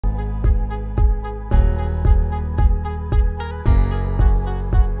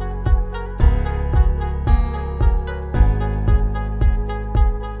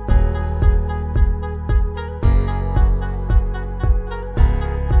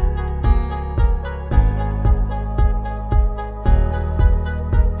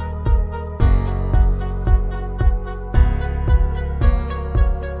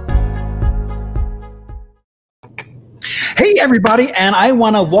everybody, and I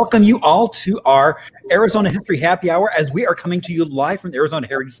want to welcome you all to our Arizona History Happy Hour as we are coming to you live from the Arizona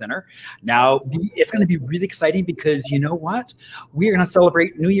Heritage Center. Now, it's going to be really exciting because you know what? We are going to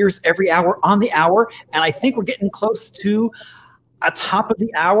celebrate New Year's every hour on the hour, and I think we're getting close to a top of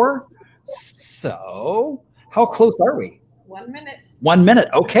the hour. So, how close are we? 1 minute. 1 minute.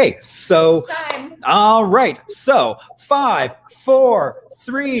 Okay. So, Time. all right. So, 5, 4,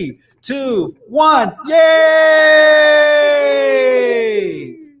 3, 2, 1. Yay!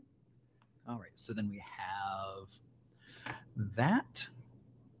 All right. So then we have that.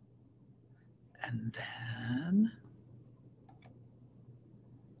 And then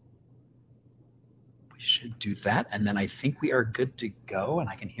we should do that. And then I think we are good to go. And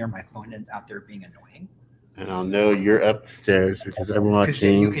I can hear my phone out there being annoying. And I'll know you're upstairs because I'm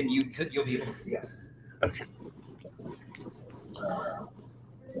watching. You'll be able to see us. Okay.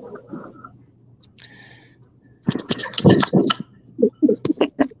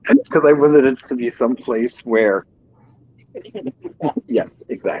 Because I wanted it to be someplace where. Yes,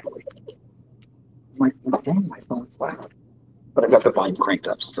 exactly. My phone's loud, but I've got the volume cranked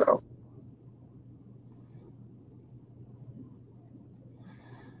up, so.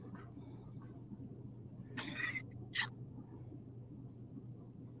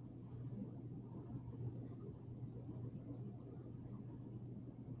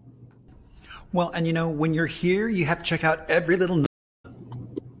 Well, and you know, when you're here, you have to check out every little.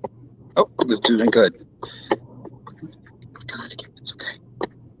 Oh, it was doing good. God, it's okay.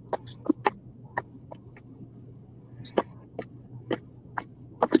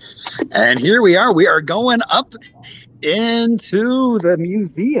 And here we are. We are going up into the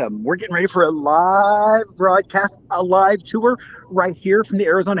museum. We're getting ready for a live broadcast, a live tour right here from the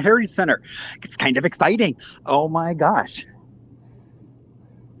Arizona Heritage Center. It's kind of exciting. Oh my gosh.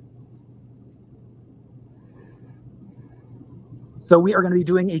 So we are going to be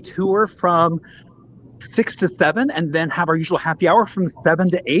doing a tour from 6 to 7 and then have our usual happy hour from 7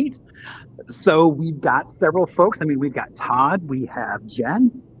 to 8. So we've got several folks. I mean, we've got Todd, we have Jen.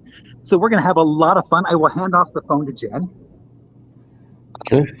 So we're going to have a lot of fun. I will hand off the phone to Jen.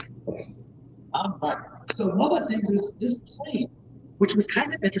 Okay. So one of the things is this plane, which was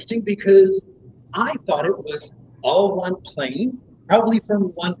kind of interesting because I thought it was all one plane, probably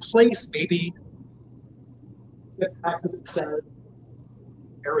from one place, maybe the fact that it said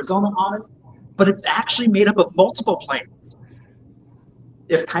Arizona on it, but it's actually made up of multiple planes.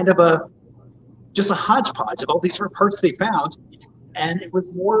 It's kind of just a hodgepodge of all these different parts they found, and it was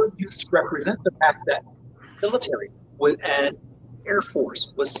more used to represent the fact that military and Air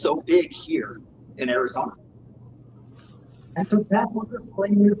Force was so big here in Arizona. And so that's what this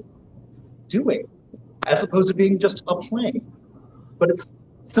plane is doing, as opposed to being just a plane, but it's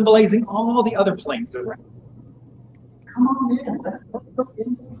symbolizing all the other planes around. Come on in. Let's go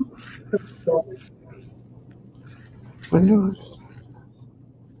in. Windows.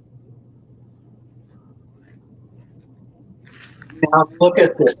 Now look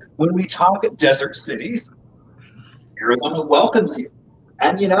at this. When we talk at desert cities, Arizona welcomes you.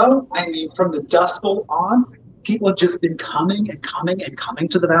 And you know, I mean, from the Dust Bowl on, people have just been coming and coming and coming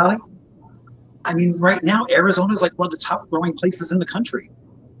to the valley. I mean, right now, Arizona is like one of the top growing places in the country.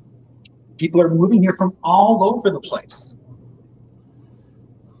 People are moving here from all over the place.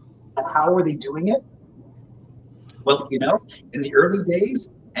 And how are they doing it? Well, you know, in the early days,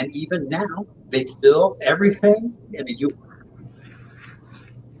 and even now, they fill everything in a U.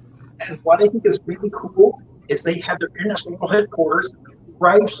 And what I think is really cool is they have their international headquarters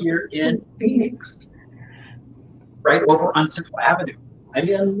right here in Phoenix, right over on Central Avenue. I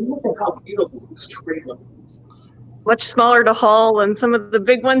mean, look at how beautiful this trailer is. Much smaller to haul than some of the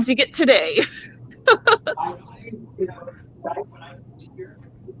big ones you get today. You know, back when I was here,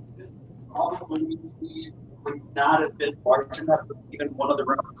 this probably would not have been large enough for even one of the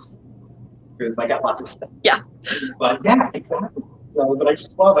rooms because I got lots of stuff. Yeah. But yeah, exactly. So, but I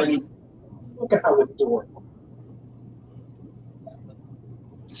just love. I mean, look at how adorable.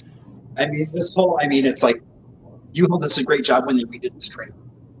 I mean, this whole. I mean, it's like you did this a great job when they redid this trailer.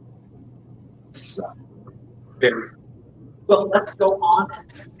 So very well. Let's go on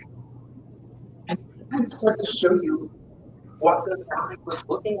and start to show you what the valley was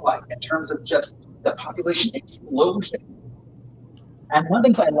looking like in terms of just the population explosion. And one of the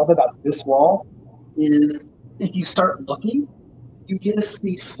things I love about this wall is if you start looking, you get to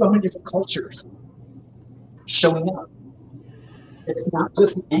see so many different cultures showing up. It's not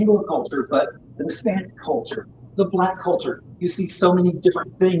just the Anglo culture, but the Hispanic culture, the Black culture. You see so many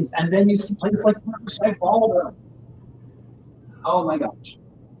different things. And then you see places like Riverside Ballroom. Oh my gosh.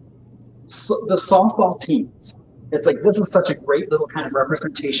 So the softball teams It's like, this is such a great little kind of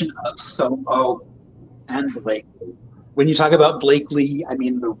representation of Soho and Blakely. When you talk about Blakely, I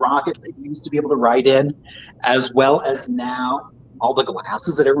mean, the rocket that you used to be able to ride in, as well as now all the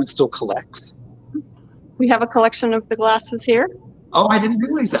glasses that everyone still collects. We have a collection of the glasses here. Oh, I didn't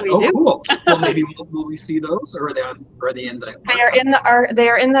realize that. We Oh, do. cool. Well, maybe will we see those, or are they in the? They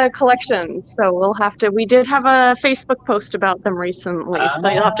are in the collection. So we'll have to. We did have a Facebook post about them recently, so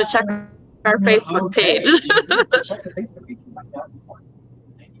you'll have to check our Facebook page. Check the Facebook page to find out more.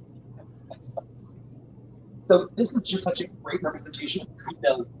 So this is just such a great representation of kind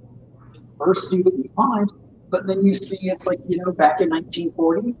of diversity that we find. But then you see, it's like, you know, back in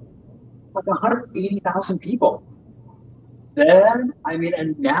 1940, like 180,000 people. Then, I mean,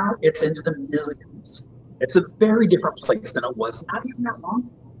 and now it's into the millions. It's a very different place than it was not even that long.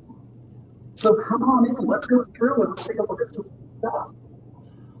 So come on in, let's go through and let's take a look at some stuff.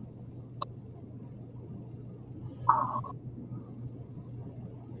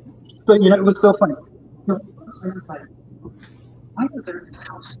 So, you know, it was so funny. So I was like, why is there this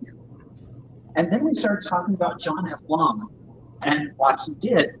house here? And then we started talking about John F. Long and what he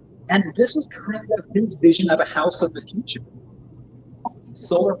did. And this was kind of his vision of a house of the future.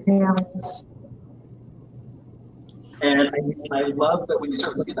 Solar panels. And I love that when you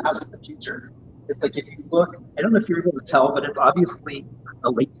start looking at the house of the future, it's like if you look, I don't know if you're able to tell, but it's obviously a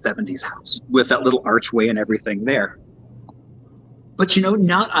late 70s house with that little archway and everything there. But you know,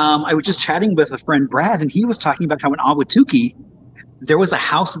 I was just chatting with a friend, Brad, and he was talking about how in Ahwatukee, there was a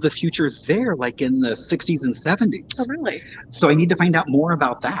house of the future there, like in the 60s and 70s. Oh, really? So I need to find out more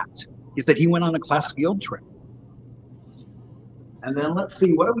about that. He said he went on a class field trip. And then let's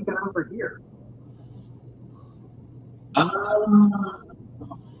see, what do we got over here?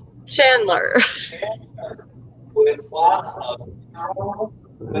 Chandler. With lots of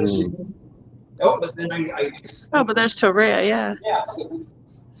oh, but then I just. Oh, but there's Torea, yeah. Yeah, so this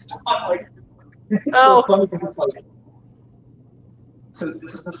stuff like. Oh. So funny because it's like. So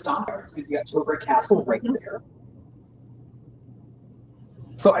this is the stop because you got Torea Castle right there.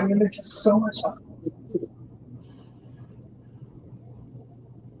 So I mean, there's just so much.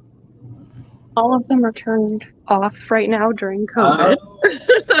 All of them are turned off right now during COVID.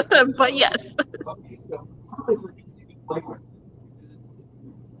 But yes. Okay, so probably we're just using playground.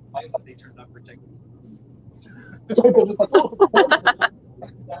 I thought they turned off protected.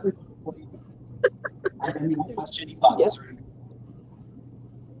 I don't even question any thoughts.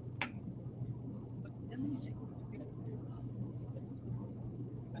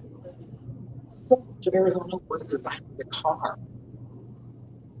 So much of Arizona was designing the car.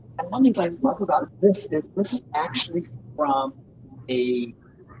 And one thing I love about this is actually from a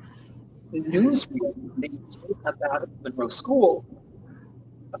newsreel they did about Monroe School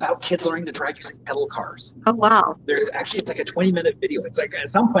about kids learning to drive using pedal cars. Oh, wow. There's actually, it's like a 20-minute video. It's like, at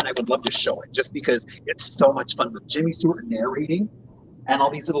some point I would love to show it just because it's so much fun with Jimmy Stewart narrating and all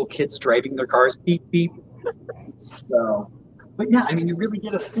these little kids driving their cars, beep, beep. So, but yeah, I mean, you really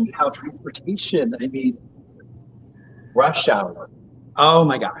get to see how transportation, I mean, rush hour. Oh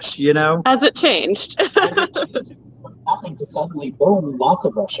my gosh, you know? Has it changed? Nothing to suddenly, boom, lots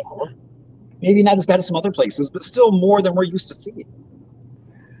of rush hour. Maybe not as bad as some other places, but still more than we're used to seeing.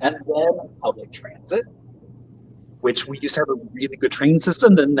 And then public transit, which we used to have a really good train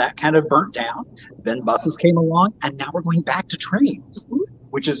system, then that kind of burnt down. Then buses came along, and now we're going back to trains,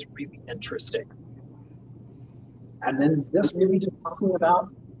 which is really interesting. And then this really just talking about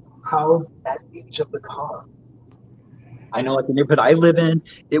how that age of the car. I know like the neighborhood I live in,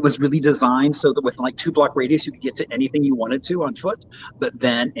 it was really designed so that within like 2-block radius, you could get to anything you wanted to on foot. But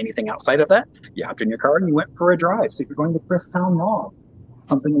then anything outside of that, you hopped in your car and you went for a drive. So if you're going to Christown Mall,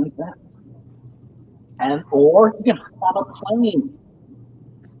 something like that. And or you can hop on a plane.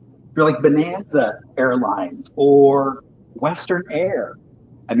 If you're like Bonanza Airlines or Western Air.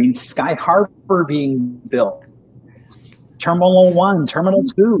 I mean, Sky Harbor being built. Terminal 1, Terminal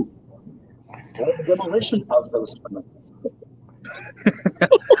 2. The demolition of those terminals.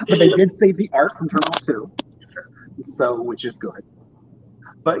 But they did save the art from Terminal 2, so which is good.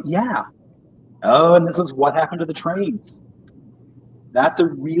 But yeah. Oh, and this is what happened to the trains. That's a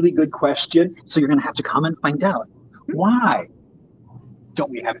really good question. So you're going to have to come and find out. Why don't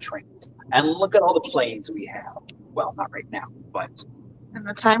we have trains? And look at all the planes we have. Well, not right now, but. And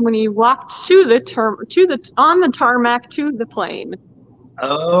the time when you walked on the tarmac to the plane.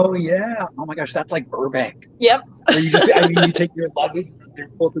 Oh yeah! Oh my gosh, that's like Burbank. Yep. Where you just, I mean, you take your luggage, you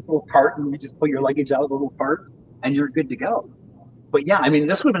pull this little cart, and you just pull your luggage out of the little cart, and you're good to go. But yeah, I mean,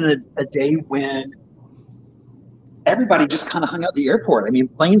 this would have been a day when everybody just kind of hung out at the airport. I mean,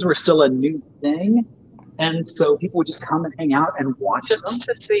 planes were still a new thing, And so people would just come and hang out and watch them.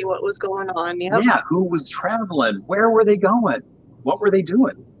 To see what was going on. Yep. Yeah, who was traveling? Where were they going? What were they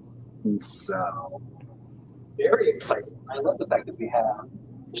doing? And so, very exciting. I love the fact that we have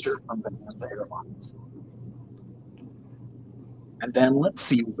Mr. from Bonanza Airlines. And then let's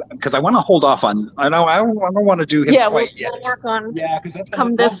see, because I want to hold off on. I don't want to do him quite yet. We'll work on. Yeah, because that's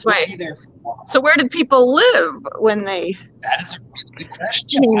come this way. Be there for a while. So where did people live when they? That is a really good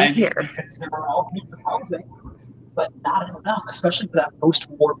question. Here. Because there were all kinds of housing, but not enough, especially for that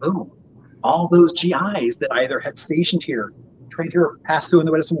post-war boom. All those GIs that either had stationed here, trained here, passed through and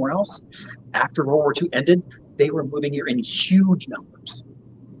they went somewhere else. After World War II ended, they were moving here in huge numbers.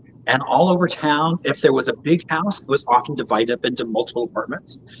 And all over town, if there was a big house, it was often divided up into multiple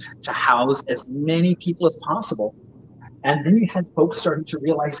apartments to house as many people as possible. And then you had folks starting to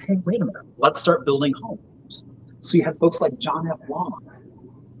realize, hey, wait a minute, let's start building homes. So you had folks like John F. Long,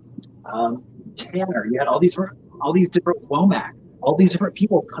 Tanner, you had all these different Womack, all these different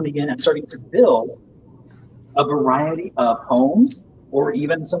people coming in and starting to build a variety of homes, or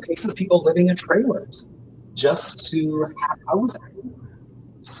even in some cases, people living in trailers just to have housing.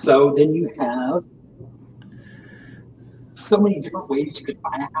 So then you have so many different ways you could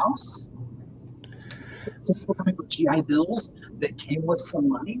buy a house. Some people coming with GI Bills that came with some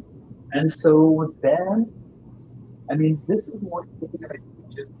money. And so then, I mean, this is more thinking of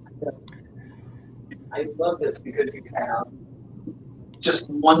just, I love this because you have just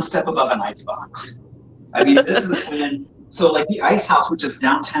one step above an icebox. I mean, this is when, so like the ice house, which is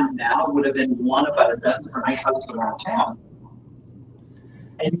downtown now, would have been one of about a dozen different ice houses around town.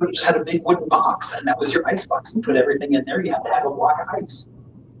 And you would have just had a big wooden box, and that was your ice box. You put everything in there, you had to have a block of ice.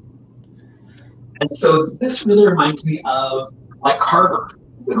 And so this really reminds me of like Carver,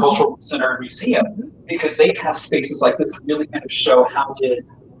 the Cultural Center and Museum, because they have spaces like this that really kind of show how did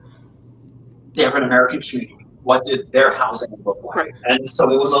the African American community, what did their housing look like? Right. And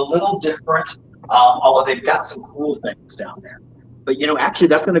so it was a little different, although they've got some cool things down there. But you know, actually,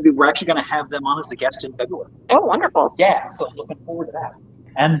 we're actually going to have them on as a guest in February. Oh, wonderful! Yeah, so looking forward to that.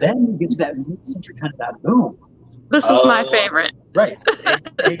 And then you get to that mid-century kind of that boom. This is my favorite. Right.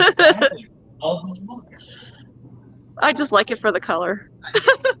 Exactly. I just like it for the color.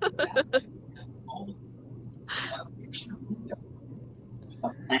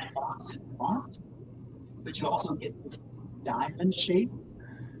 But you also get this diamond shape,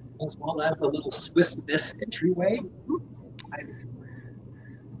 as well as the little Swiss Miss entryway.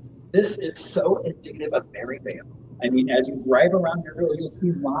 This is so indicative of Maryvale. I mean, as you drive around here, you'll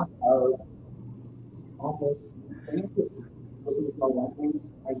see lots of almost fantasy with these millennium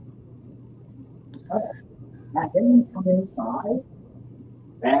type. And then you come inside,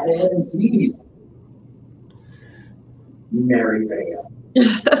 that is indeed Maryvale.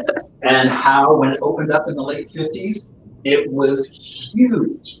 And how, when it opened up in the late 50s, it was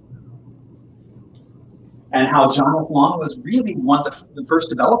huge. And how John F. Long was really one of the first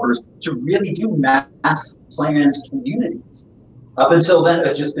developers to really do mass planned communities. Up until then, it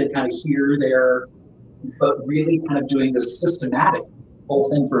had just been kind of here, there, but really kind of doing this systematic whole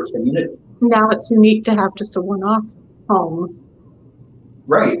thing for a community. Now it's unique to have just a one-off home.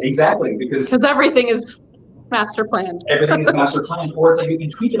 Right, exactly, because everything is master planned. Everything is master planned, or it's like you can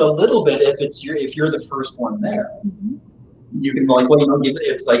tweak it a little bit if you're the first one there. Mm-hmm. You can be like, well, you know,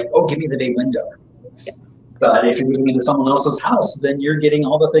 it's like, oh, give me the bay window. Yeah. But if you're moving into someone else's house, then you're getting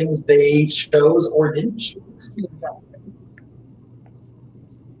all the things they chose or didn't choose. Exactly.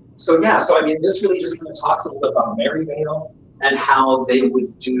 So yeah, so I mean, this really just kind of talks a little bit about Maryvale and how they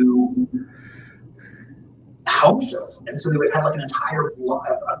would do house shows. And so they would have like an entire,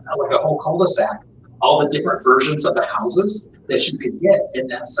 like a whole cul-de-sac, all the different versions of the houses that you could get in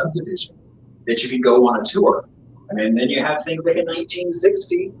that subdivision that you could go on a tour. I mean, then you have things like in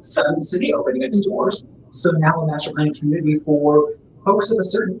 1960, Sun City opening its doors. So now a master planning community for folks of a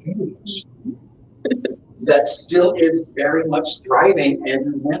certain age that still is very much thriving,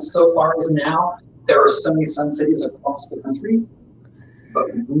 and went so far as now there are so many Sun Cities across the country,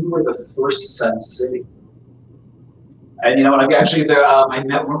 but we were the first Sun City. And you know, I've actually I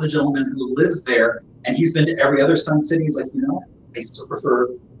met one of the gentlemen who lives there, and he's been to every other Sun City. He's like, you know, I still prefer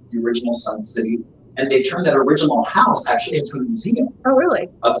the original Sun City. And they turned that original house actually into a museum. Oh, really?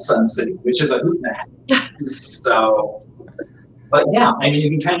 Of Sun City, which is a hoot and a half. So, but yeah, I mean, you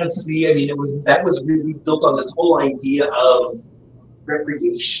can kind of see, I mean, that was really built on this whole idea of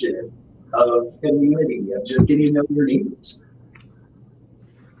recreation, of community, of just getting to know your neighbors.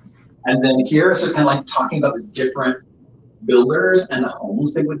 And then here it's just kind of like talking about the different builders and the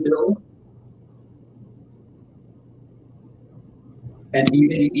homes they would build. And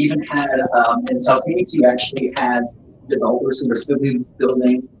even had in South Phoenix, you actually had developers who were specifically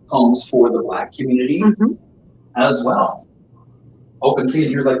building homes for the Black community as well. Open sea,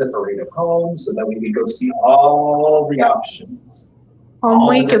 and here's like the parade of homes, so that we could go see all the options. Home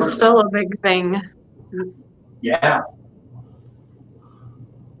week is still a big thing. Yeah.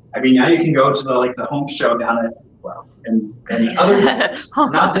 I mean, now you can go to the home show down at, and the other years,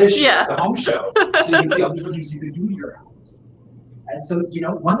 not this year, the home show. So you can see all the different things you can do to your house. And so,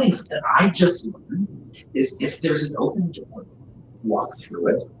 one thing that I just learned is if there's an open door, walk through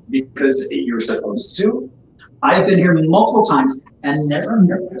it because you're supposed to. I've been here multiple times and never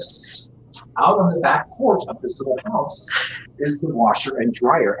noticed out on the back porch of this little house is the washer and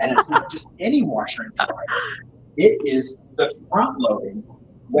dryer. And it's not just any washer and dryer. It is the front-loading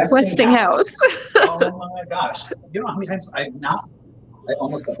Westinghouse. Oh my gosh. You know how many times I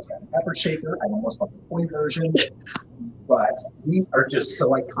almost got a salt and pepper shaker. I almost got the toy version. But these are just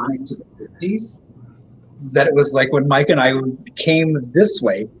so iconic to the 50s that it was like when Mike and I came this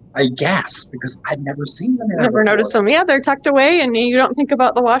way, I gasped because I'd never seen them. Never noticed them. Yeah, they're tucked away, and you don't think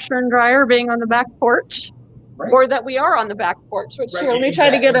about the washer and dryer being on the back porch, or that we are on the back porch. Which here, let me try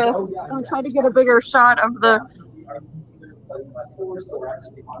to get I'll try to get a bigger shot of the. So we're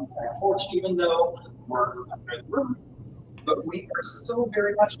actually on the back porch, even though we're under the roof, but we are still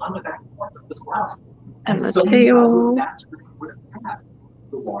very much on the back porch of this house. And the tail. That's where we would have had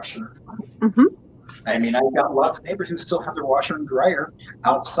the washer and dryer. I mean, I've got lots of neighbors who still have their washer and dryer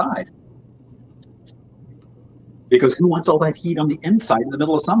outside. Because who wants all that heat on the inside in the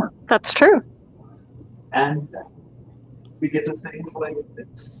middle of summer? That's true. And we get to things like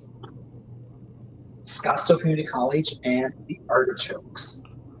this. Scottsdale Community College and the Artichokes.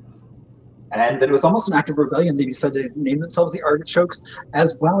 And that it was almost an act of rebellion. They decided to name themselves the Artichokes,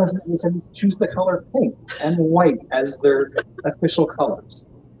 as well as they said to choose the color pink and white as their official colors.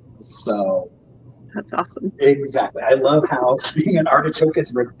 So that's awesome. Exactly. I love how being an artichoke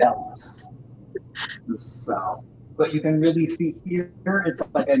is rebellious. So, but you can really see here, it's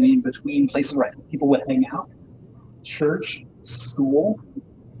like, I mean, between places where people would hang out, church, school,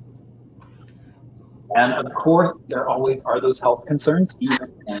 and of course, there always are those health concerns,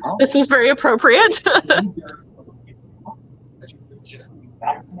 even now. This is very appropriate. Just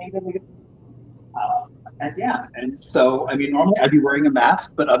vaccinated. And yeah, and so, I mean, normally I'd be wearing a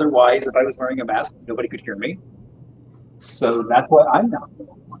mask, but otherwise, if I was wearing a mask, nobody could hear me. So that's what I'm not doing.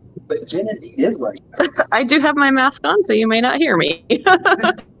 But Jen indeed is wearing a mask. I do have my mask on, so you may not hear me.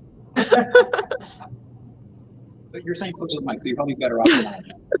 But you're saying close to the mic, so you're probably better off than I am.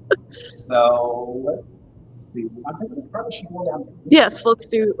 So let's see. I think we probably should go down. Yes, let's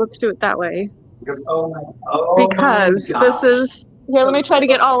do it that way. Because this is here. Let me try to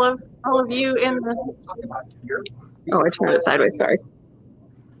get all of you in the. Oh, I turned it sideways. Sorry.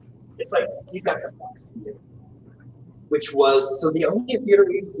 It's like you've got the Fox Theater, which was the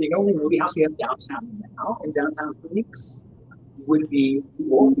only movie house we have downtown now in downtown Phoenix would be the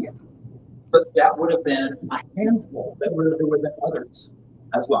Orient. But that would have been a handful. There would have been others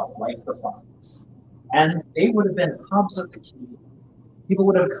as well, like the Fox. And they would have been hubs of the community. People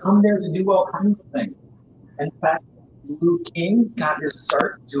would have come there to do all kinds of things. In fact, Lou King got his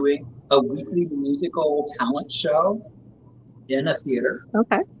start doing a weekly musical talent show in a theater.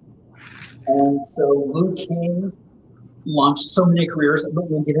 Okay. And so Lou King launched so many careers, but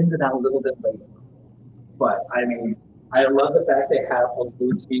we'll get into that a little bit later. But I mean, I love the fact they have a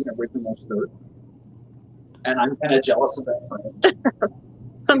Lou King original shirt. And I'm kind of jealous of that print.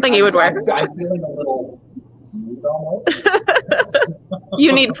 Something you would wear. I'm feeling a little nude almost.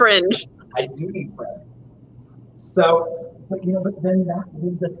 You need fringe. I do need fringe. So, but then that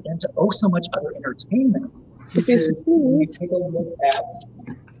leads us into so much other entertainment. Because when we take a look at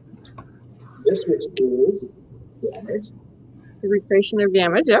this, which is Damage. The recreation of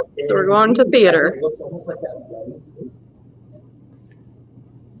Damage, yep. So we're going to theater. It looks almost like that.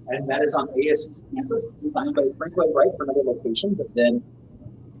 And that is on ASU's campus, designed by Frank Lloyd Wright for another location, but then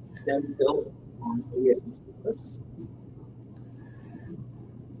built on ASU's campus.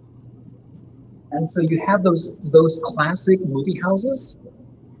 And so you have those classic movie houses,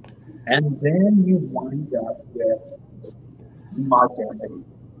 and then you wind up with modernity,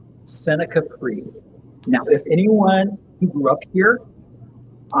 Seneca Creek. Now, if anyone who grew up here,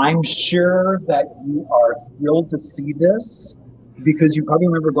 I'm sure that you are thrilled to see this, because you probably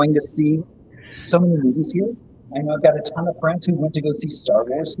remember going to see so many movies here. I know I've got a ton of friends who went to go see Star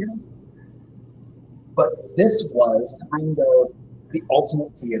Wars here. But this was kind of the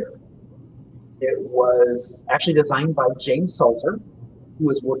ultimate theater. It was actually designed by James Salter, who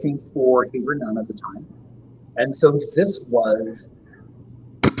was working for Haber Nunn at the time. And so this was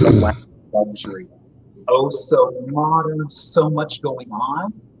luxury. Oh, so modern, so much going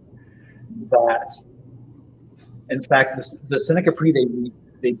on that, in fact, the Seneca Capri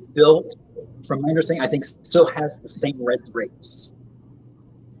they built, from my understanding, I think still has the same red drapes.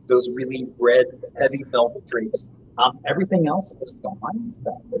 Those really red, heavy velvet drapes. Everything else is gone,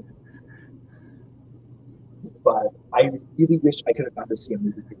 sadly. But I really wish I could have gone to see a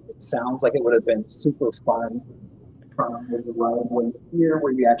movie. It sounds like it would have been super fun. With the right here,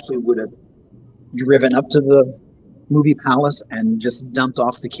 where you actually would have driven up to the movie palace and just dumped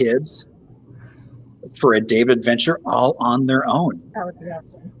off the kids for a day of adventure all on their own. That would be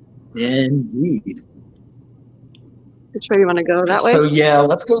awesome. Indeed. Which way do you want to go? That way? So yeah,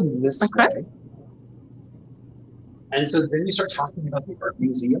 let's go this Okay. way. And so then you start talking about the art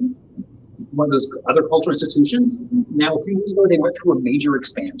museum, one of those other cultural institutions. Now, a few years ago, they went through a major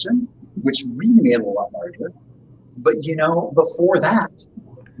expansion, which really made it a lot larger. But you know, before that,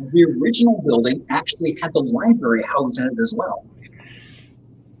 the original building actually had the library housed in it as well.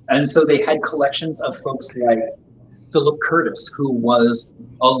 And so they had collections of folks like Philip Curtis, who was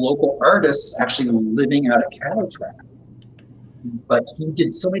a local artist actually living out of cattle track. But he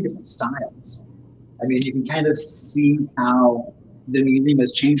did so many different styles. I mean, you can kind of see how the museum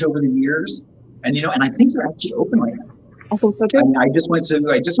has changed over the years. And you know, and I think they're actually open right now. I think so too. I mean, I just went to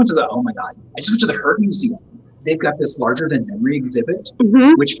the, oh my God, I just went to the Hurt Museum. They've got this larger than memory exhibit,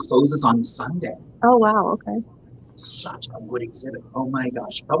 which closes on Sunday. Oh, wow. Okay. Such a good exhibit. Oh my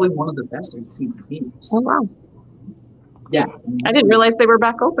gosh. Probably one of the best I've seen in Phoenix. Oh, wow. Yeah. I didn't realize they were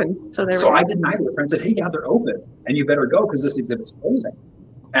back open. So I didn't either. A friend said, hey, yeah, they're open and you better go because this exhibit's closing.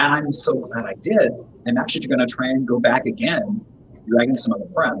 And I'm so glad I did. I'm actually going to try and go back again, dragging some other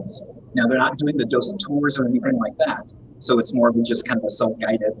friends. Now, they're not doing the docent tours or anything like that. So it's more of just kind of a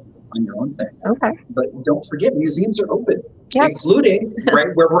self-guided on your own thing. Okay. But don't forget, museums are open, yes, including right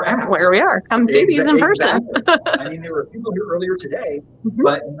where we're at. Where we are. Come see these in person. Exactly. I mean, there were people here earlier today,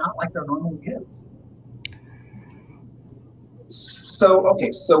 but not like there normally is. So,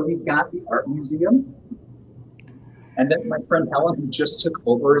 okay, so we've got the art museum. And then my friend Helen, who just took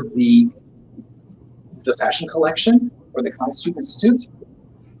over the fashion collection for the Costume Institute,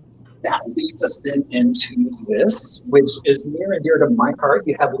 that leads us then into this, which is near and dear to my heart.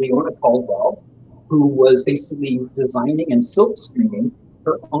 You have Leona Caldwell, who was basically designing and silk screening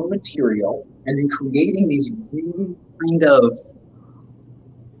her own material and then creating these really kind of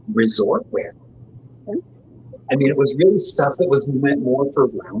resort wear. I mean, it was really stuff that was meant more for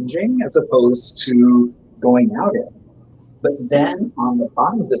lounging as opposed to going out in. But then on the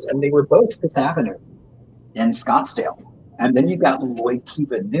bottom of this, and they were both Fifth Avenue and Scottsdale. And then you've got Lloyd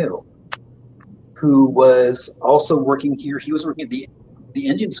Kiva New, who was also working here. He was working at the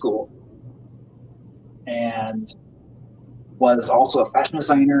Indian School and was also a fashion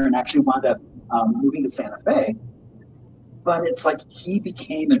designer and actually wound up moving to Santa Fe. But it's like he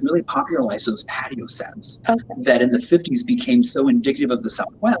became and really popularized those patio sets that in the 50s became so indicative of the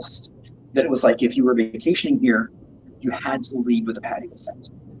Southwest that it was like if you were vacationing here, you had to leave with a patio set.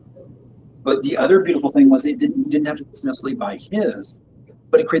 But the other beautiful thing was they didn't have to necessarily buy his,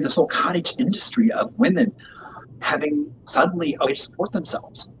 but it created this whole cottage industry of women having suddenly a way to support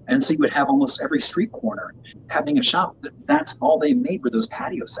themselves. And so you would have almost every street corner having a shop that's all they made were those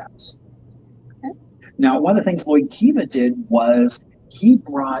patio sets. Okay. Now, one of the things Lloyd Kiva did was he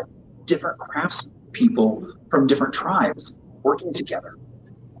brought different craftspeople from different tribes working together.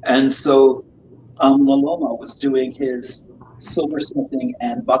 And so Laloma was doing his silversmithing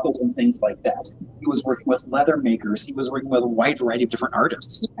and buckles and things like that. He was working with leather makers. He was working with a wide variety of different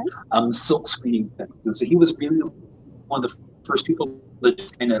artists, silk screening things. And so he was really one of the first people that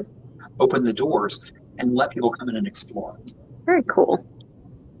just kind of opened the doors and let people come in and explore. Very cool.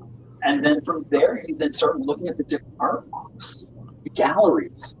 And then from there, he then started looking at the different art walks, the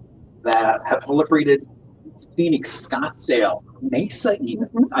galleries that have proliferated Phoenix, Scottsdale, Mesa even.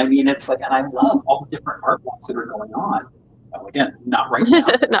 I mean, it's like, and I love all the different art walks that are going on. Well, again, not right now.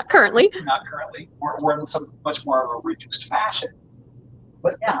 Not currently. Not currently. We're in some much more of a reduced fashion.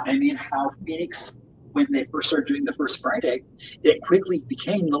 But yeah, I mean, how Phoenix, when they first started doing the First Friday, it quickly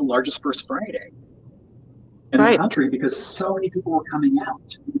became the largest First Friday in the country because so many people were coming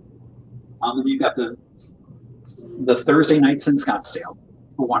out. And you got the Thursday nights in Scottsdale,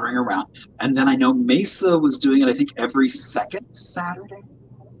 wandering around, and then I know Mesa was doing it. I think every second Saturday,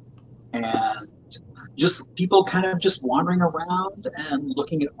 and just people kind of just wandering around and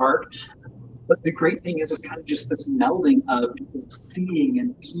looking at art. But the great thing is, it's kind of just this melding of people seeing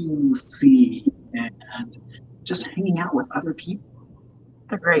and being seen, and just hanging out with other people.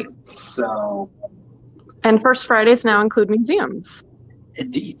 They're great. So, and First Fridays now include museums.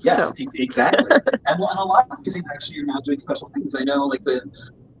 Indeed, yes, So. exactly. And a lot of museums actually are now doing special things. I know, like the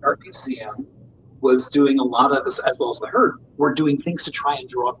Art Museum was doing a lot of this, as well as the Herd, were doing things to try and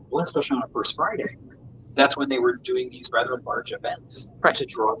draw people, especially on a First Friday. That's when they were doing these rather large events to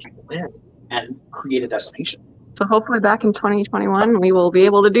draw people in and create a destination. So hopefully back in 2021, we will be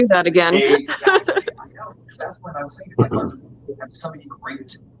able to do that again. Exactly. I know. That's what I was saying. It's like we have so many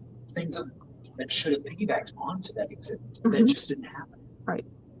great things that should have piggybacked onto that exhibit that just didn't happen. Right.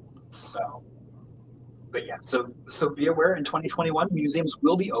 So, but yeah, so be aware in 2021, museums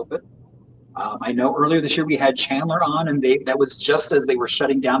will be open. I know earlier this year we had Chandler on, and that was just as they were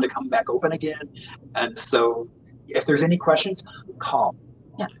shutting down to come back open again. And so if there's any questions, call.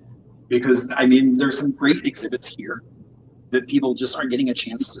 Yeah. Because, I mean, there's some great exhibits here that people just aren't getting a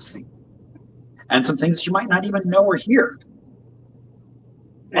chance to see. And some things you might not even know are here.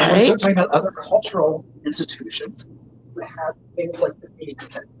 And we're talking about other cultural institutions that have things like the Phoenix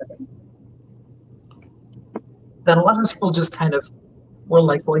Symphony. That a lot of people just kind of were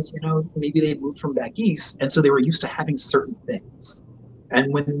like, well, you know, maybe they moved from back east, and so they were used to having certain things.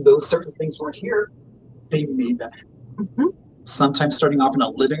 And when those certain things weren't here, they made them. Sometimes starting off in a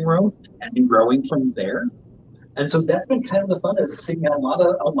living room and then growing from there. And so that's been kind of the fun, is seeing a lot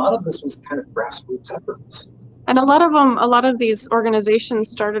of this was kind of grassroots efforts. And a lot of these organizations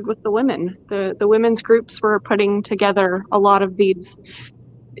started with the women. The women's groups were putting together a lot of these.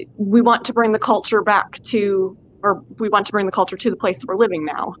 We want to bring the culture back to, or we want to bring the culture to the place that we're living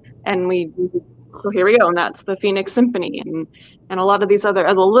now. And so here we go, and that's the Phoenix Symphony and a lot of these other,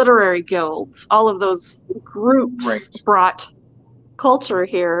 the literary guilds, all of those groups brought culture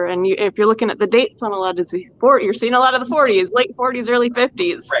here. And if you're looking at the dates on a lot of the you're seeing a lot of the 40s, late 40s, early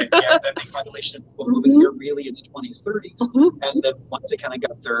 50s. Right, yeah, that big population of people moving here really in the 20s, 30s. And then once they kind of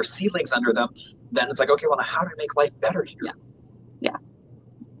got their ceilings under them, then it's like, okay, well, how do we make life better here? Yeah.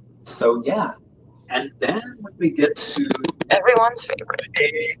 So, yeah. And then when we get to everyone's favorite.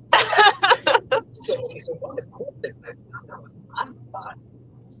 So one of the cool things that I thought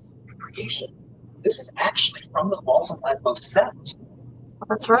creation. This is actually from the Walls and Ladmo set.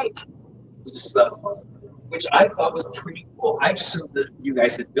 That's right. So, which I thought was pretty cool. I just assumed that you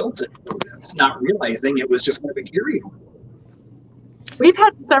guys had built it for this, not realizing it was just kind of a carryover. We've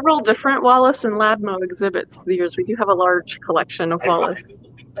had several different Wallace and Ladmo exhibits through the years. We do have a large collection of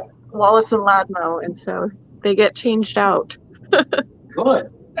Wallace and Ladmo, and so they get changed out.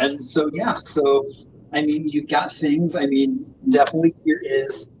 Good. And so, yeah, I mean, you've got things, I mean, definitely here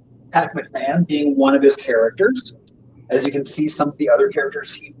is Pat McMahon being one of his characters. As you can see, some of the other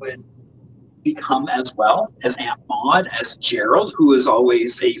characters he would become as well, as Aunt Maud, as Gerald, who is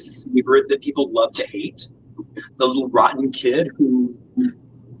always a favorite that people love to hate. The little rotten kid who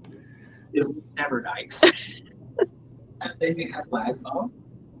is never nice. And then you have Ladmo.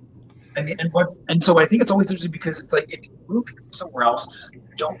 I mean, and so I think it's always interesting because it's like if you move somewhere else, you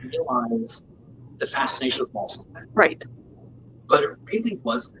don't realize the fascination of Walls and Ladmo. Right. But it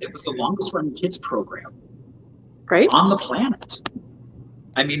was the longest running kids program on the planet.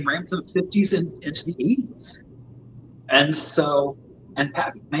 I mean, ran from the 50s into the 80s. And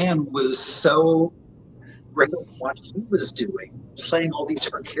Pat McMahon was so great at what he was doing, playing all these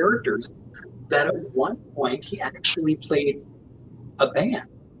different characters, that at one point he actually played a band,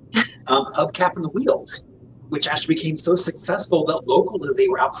 Hubcap and the Wheels, which actually became so successful that locally they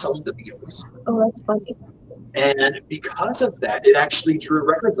were outselling the Beatles. Oh, that's funny. And because of that, it actually drew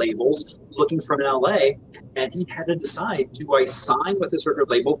record labels looking from LA, and he had to decide, do I sign with this record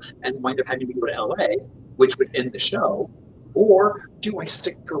label and wind up having to go to LA, which would end the show, or do I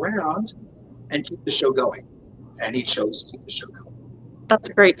stick around and keep the show going? And he chose to keep the show going. That's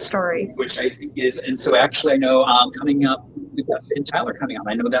a great story. Which I think is, and so actually I know coming up, we've got Finn Tyler coming on.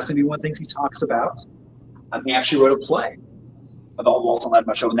 I know that's going to be one of the things he talks about. He actually wrote a play about Walls and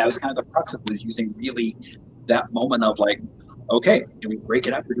Ladmo show, and that was kind of the crux of it, was using really that moment of like, okay, do we break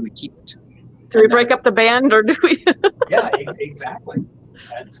it up or do we keep it? Do we break up the band or do we? Yeah, exactly.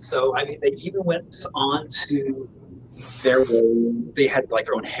 And so, I mean, they even went on to they had like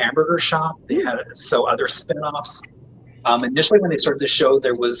their own hamburger shop. They had other spin-offs. Initially, when they started the show,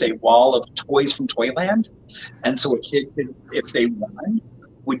 there was a wall of toys from Toyland. And so a kid, if they won,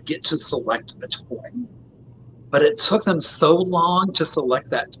 would get to select a toy. But it took them so long to select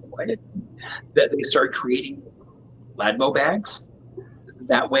that toy that they started creating Ladmo bags.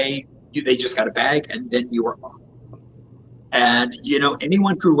 That way, they just got a bag and then you were on. And, you know,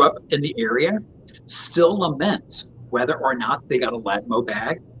 anyone who grew up in the area still laments whether or not they got a Ladmo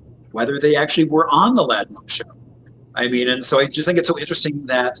bag, whether they actually were on the Ladmo show. I mean, and so I just think it's so interesting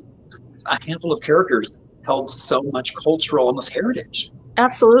that a handful of characters held so much cultural, almost heritage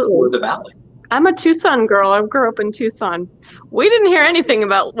Absolutely. for the valley. I'm a Tucson girl. I grew up in Tucson. We didn't hear anything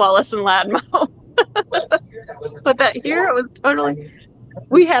about Wallace and Ladmo. But that here it was totally,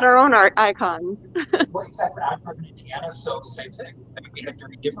 we had our own art icons. Well, exactly. I'm from Indiana, so same thing. I mean, we had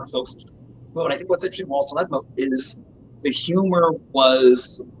very different folks. But I think what's interesting with Wallace and Ladmo is the humor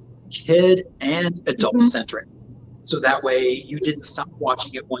was kid and adult centric. So that way you didn't stop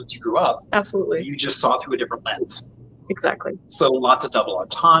watching it once you grew up. Absolutely. You just saw through a different lens. Exactly. So lots of double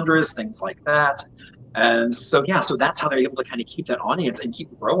entendres, things like that. And so, yeah, so that's how they're able to kind of keep that audience and keep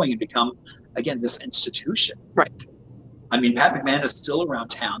growing and become, again, this institution. Right. I mean, Pat McMahon is still around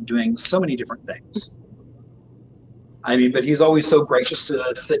town doing so many different things. I mean, but he's always so gracious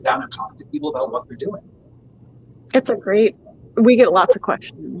to sit down and talk to people about what they're doing. It's a great, we get lots of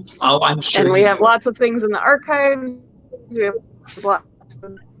questions. Oh, I'm sure. And we have lots of things in the archives. We have lots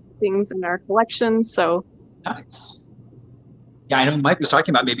of things in our collection. So nice. Yeah, I know Mike was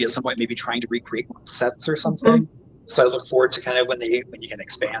talking about maybe at some point maybe trying to recreate one of the sets or something. So I look forward to kind of when you can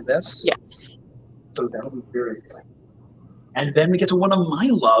expand this. Yes. So that'll be very exciting. And then we get to one of my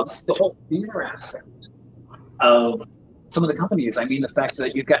loves, the whole theater aspect of some of the companies. I mean, the fact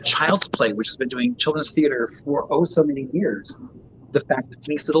that you've got Child's Play, which has been doing children's theater for so many years. The fact that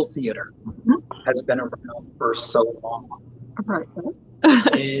Phoenix Little Theater has been around for so long. Right.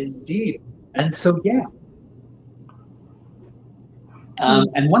 Indeed. And so, yeah.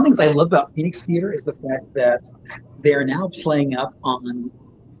 And one of the things I love about Phoenix Theater is the fact that they're now playing up on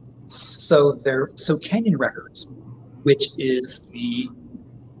Canyon Records, which is the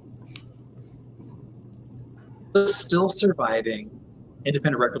still surviving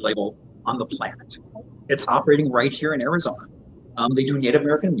independent record label on the planet. It's operating right here in Arizona. They do Native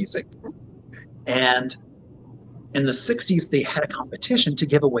American music. And in the 60s, they had a competition to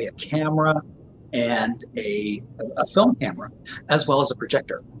give away a camera and a film camera, as well as a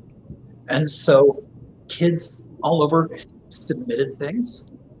projector. And so kids all over submitted things.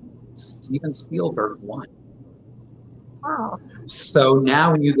 Steven Spielberg won. Wow. So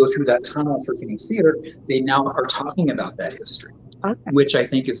now when you go through that tunnel for Phoenix Theater, they now are talking about that history, which I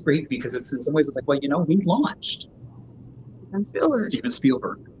think is great because it's in some ways it's like, well, we launched Steven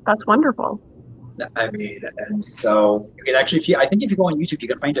Spielberg. That's wonderful. I mean, and so you can actually, I think if you go on YouTube, you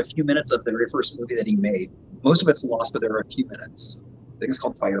can find a few minutes of the very first movie that he made. Most of it's lost, but there are a few minutes. I think it's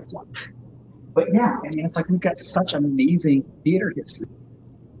called Firefly. But yeah, I mean, it's like we've got such amazing theater history.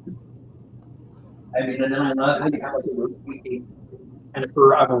 I mean, and then I love how you have like a rotating and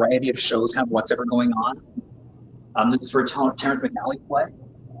for a variety of shows, kind of what's ever going on. This is for a Terrence McNally play.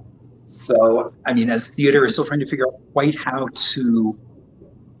 So, I mean, as theater is still trying to figure out quite how to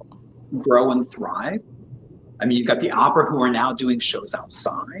grow and thrive. I mean, you've got the opera who are now doing shows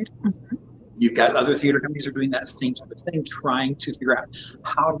outside. You've got other theater companies who are doing that same type of thing, trying to figure out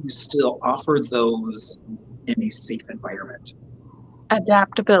how do you still offer those in a safe environment.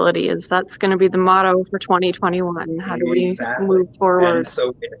 Adaptability that's going to be the motto for 2021. How do we move forward? And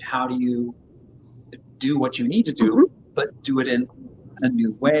so how do you do what you need to do, but do it in a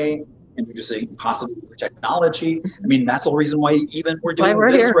new way, introducing possibly technology. I mean, that's the whole reason why even we're doing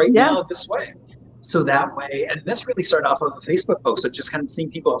this here right now this way. So that way, and this really started off of a Facebook post of just kind of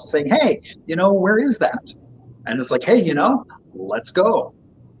seeing people saying, hey, where is that? And it's like, hey, let's go.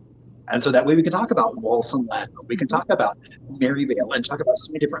 And so that way we can talk about Wallace and Ladmo. We can talk about Maryvale and talk about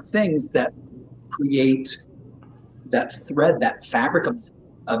so many different things that create that thread, that fabric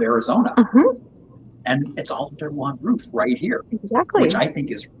of Arizona. And it's all under one roof right here. Exactly. Which I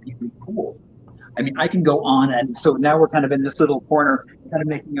think is really cool. I mean, I can go on. And so now we're kind of in this little corner, kind of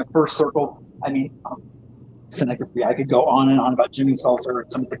making a first circle. I mean, I could go on and on about Jimmy Salter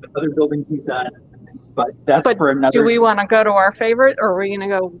and some of the other buildings he's done. But for another. Do we want to go to our favorite, or are we going to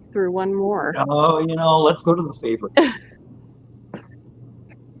go through one more? Oh, let's go to the favorite.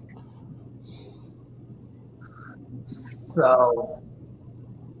 So,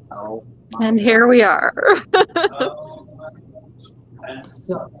 and here we are. And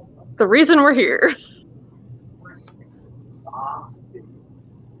so, the reason we're here.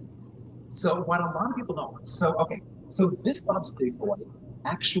 So what a lot of people don't. So this Bob's Big Boy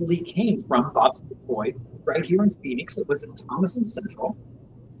actually came from Bob's Big Boy right here in Phoenix. It was in Thomas and Central.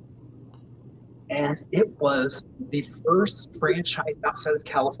 And it was the first franchise outside of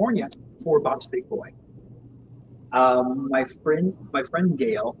California for Bob's Big Boy. My friend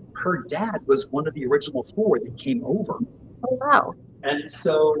Gail, her dad was one of the original 4 that came over. Oh, wow. And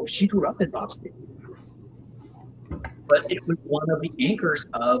so she grew up in Bob's Big Boy. But it was one of the anchors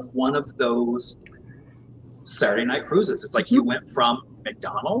of one of those Saturday night cruises. It's like you went from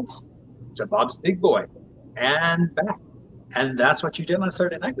McDonald's to Bob's Big Boy and back. And that's what you did on a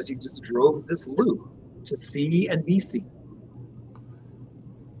Saturday night, was you just drove this loop to see and be seen,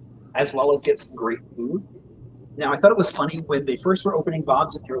 as well as get some great food. Now, I thought it was funny when they first were opening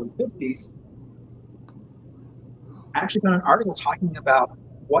Bob's in the early 50s. I actually found an article talking about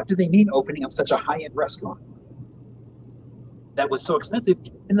what do they mean opening up such a high-end restaurant that was so expensive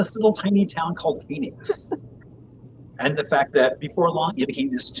in this little tiny town called Phoenix. And the fact that before long it became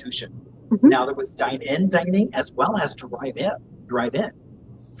an institution. Mhm. Now there was dine-in dining as well as drive-in.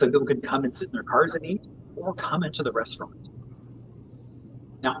 So people could come and sit in their cars and eat, or come into the restaurant.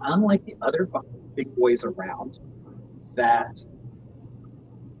 Now, unlike the other big boys around, that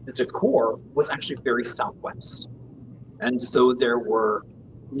the decor was actually very Southwest. And so there were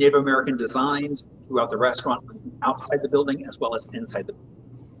Native American designs throughout the restaurant, outside the building as well as inside the building.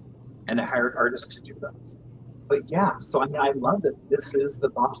 And they hired artists to do those. But yeah, so I mean, I love that this is the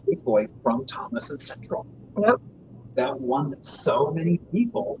Bob's Big Boy from Thomas and Central. Yep. That one that so many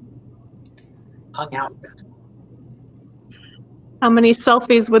people hung out with. How many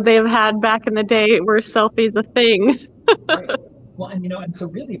selfies would they have had back in the day? Were selfies a thing? Right. Well, and and so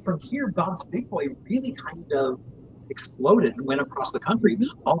really from here, Bob's Big Boy really kind of exploded and went across the country,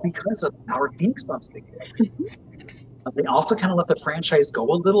 all because of our Phoenix Bob's Big Boy. They also kind of let the franchise go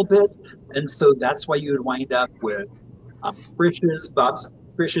a little bit, and so that's why you would wind up with Frisch's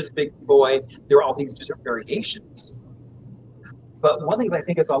Big Boy. There are all these different variations. But one thing I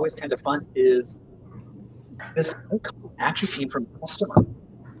think is always kind of fun is this actually came from a customer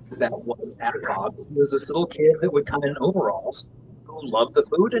that was at Bob's. He was this little kid that would come in overalls who loved the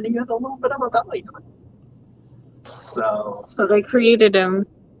food, and he had a little bit of a belly on it. So they created him.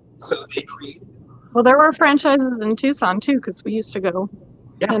 So they created. Well, there were franchises in Tucson too, because we used to go.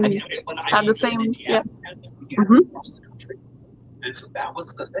 Yeah, And when I had the lived in same. Indiana, Yeah. we had them across the country. And so that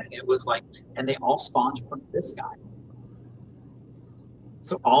was the thing. It was like, and they all spawned from this guy.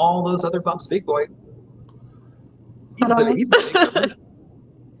 So all those other Bob's Big Boy, he's the big one.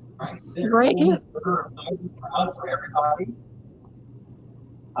 Right there. Right here. Proud for everybody.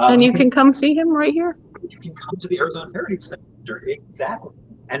 And you can come see him right here. You can come to the Arizona Heritage Center, exactly.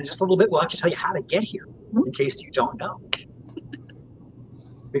 And in just a little bit, we'll actually tell you how to get here, in case you don't know.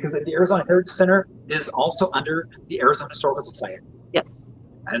 Because the Arizona Heritage Center is also under the Arizona Historical Society. Yes.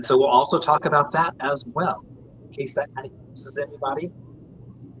 And so we'll also talk about that as well, in case that kind of confuses anybody.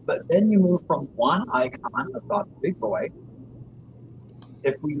 But then you move from one icon of Bob's Big Boy.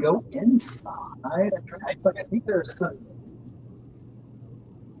 If we go inside, I think there's some.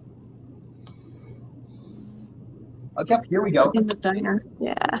 Okay, here we go. In the diner.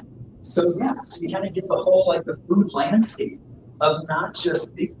 Yeah. So you kind of get the whole the food landscape of not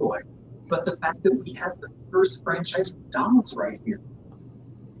just Big Boy, but the fact that we had the first franchise McDonald's right here.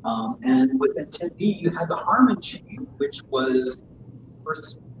 And within Tempe, you had the Harmon chain, which was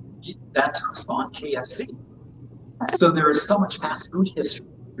first. That's who spawned KFC. So there is so much fast food history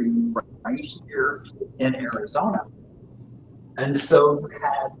right here in Arizona. And so you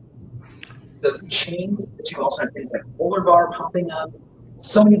had those chains, but you also had things like Polar Bar popping up.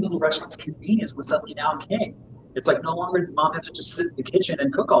 So many little restaurants. Convenience was suddenly now king. It's like no longer did mom have to just sit in the kitchen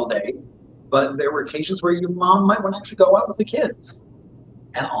and cook all day, but there were occasions where your mom might want to actually go out with the kids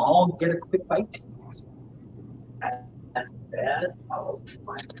and all get a quick bite to eat. And then,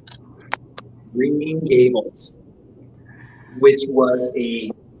 Green Gables, which was a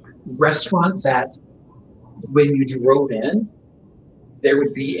restaurant that when you drove in, there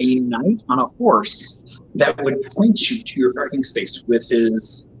would be a knight on a horse that would point you to your parking space with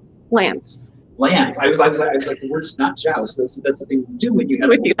his Lance. I was like, the word's not joust. That's what they do when you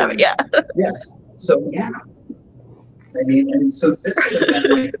have it. Yeah. Yes. So I mean, and so this would have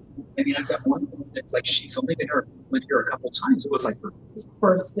been I've got one that's like she's only went here a couple times. It was like for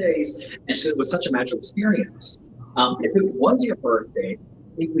birthdays, and she said it was such a magical experience. If it was your birthday,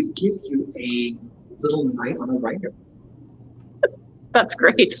 they would give you a little night on a rider. That's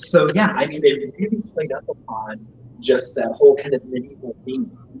great. So I mean, they really played up upon just that whole kind of medieval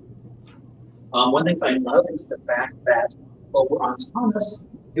theme. One thing I love is the fact that over on Thomas,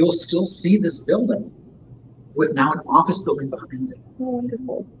 you'll still see this building with now an office building behind it. Oh,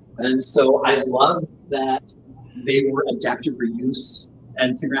 wonderful. And so I love that they were adaptive reuse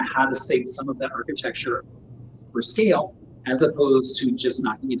and figuring out how to save some of that architecture for scale, as opposed to just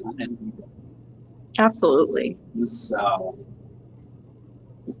knocking it down and rebuilding. Absolutely. So,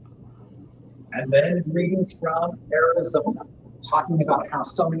 and then greetings from Arizona, talking about how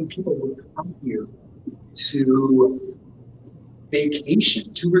so many people would come here to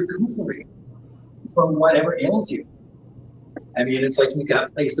vacation, to recuperate from whatever ails you. I mean, it's like you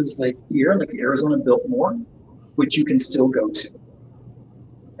got places like here, like the Arizona Biltmore, which you can still go to.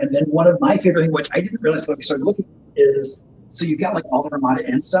 And then one of my favorite things, which I didn't realize when we started looking, is so you've got like all the Ramada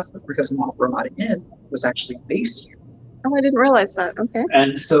Inn stuff, because Ramada Inn was actually based here. Oh, I didn't realize that. Okay.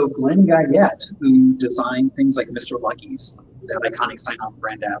 And so Glenn Guyette, who designed things like Mr. Lucky's, that iconic sign on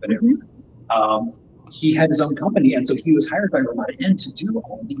Grand Avenue, he had his own company, and so he was hired by Ramada Inn to do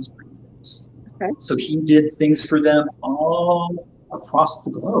all these great things. Okay. So he did things for them all across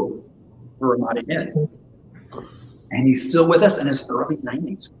the globe for Ramada Inn. And he's still with us in his early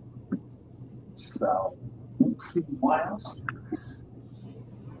 90s. So let's see what else.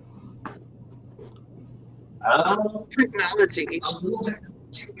 Technology. A little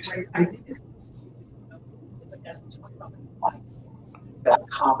technology, which I think is like, as we talk about lights, that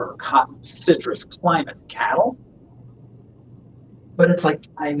copper, cotton, citrus, climate, cattle. But it's like,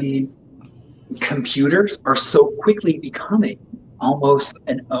 I mean, computers are so quickly becoming almost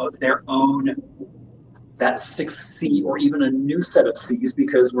their own, that 6C or even a new set of C's,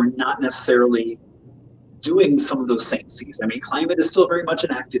 because we're not necessarily doing some of those same C's. I mean, climate is still very much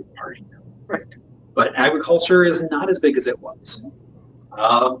an active part here. Right. But agriculture is not as big as it was.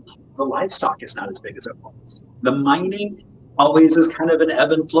 The livestock is not as big as it was. The mining always is kind of an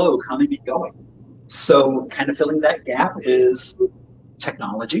ebb and flow, coming and going. So kind of filling that gap is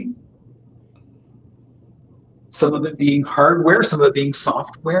technology. Some of it being hardware, some of it being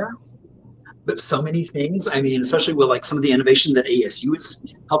software, but so many things. I mean, especially with like some of the innovation that ASU is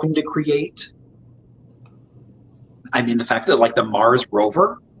helping to create. I mean, the fact that like the Mars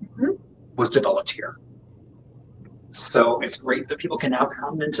rover was developed here. So it's great that people can now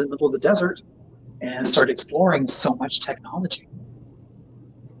come into the middle of the desert and start exploring so much technology.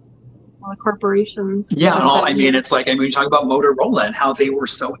 A lot of corporations. Yeah, I mean, it's like, I mean, you talk about Motorola and how they were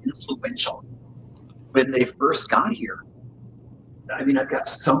so influential when they first got here. I mean, I've got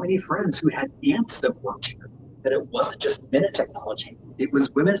so many friends who had aunts that worked here, that it wasn't just men in technology, it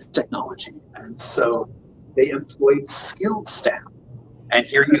was women in technology. And so they employed skilled staff. And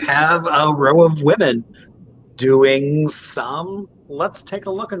here you have a row of women doing some, let's take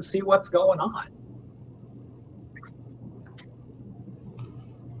a look and see what's going on.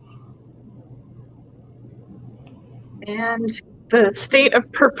 And the state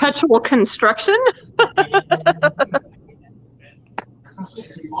of perpetual construction. So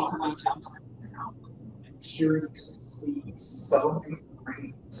you walk around town now, and here you see so many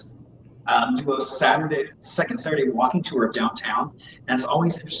cranes. Do a second Saturday walking tour of downtown, and it's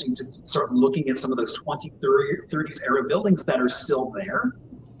always interesting to start looking at some of those 30s era buildings that are still there.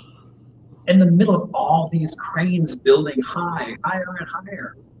 In the middle of all these cranes building higher and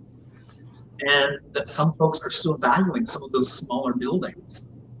higher. And that some folks are still valuing some of those smaller buildings.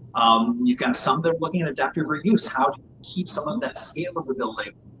 You've got some that are looking at adaptive reuse, how to keep some of that scale of the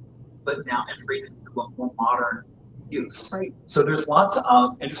building, but now integrate it into a more modern use. Right. So there's lots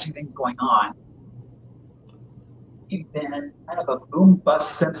of interesting things going on. We've been kind of a boom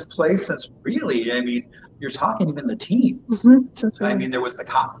bust since place since really, I mean, you're talking even the teens. I mean, there was the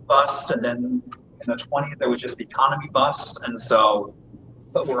cotton bust, and then in the 20s there was just the economy bust, and so,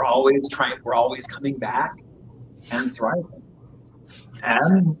 but we're always coming back and thriving.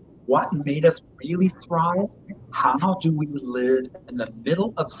 And what made us really thrive? How do we live in the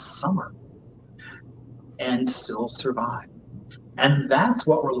middle of summer and still survive? And that's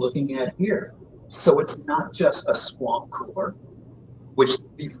what we're looking at here. So it's not just a swamp cooler, which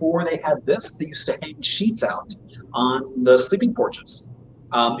before they had this, they used to hang sheets out on the sleeping porches.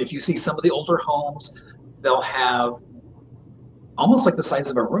 If you see some of the older homes, they'll have almost like the size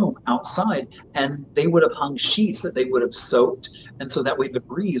of a room outside, and they would have hung sheets that they would have soaked, and so that way the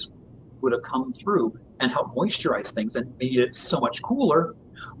breeze would have come through and helped moisturize things and made it so much cooler.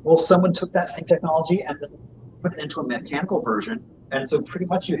 Well, someone took that same technology and then put it into a mechanical version, and so pretty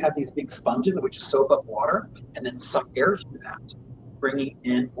much you have these big sponges which soak up water and then suck air through that, bringing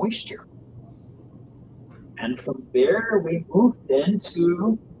in moisture. And from there we moved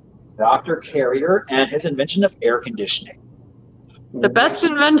into Dr. Carrier and his invention of air conditioning. The best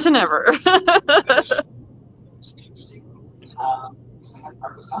invention ever.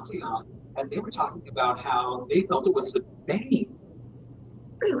 And they were talking about how they felt it was the bane.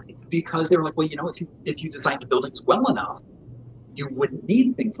 Really? Because they were like, well, you know, if you designed the buildings well enough, you wouldn't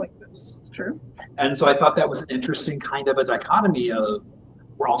need things like this. It's true. And so I thought that was an interesting kind of a dichotomy of,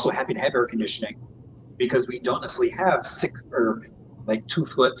 we're also happy to have air conditioning because we don't necessarily have 6 or like 2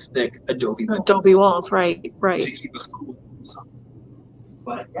 foot thick Adobe walls, right. To keep us cool.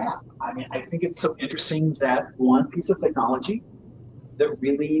 But yeah, I mean, I think it's so interesting that one piece of technology that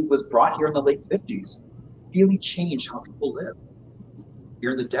really was brought here in the late 50s really changed how people live here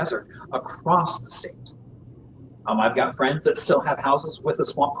in the desert across the state. I've got friends that still have houses with a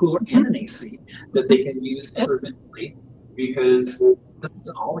swamp cooler and an AC that they can use intermittently because this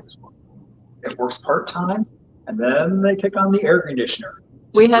isn't always work. It works part-time, and then they kick on the air conditioner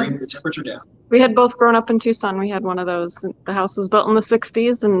to bring the temperature down. We had both grown up in Tucson. We had one of those. The house was built in the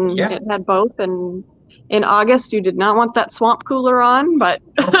 60s, and it had both. And in August, you did not want that swamp cooler on, but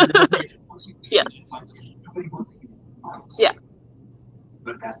yeah. Yeah.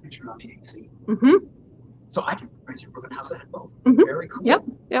 But that's we turn on the AC. Mm-hmm. So I can you grew up in a house that had both. Mm-hmm. Very cool.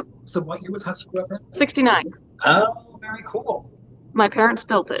 Yep. So what year was house you grew up in? 69. Oh, very cool. My parents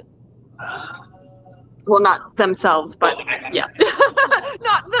built it. Well, not themselves, but yeah.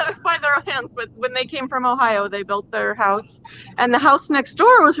 Not by their own hands, but when they came from Ohio, they built their house. And the house next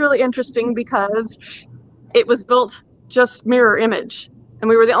door was really interesting because it was built just mirror image. And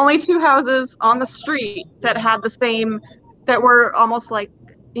we were the only two houses on the street that had the same, that were almost like,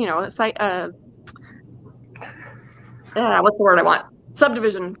 you know, what's the word I want?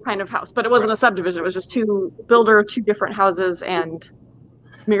 Subdivision kind of house. But it wasn't a subdivision. It was just two different houses and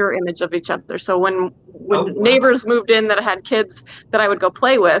mirror image of each other. So when neighbors moved in that had kids that I would go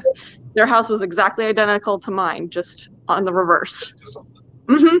play with, their house was exactly identical to mine, just on the reverse.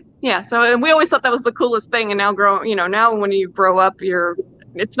 Mm-hmm. Yeah. So and we always thought that was the coolest thing. And now now when you grow up,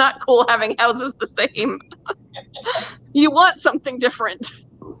 it's not cool having houses the same. You want something different.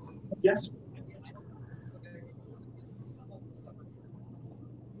 Yes.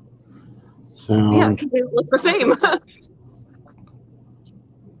 So yeah, they look the same.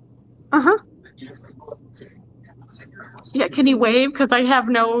 Uh-huh. Yeah, can you wave? Because I have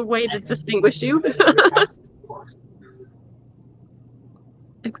no way to distinguish you.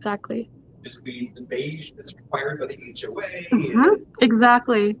 Exactly. Between the beige that's required by the HOA. Mm-hmm.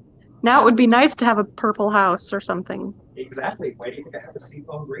 Exactly. Now it would be nice to have a purple house or something. Exactly. Why do you think I have a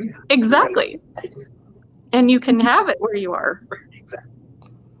seafoam greenhouse? Exactly. And you can have it where you are. Exactly.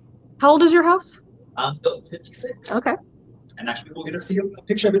 How old is your house? I'm built 56. Okay. And actually, we're going to see a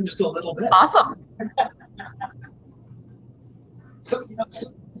picture of it in just a little bit. Awesome. So,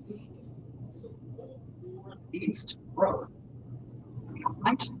 east road.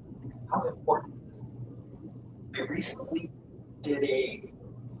 How important is it? I recently did a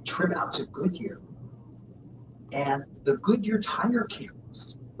trip out to Goodyear. And the Goodyear tire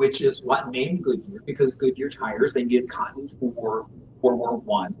campus, which is what named Goodyear, because Goodyear tires, they needed cotton for World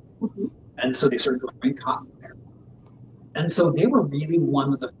War I. Mm-hmm. And so they started growing cotton there. And so they were really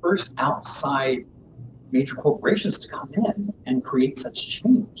one of the first outside major corporations to come in and create such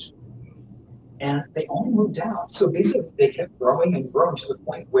change. And they only moved out. So basically they kept growing and growing to the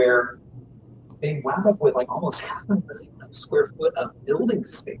point where they wound up with like almost 500,000 square foot of building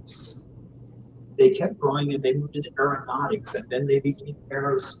space. They kept growing and they moved into aeronautics and then they became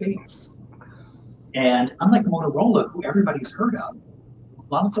aerospace. And unlike Motorola, who everybody's heard of,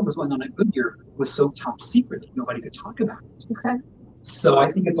 a lot of stuff was going on at Goodyear was so top secret that nobody could talk about it. Okay. So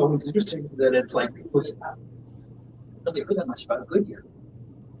I think it's always interesting that it's like people haven't really heard that much about Goodyear.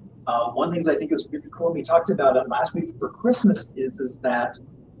 One of the things I think is really cool, we talked about it last week for Christmas, is that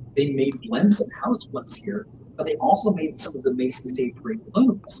they made blimps and house blimps here, but they also made some of the Macy's Day Parade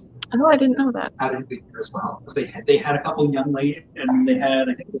balloons. Oh, I didn't know that. Out in Goodyear as well. Because they had a couple of young ladies, and they had,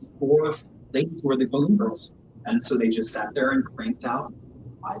 I think it was 4 ladies who were the balloon girls. And so they just sat there and cranked out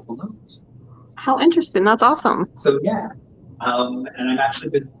 5 balloons. How interesting. That's awesome. So yeah. And I've actually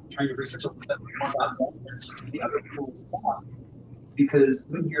been trying to research a little bit more about that. That's just the other cool stuff. Because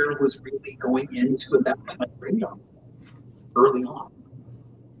Goodyear was really going into that like radar early on.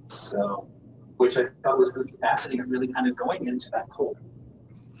 So, which I thought was really fascinating, really kind of going into that whole.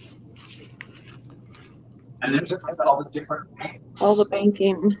 And then to talk about all the different banks. All the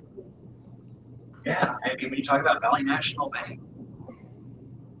banking. Yeah, I mean, when you talk about Valley National Bank.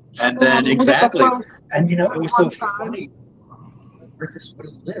 And then exactly, and it was so funny where this would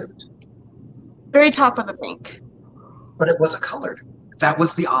have lived. Very top of the bank. But it wasn't colored. That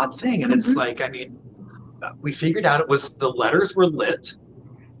was the odd thing. And it's like, I mean, we figured out it was the letters were lit,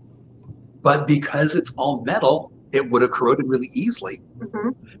 but because it's all metal, it would have corroded really easily. Mm-hmm.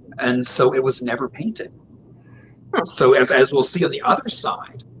 And so it was never painted. Huh. So as we'll see on the other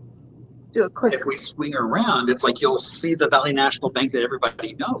side, do it quick. If we swing around, it's like you'll see the Valley National Bank that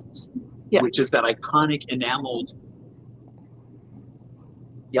everybody knows, yes, which is that iconic enameled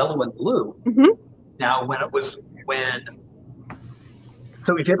yellow and blue. Mm-hmm. Now,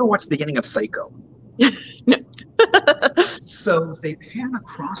 so if you ever watched the beginning of Psycho, no. So they pan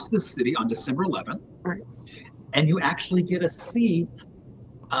across the city on December 11th, right, and you actually get to see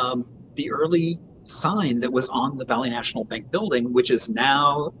the early sign that was on the Valley National Bank building, which is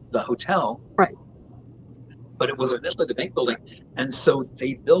now the hotel. Right. but it was initially the bank building. And so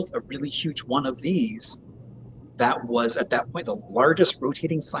they built a really huge one of these that was at that point the largest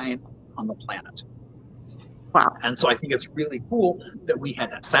rotating sign on the planet. Wow. And so I think it's really cool that we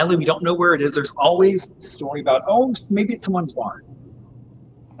had that. Sadly, we don't know where it is. There's always a story about, oh, maybe it's someone's barn.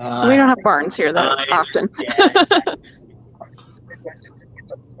 We don't have barns here that often.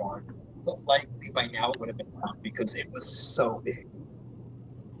 But likely by now it would have been found because it was so big.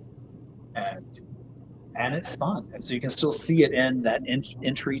 And it's fun. And so you can still see it in that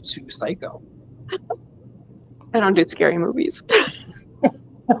entry to Psycho. I don't do scary movies. I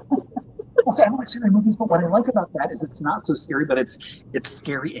don't like scary movies, but what I like about that is it's not so scary, but it's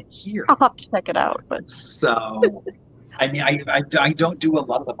scary in here. I'll have to check it out. But so, I mean, I don't do a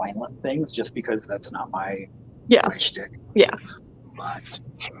lot of the violent things just because that's not my shtick. Yeah. But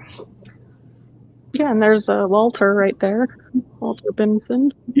yeah, and there's Walter right there, Walter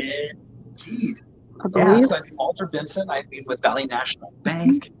Bimson. Indeed. I believe. Yeah, so I mean, Walter Bimson, I've been with Valley National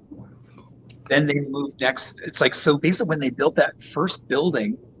Bank. Then they moved next. It's like, so basically when they built that first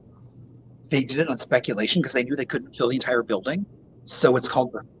building, they did it on speculation because they knew they couldn't fill the entire building. So it was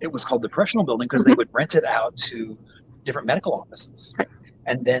called the Depressional Building because they would rent it out to different medical offices. Right.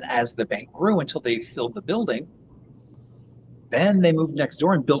 And then as the bank grew until they filled the building, then they moved next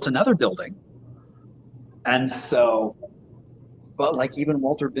door and built another building. And so, but like even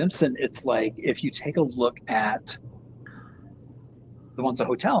Walter Bimson, it's like if you take a look at the one's a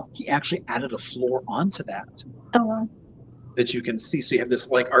hotel, he actually added a floor onto that. Oh, wow. That you can see. So you have this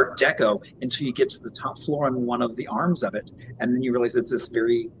like Art Deco until you get to the top floor on one of the arms of it. And then you realize it's this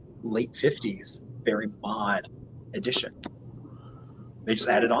very late 50s, very mod addition. They just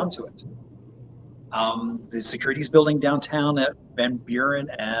added on to it. The securities building downtown at Van Buren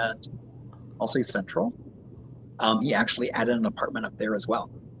and I'll say Central, he actually added an apartment up there as well.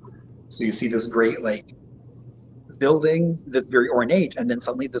 So you see this great like building that's very ornate and then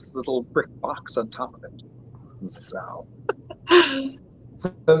suddenly this little brick box on top of it. So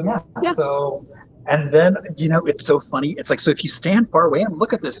yeah. So, and then, you know, it's so funny. It's like, so if you stand far away and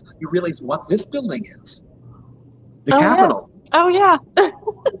look at this, you realize what this building is. The Capitol. Yeah. Oh, yeah.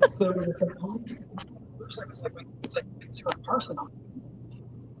 So it's like Parthenon.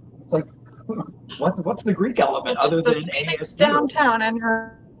 It's like, what's the Greek element other than ASU? Downtown and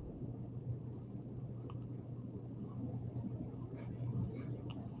her.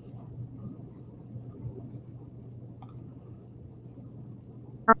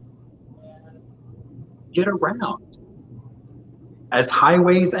 Get around as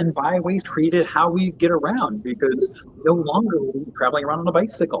highways and byways treated how we get around, because no longer were we traveling around on a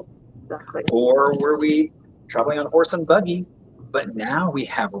bicycle. Exactly. Or were we traveling on a horse and buggy, but now we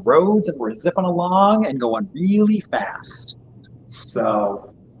have roads and we're zipping along and going really fast.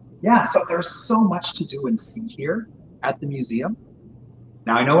 So yeah, so there's so much to do and see here at the museum.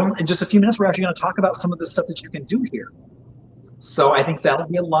 Now I know in just a few minutes we're actually going to talk about some of the stuff that you can do here. So I think that'll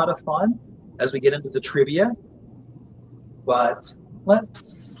be a lot of fun as we get into the trivia. But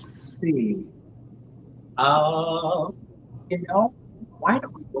let's see. You know, why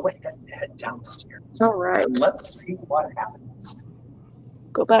don't we go ahead and head downstairs? All right. And let's see what happens.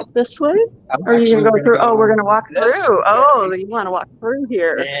 Go back this way? Or are you going to go through? Oh, we're going to walk through. Way. Oh, you want to walk through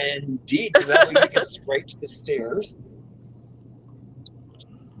here. Indeed, because that way you get right to the stairs.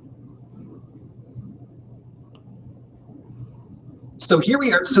 So here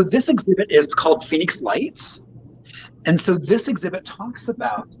we are. So this exhibit is called Phoenix Lights. And so this exhibit talks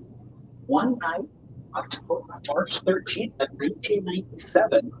about one night, March 13th of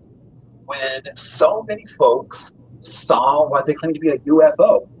 1997, when so many folks saw what they claimed to be a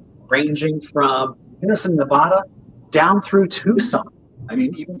UFO, ranging from Henderson, Nevada, down through Tucson. I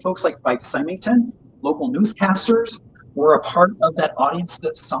mean, even folks like Mike Symington, local newscasters, were a part of that audience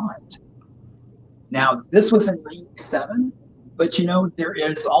that saw it. Now, this was in 97. But, you know, there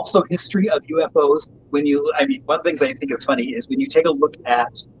is also history of UFOs when you, I mean, one of the things I think is funny is when you take a look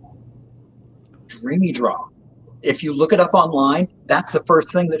at Dreamy Draw. If you look it up online, that's the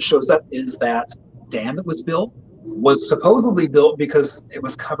first thing that shows up is that dam that was built was supposedly built because it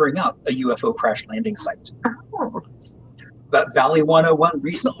was covering up a UFO crash landing site. But Valley 101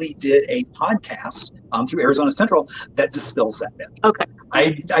 recently did a podcast through Arizona Central that dispels that myth. Okay.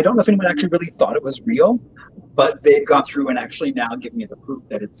 I don't know if anyone actually really thought it was real, but they've gone through and actually now giving me the proof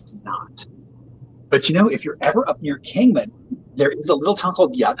that it's not. But you know, if you're ever up near Kingman, there is a little town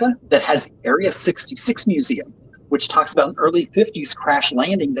called Yucca that has the Area 66 Museum, which talks about an early 50s crash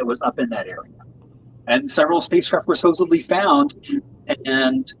landing that was up in that area. And several spacecraft were supposedly found,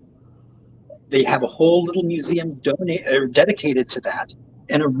 and they have a whole little museum dedicated to that.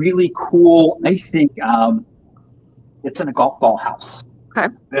 And a really cool, I think, It's in a golf ball house.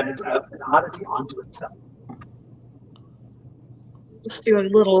 Okay. That is an oddity onto itself. Just do a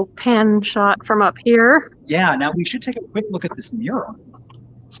little pan shot from up here. Yeah, now we should take a quick look at this mural.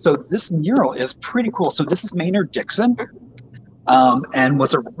 So this mural is pretty cool. So this is Maynard Dixon, and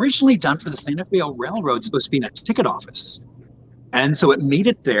was originally done for the Santa Fe Railroad, supposed to be in a ticket office. And so it made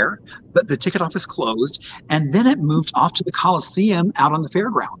it there, but the ticket office closed, and then it moved off to the Coliseum out on the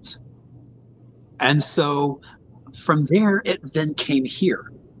fairgrounds. And so from there, it then came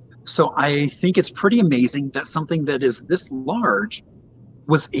here. So I think it's pretty amazing that something that is this large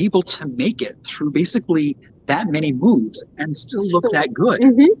was able to make it through basically that many moves and still look that good.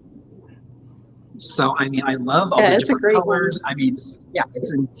 So, I mean, I love all the different colors. I mean, yeah,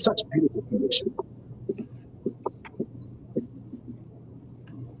 it's in such beautiful condition.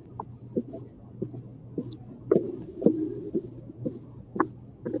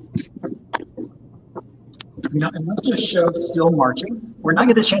 You know, and let's just show Still Marching. We're not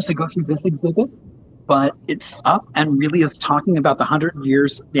getting a chance to go through this exhibit, but it's up and really is talking about the 100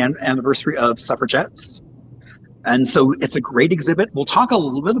 years, the anniversary of suffragettes. And so it's a great exhibit. We'll talk a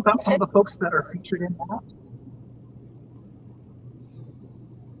little bit about some of the folks that are featured in that.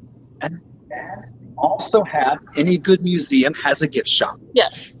 And then also have any good museum has a gift shop.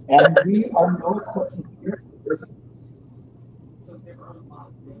 Yes. And we are no exception here. So there are a lot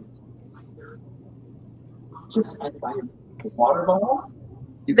of things. Just and buy a water bottle.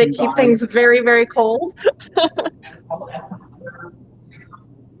 They keep things very, very cold. As well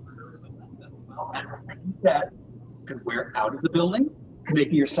as things that you can wear out of the building,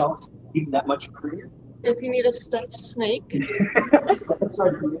 making yourself even that much prettier. If you need a stuffed snake. That's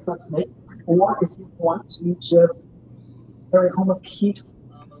right, you need a stuffed snake. Or if you want to just carry home a piece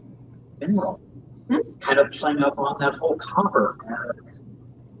of mineral, kind of playing up on that whole copper.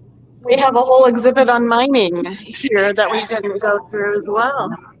 We have a whole exhibit on mining here that we didn't go through as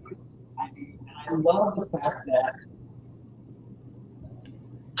well. I love the fact that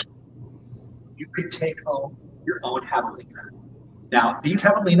you could take home your own javelina. Now, these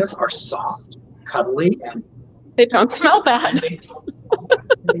javelinas are soft, cuddly, and they don't smell bad. They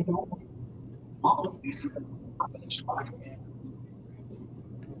don't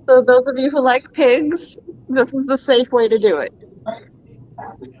So those of you who like pigs, this is the safe way to do it.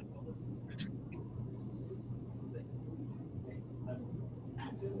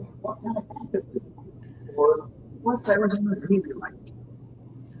 Or what's Arizona really like?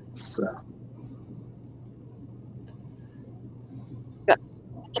 So.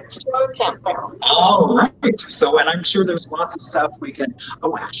 All right. So, and I'm sure there's lots of stuff we can.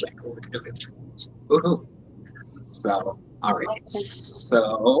 Oh, actually, we can do it. Woohoo! So, all right.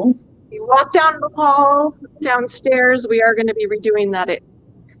 So. You walk down the hall, downstairs. We are going to be redoing that.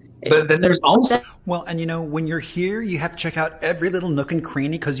 But then there's also, well, and you know, when you're here, you have to check out every little nook and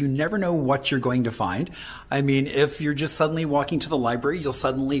cranny because you never know what you're going to find. I mean, if you're just suddenly walking to the library, you'll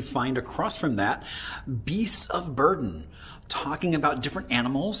suddenly find across from that Beast of Burden, talking about different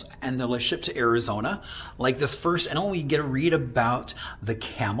animals and their relationship to Arizona. Like this first animal, we get to read about the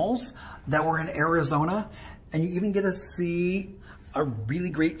camels that were in Arizona, and you even get to see a really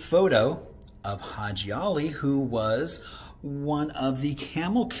great photo of Haji Ali, who was one of the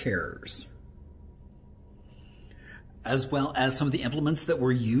camel carriers, as well as some of the implements that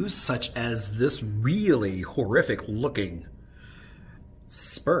were used, such as this really horrific looking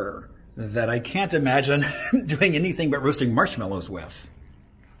spur that I can't imagine doing anything but roasting marshmallows with.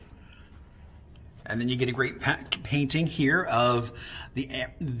 And then you get a great painting here of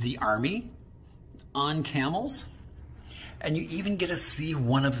the army on camels. And you even get to see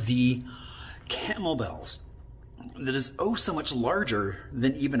one of the camel bells that is oh so much larger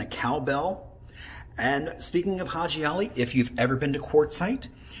than even a cowbell. And speaking of Haji Ali, if you've ever been to Quartzsite,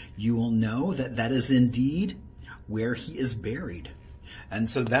 you will know that that is indeed where he is buried. And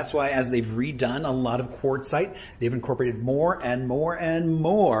so that's why as they've redone a lot of Quartzsite, they've incorporated more and more and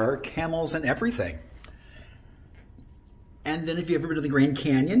more camels and everything. And then if you ever been to the Grand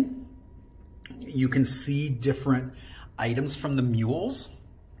Canyon, you can see different items from the mules.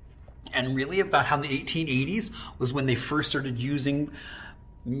 And really about how the 1880s was when they first started using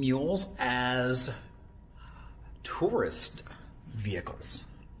mules as tourist vehicles.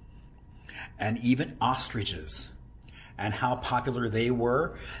 And even ostriches, and how popular they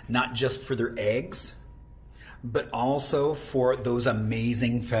were, not just for their eggs, but also for those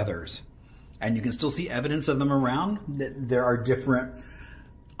amazing feathers. And you can still see evidence of them around. There are different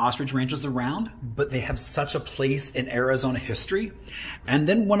ostrich ranches around, but they have such a place in Arizona history. And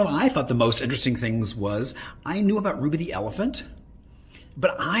then one of I thought the most interesting things was I knew about Ruby the elephant,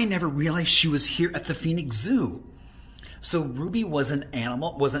 but I never realized she was here at the Phoenix Zoo. So Ruby was an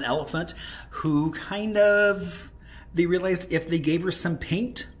animal, was an elephant who kind of, they realized if they gave her some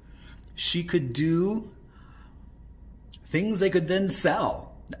paint, she could do things they could then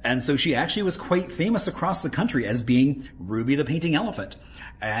sell. And so she actually was quite famous across the country as being Ruby the painting elephant,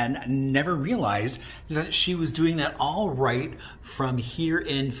 and never realized that she was doing that all right from here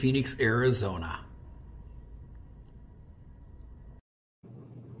in Phoenix, Arizona.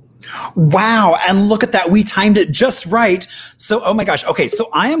 Wow, and look at that. We timed it just right. So, oh my gosh. Okay, so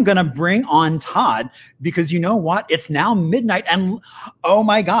I am going to bring on Todd because you know what? It's now midnight and oh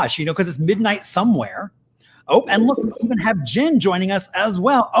my gosh, you know, because it's midnight somewhere. Oh, and look, we even have Jen joining us as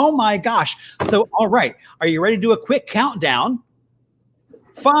well. Oh my gosh. So, all right. Are you ready to do a quick countdown?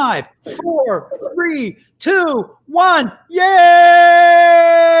 5, 4, 3, 2, 1. Yay!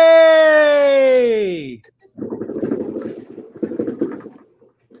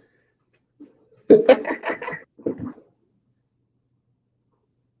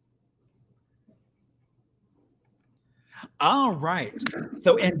 All right.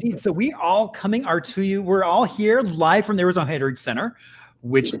 So indeed, so we all coming are to you. We're all here live from the Arizona Heritage Center,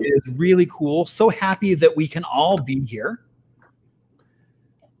 which is really cool. So happy that we can all be here.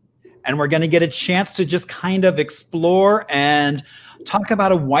 And we're going to get a chance to just kind of explore and talk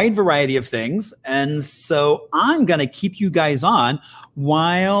about a wide variety of things. And so I'm going to keep you guys on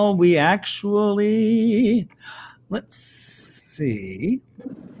while we actually, let's see.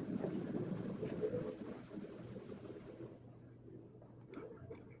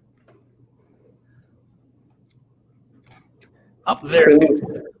 Up there.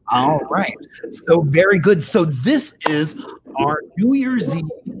 All right. So very good. So this is our New Year's Eve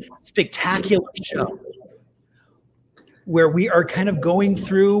spectacular show where we are kind of going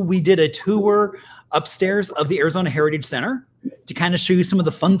through. We did a tour upstairs of the Arizona Heritage Center to kind of show you some of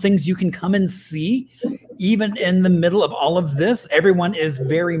the fun things you can come and see. Even in the middle of all of this, everyone is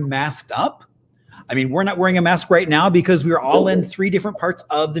very masked up. I mean, we're not wearing a mask right now because we are all in 3 different parts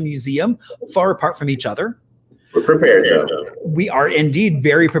of the museum, far apart from each other. We're prepared, though. We are indeed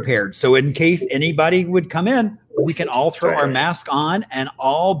very prepared. So in case anybody would come in, we can all throw our mask on and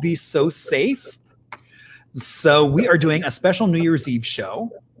all be so safe. So we are doing a special New Year's Eve show.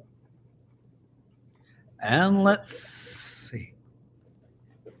 And let's see.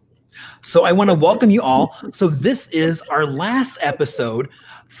 So I want to welcome you all. So this is our last episode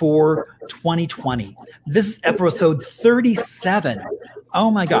for 2020. This is episode 37. Oh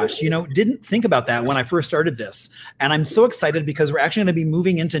my gosh, you know, didn't think about that when I first started this. And I'm so excited because we're actually going to be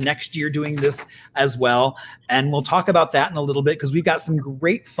moving into next year doing this as well. And we'll talk about that in a little bit because we've got some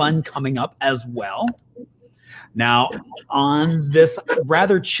great fun coming up as well. Now, on this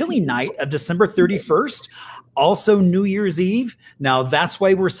rather chilly night of December 31st, also New Year's Eve. Now, that's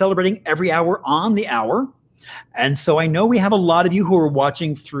why we're celebrating every hour on the hour. And so I know we have a lot of you who are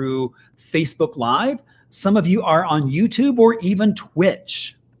watching through Facebook Live. Some of you are on YouTube or even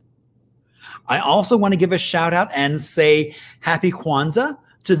Twitch. I also want to give a shout out and say Happy Kwanzaa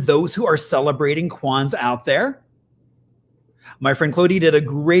to those who are celebrating Kwanzaa out there. My friend Clody did a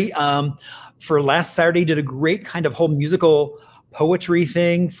great, for last Saturday, did a great kind of whole musical poetry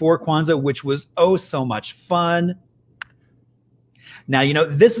thing for Kwanzaa, which was oh so much fun. Now, you know,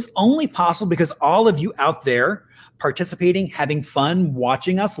 this is only possible because all of you out there participating, having fun,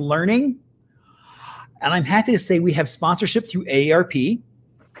 watching us, learning. And I'm happy to say we have sponsorship through AARP.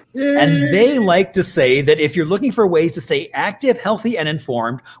 And they like to say that if you're looking for ways to stay active, healthy, and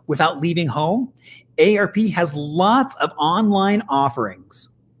informed without leaving home, AARP has lots of online offerings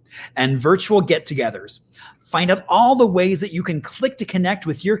and virtual get-togethers. Find out all the ways that you can click to connect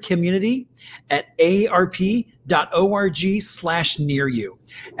with your community at aarp.org/near-you.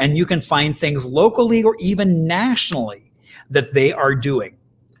 And you can find things locally or even nationally that they are doing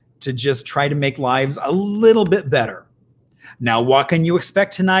to just try to make lives a little bit better. Now, what can you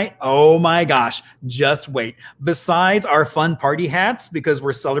expect tonight? Oh my gosh, just wait. Besides our fun party hats, because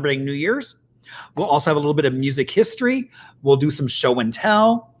we're celebrating New Year's, we'll also have a little bit of music history. We'll do some show and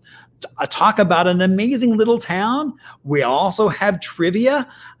tell, talk about an amazing little town. We also have trivia,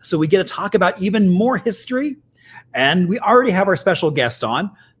 so we get to talk about even more history. And we already have our special guest on,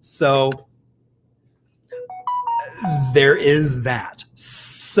 so there is that.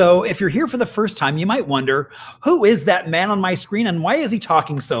 So if you're here for the first time, you might wonder, who is that man on my screen and why is he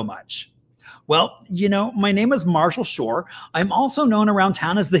talking so much? Well, you know, my name is Marshall Shore. I'm also known around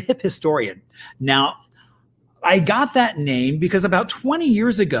town as the Hip Historian. Now, I got that name because about 20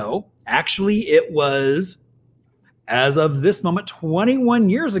 years ago, actually it was, as of this moment, 21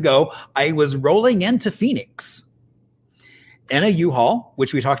 years ago, I was rolling into Phoenix in a U-Haul,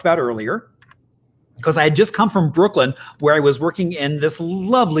 which we talked about earlier. because I had just come from Brooklyn, where I was working in this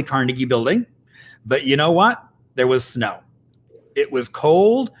lovely Carnegie building. But you know what? There was snow. It was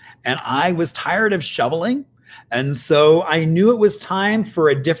cold, and I was tired of shoveling. And so I knew it was time for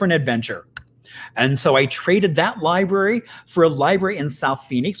a different adventure. And so I traded that library for a library in South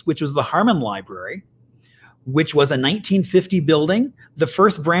Phoenix, which was the Harmon Library, which was a 1950 building, the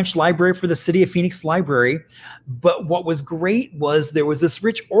first branch library for the City of Phoenix Library. But what was great was there was this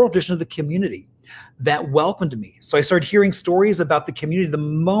rich oral tradition of the community that welcomed me. So I started hearing stories about the community the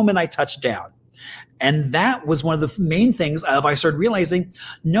moment I touched down. And that was one of the main things I started realizing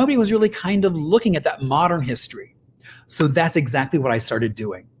nobody was really kind of looking at that modern history. So that's exactly what I started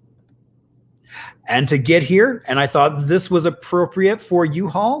doing. And to get here, and I thought this was appropriate for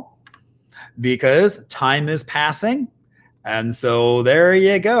U-Haul because time is passing. And so there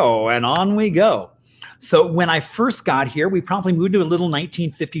you go, and on we go. So when I first got here, we promptly moved to a little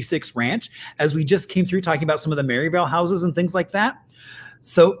 1956 ranch as we just came through talking about some of the Maryvale houses and things like that.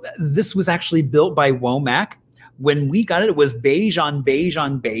 So this was actually built by Womack. When we got it, it was beige on beige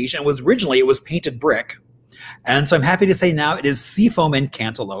on beige, and originally it was painted brick. And so I'm happy to say now it is seafoam and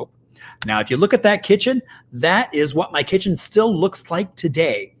cantaloupe. Now, if you look at that kitchen, that is what my kitchen still looks like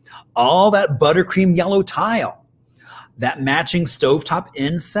today. All that buttercream yellow tile, that matching stovetop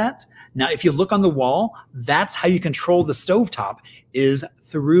inset. Now, if you look on the wall, that's how you control the stovetop, is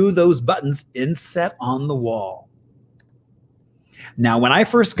through those buttons inset on the wall. Now, when I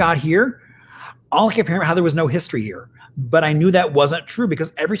first got here, all I could remember how there was no history here. But I knew that wasn't true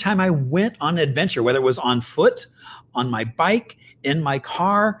because every time I went on an adventure, whether it was on foot, on my bike, in my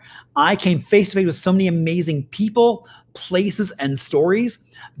car, I came face to face with so many amazing people, places, and stories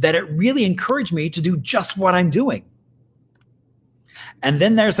that it really encouraged me to do just what I'm doing. And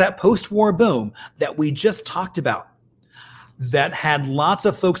then there's that post-war boom that we just talked about that had lots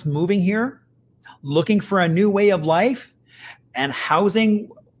of folks moving here, looking for a new way of life, and housing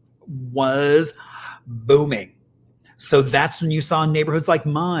was booming. So that's when you saw neighborhoods like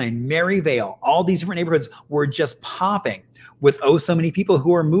mine, Maryvale, all these different neighborhoods were just popping with so many people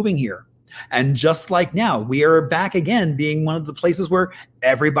who are moving here. And just like now, we are back again being one of the places where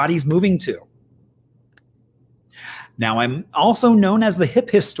everybody's moving to. Now, I'm also known as the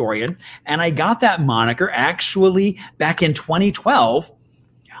hip historian, and I got that moniker actually back in 2012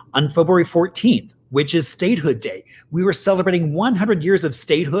 on February 14th, which is Statehood Day. We were celebrating 100 years of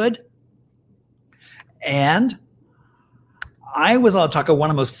statehood, and I was on talk of one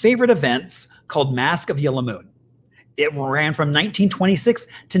of my most favorite events called Mask of Yellow Moon. It ran from 1926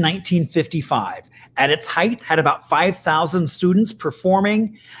 to 1955. At its height, had about 5,000 students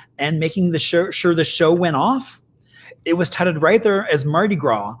performing and making sure the show went off. It was touted right there as Mardi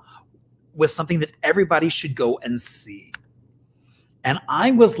Gras was something that everybody should go and see. And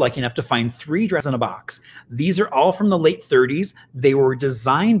I was lucky enough to find 3 dresses in a box. These are all from the late 30s. They were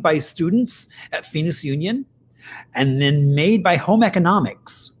designed by students at Phoenix Union and then made by Home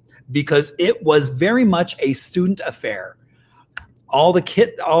Economics because it was very much a student affair. All the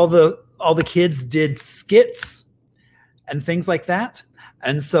kids did skits and things like that.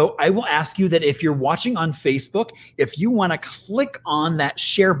 And so I will ask you that if you're watching on Facebook, if you want to click on that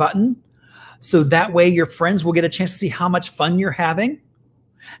share button, so that way your friends will get a chance to see how much fun you're having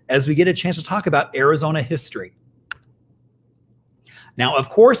as we get a chance to talk about Arizona history. Now, of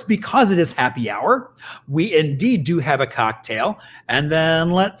course, because it is happy hour, we indeed do have a cocktail. And then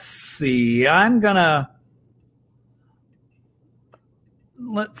let's see, I'm gonna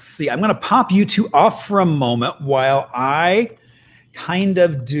pop you two off for a moment while I kind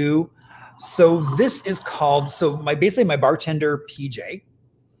of do. So this is called, basically my bartender, PJ,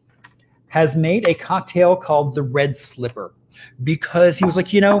 has made a cocktail called the Red Slipper because he was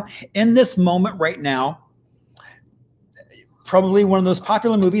like, in this moment right now, probably one of those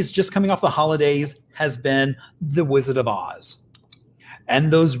popular movies just coming off the holidays has been The Wizard of Oz.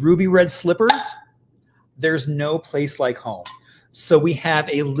 And those ruby red slippers, there's no place like home. So we have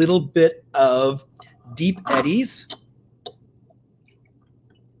a little bit of Deep Eddies,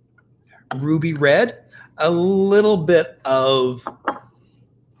 ruby red, a little bit of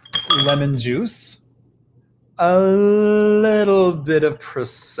lemon juice, a little bit of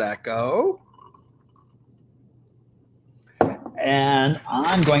Prosecco, and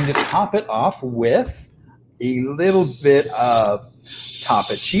I'm going to top it off with a little bit of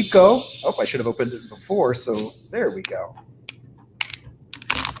Topo Chico. Oh, I should have opened it before, so there we go.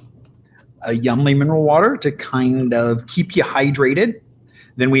 A Yummy mineral water to kind of keep you hydrated.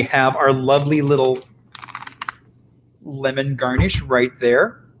 Then we have our lovely little lemon garnish right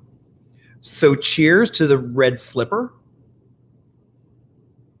there. So cheers to the Red Slipper.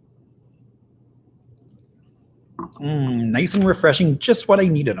 Nice and refreshing, just what I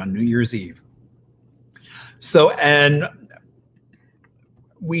needed on New Year's Eve. So, and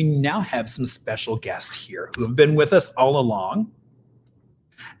we now have some special guests here who have been with us all along.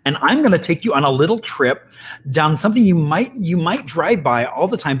 And I'm going to take you on a little trip down something you might drive by all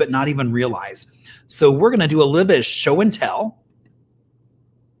the time, but not even realize. So we're going to do a little bit of show and tell.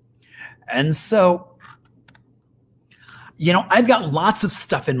 And so, you know, I've got lots of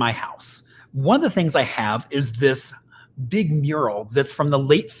stuff in my house. One of the things I have is this big mural that's from the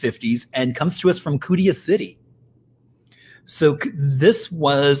late 50s and comes to us from Kudia City. So this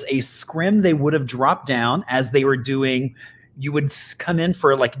was a scrim they would have dropped down as they were doing, you would come in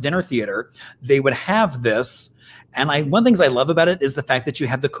for like dinner theater. They would have this. And one of the things I love about it is the fact that you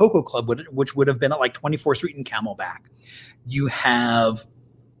have the Cocoa Club, which would have been at like 24th Street and Camelback. You have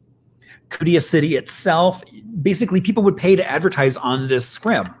Kudia City itself. Basically, people would pay to advertise on this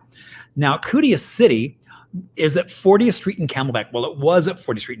scrim. Now, Kudia City is at 40th Street and Camelback. Well, it was at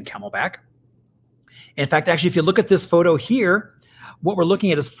 40th Street and Camelback. In fact, actually, if you look at this photo here, what we're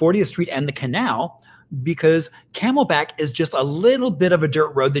looking at is 40th Street and the canal, because Camelback is just a little bit of a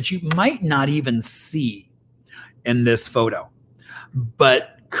dirt road that you might not even see in this photo.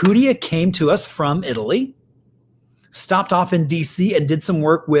 But Kudia came to us from Italy, stopped off in DC and did some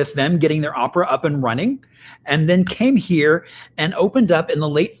work with them getting their opera up and running, and then came here and opened up in the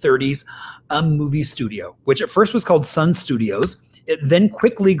late 30s a movie studio, which at first was called Sun Studios. It then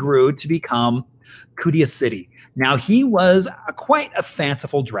quickly grew to become Kudia City. Now, he was quite a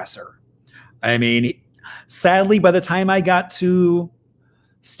fanciful dresser. I mean, sadly, by the time I got to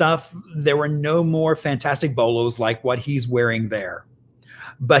stuff, there were no more fantastic bolos like what he's wearing there.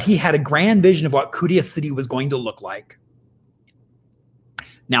 But he had a grand vision of what Kudia City was going to look like.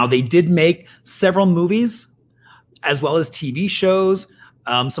 Now, they did make several movies as well as TV shows.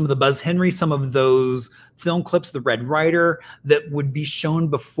 Some of the Buzz Henry, some of those film clips, the Red Rider, that would be shown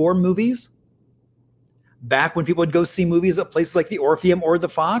before movies. Back when people would go see movies at places like the Orpheum or the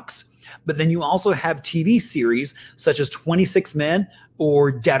Fox. But then you also have TV series such as 26 Men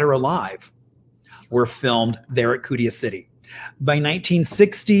or Dead or Alive were filmed there at Kudia City. By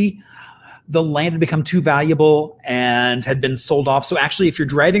 1960, the land had become too valuable and had been sold off. So actually, if you're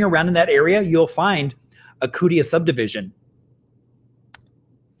driving around in that area, you'll find a Kudia subdivision.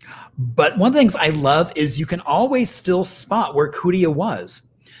 But one of the things I love is you can always still spot where Kudia was.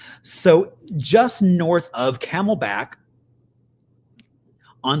 So just north of Camelback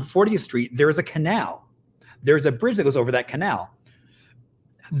on 40th Street, there's a canal. There's a bridge that goes over that canal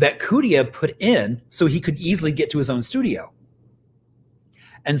that Kudia put in so he could easily get to his own studio.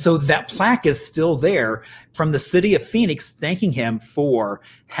 And so that plaque is still there from the city of Phoenix thanking him for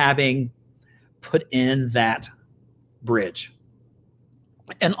having put in that bridge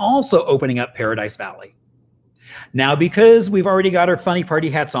and also opening up Paradise Valley. Now, because we've already got our funny party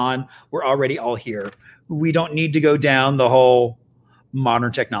hats on, we're already all here. We don't need to go down the whole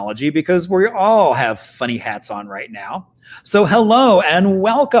modern technology because we all have funny hats on right now. So hello and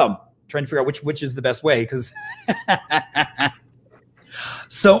welcome. Trying to figure out which is the best way because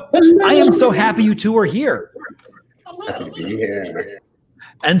so I am so happy you two are here. Yeah.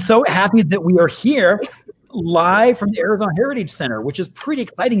 And so happy that we are here live from the Arizona Heritage Center, which is pretty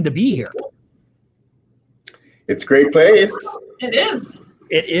exciting to be here. It's a great place. It is.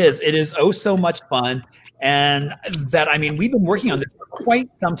 It is. It is oh so much fun. And that, I mean, we've been working on this for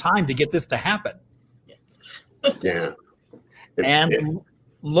quite some time to get this to happen. Yes. Yeah. And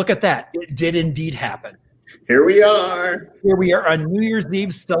look at that. It did indeed happen. Here we are. Here we are on New Year's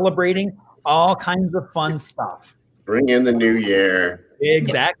Eve celebrating all kinds of fun stuff. Bring in the new year.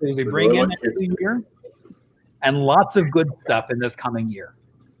 Exactly. We bring in the new year and lots of good stuff in this coming year.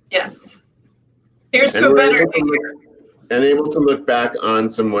 Yes. Here's to a better year. And able to look back on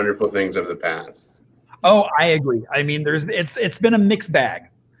some wonderful things of the past. Oh, I agree. I mean, it's been a mixed bag.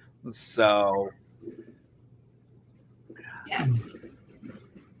 So yes.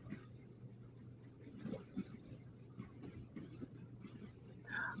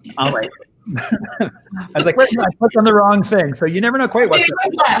 All right. I was like, wait, I clicked on the wrong thing. So you never know quite what's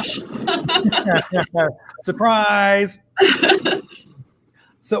flash. Surprise.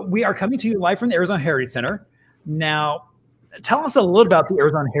 So we are coming to you live from the Arizona Heritage Center. Now, tell us a little about the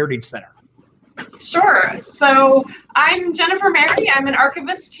Arizona Heritage Center. Sure. So I'm Jennifer Mary. I'm an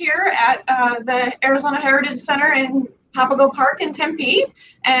archivist here at the Arizona Heritage Center in Papago Park in Tempe.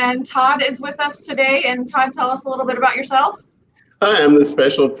 And Todd is with us today. And Todd, tell us a little bit about yourself. Hi, I'm the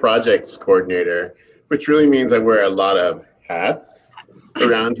Special Projects Coordinator, which really means I wear a lot of hats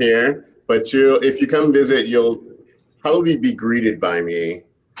around here. But if you come visit, you'll probably be greeted by me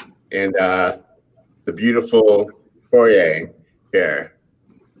and the beautiful foyer here.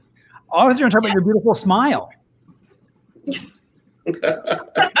 Oh, you're going to talk about your beautiful smile.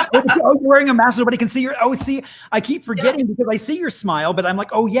 Oh, you're wearing a mask. Nobody can see your. Oh, see, I keep forgetting because I see your smile, but I'm like,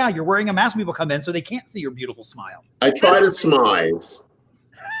 oh yeah, you're wearing a mask when people come in, so they can't see your beautiful smile. I try to smize,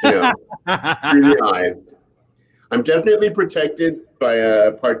 you know, through the eyes. I'm definitely protected by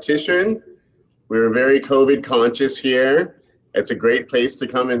a partition. We're very COVID conscious here. It's a great place to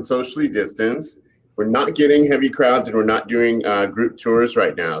come and socially distance. We're not getting heavy crowds, and we're not doing group tours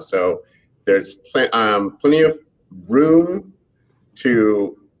right now. So there's plenty of room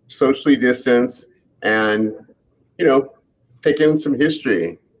to socially distance and, you know, take in some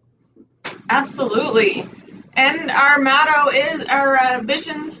history. Absolutely. And our motto is, our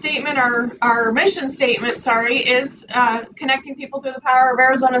vision statement, our mission statement, sorry, is connecting people through the power of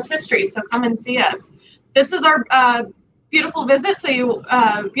Arizona's history. So come and see us. This is our beautiful visit. So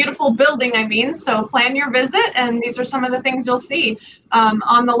beautiful building, I mean. So plan your visit, and these are some of the things you'll see.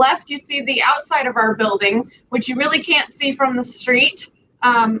 On the left, you see the outside of our building, which you really can't see from the street,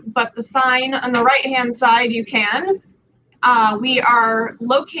 but the sign on the right-hand side you can. We are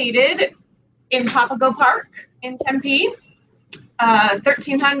located in Papago Park in Tempe,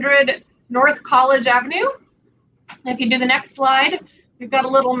 1300 North College Avenue. If you do the next slide, we've got a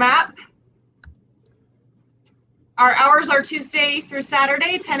little map. Our hours are Tuesday through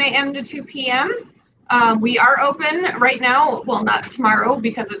Saturday, 10 a.m. to 2 p.m. We are open right now. Well, not tomorrow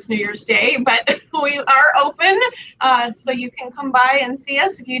because it's New Year's Day, but we are open. So you can come by and see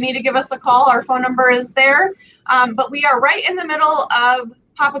us. If you need to give us a call, our phone number is there. But we are right in the middle of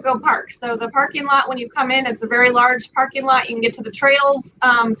Papago Park. So the parking lot, when you come in, it's a very large parking lot. You can get to the trails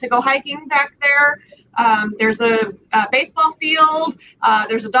to go hiking back there. There's a baseball field.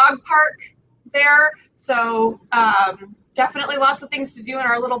 There's a dog park there. So definitely lots of things to do in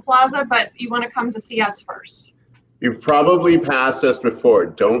our little plaza, but you want to come to see us first. You've probably passed us before.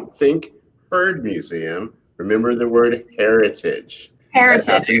 Don't think Bird Museum. Remember the word heritage. Heritage.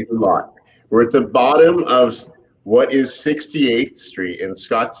 That happens a lot. We're at the bottom of what is 68th Street in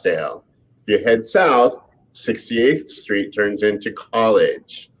Scottsdale. If you head south, 68th Street turns into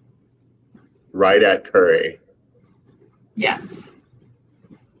College, right at Curry. Yes.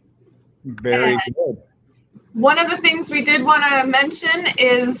 Very good. One of the things we did want to mention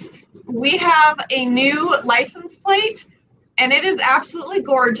is we have a new license plate, and it is absolutely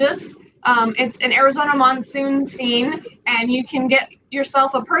gorgeous. It's an Arizona monsoon scene, and you can get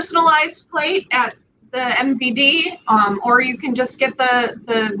yourself a personalized plate at the MVD, or you can just get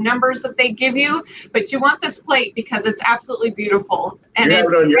the numbers that they give you. But you want this plate because it's absolutely beautiful. And you have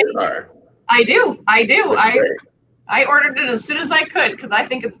it on your car. I do. I ordered it as soon as I could because I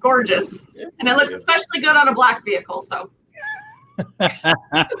think it's gorgeous. Yeah, and it looks especially good on a black vehicle. So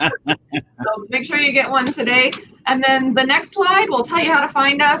make sure you get one today. And then the next slide will tell you how to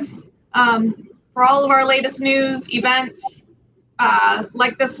find us for all of our latest news, events,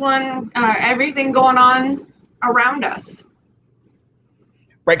 like this one, everything going on around us.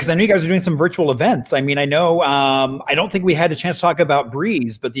 Right, because I know you guys are doing some virtual events. I mean, I know, I don't think we had a chance to talk about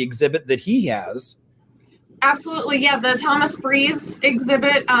Breeze, but the exhibit that he has. Absolutely, yeah. The Thomas Breeze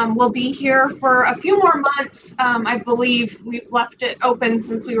exhibit will be here for a few more months. I believe we've left it open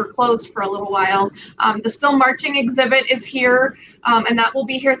since we were closed for a little while. The Still Marching exhibit is here, and that will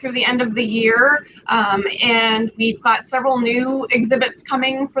be here through the end of the year. And we've got several new exhibits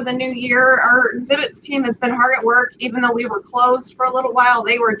coming for the new year. Our exhibits team has been hard at work. Even though we were closed for a little while,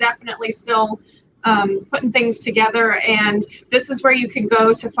 they were definitely still putting things together, and this is where you can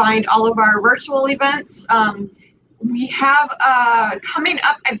go to find all of our virtual events. We have coming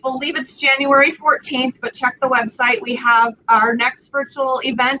up, I believe it's January 14th, but check the website. We have our next virtual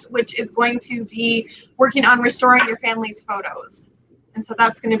event, which is going to be working on restoring your family's photos. And so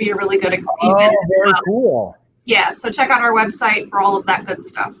that's going to be a really good event. Oh, very cool. Yeah, so check out our website for all of that good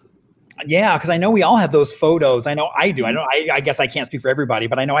stuff. Yeah, because I know we all have those photos. I know I do. I guess I can't speak for everybody,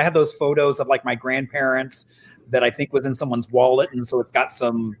 but I know I have those photos of like my grandparents that I think was in someone's wallet, and so it's got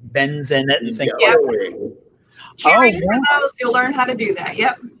some bends in it and things. Yep. Caring for those, you'll learn how to do that.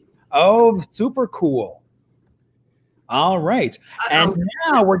 Yep. Oh, super cool. All right. And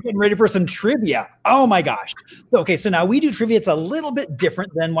now we're getting ready for some trivia. Oh my gosh. Okay, so now we do trivia. It's a little bit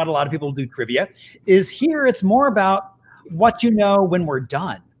different than what a lot of people do trivia. Here it's more about what you know when we're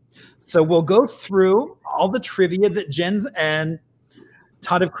done. So we'll go through all the trivia that Jen and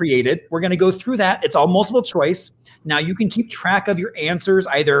Todd have created. We're going to go through that. It's all multiple choice. Now you can keep track of your answers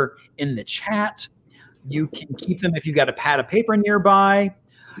either in the chat. You can keep them if you've got a pad of paper nearby.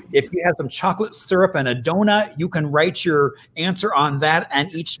 If you have some chocolate syrup and a donut, you can write your answer on that,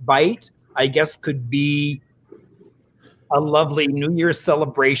 and each bite, I guess, could be a lovely New Year's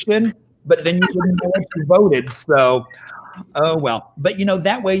celebration, but then you didn't know what you voted. So, oh well. But you know,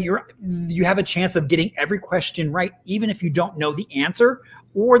 that way you have a chance of getting every question right, even if you don't know the answer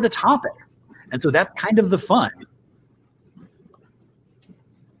or the topic. And so that's kind of the fun.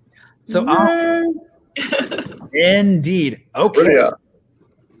 So, indeed. Okay. Yeah.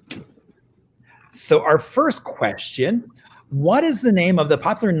 So our first question, what is the name of the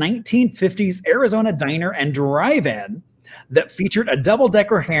popular 1950s Arizona diner and drive-in that featured a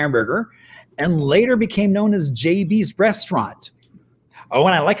double-decker hamburger and later became known as JB's Restaurant? Oh,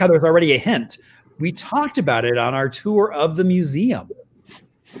 and I like how there's already a hint. We talked about it on our tour of the museum.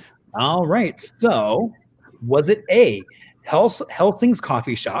 All right, so was it A, Helsing's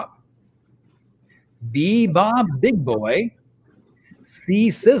Coffee Shop, B, Bob's Big Boy, C,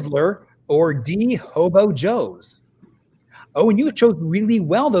 Sizzler, or D, Hobo Joe's? Oh, and you chose really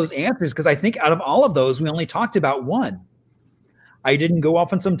well those answers, because I think out of all of those, we only talked about one. I didn't go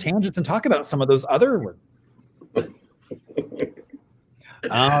off on some tangents and talk about some of those other ones.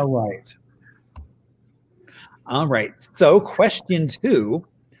 All right. All right. So question 2,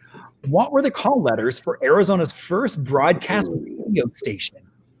 what were the call letters for Arizona's first broadcast radio station?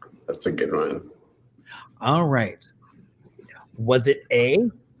 That's a good one. All right. Was it A,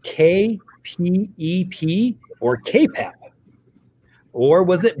 KPEP or KPEP? Or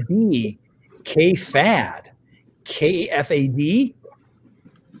was it B, KFAD, KFAD,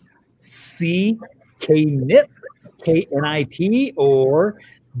 C, KNIP, KNIP, or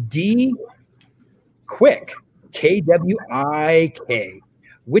D, Quick, KWIK?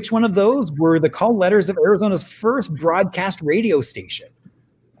 Which one of those were the call letters of Arizona's first broadcast radio station?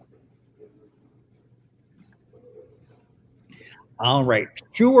 All right,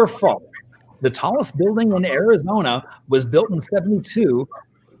 true or false? The tallest building in Arizona was built in '72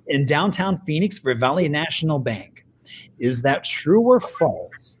 in downtown Phoenix for Valley National Bank. Is that true or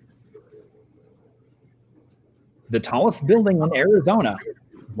false? The tallest building in Arizona,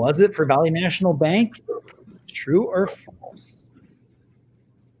 was it for Valley National Bank? True or false?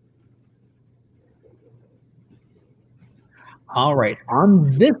 All right, on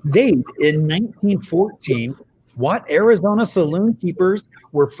this date in 1914, what Arizona saloon keepers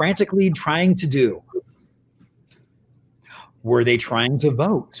were frantically trying to do? Were they trying to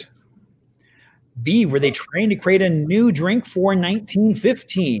vote? B, were they trying to create a new drink for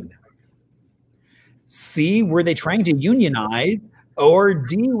 1915? C, were they trying to unionize? Or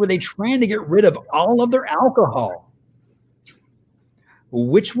D, were they trying to get rid of all of their alcohol?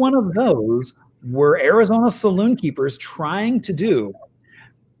 Which one of those were Arizona saloon keepers trying to do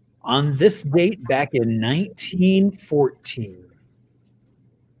on this date back in 1914?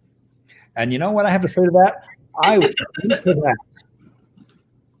 And you know what I have to say to that? I would agree to that.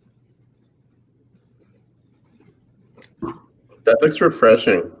 That looks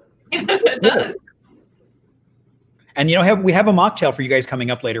refreshing. It does. And you know, we have a mocktail for you guys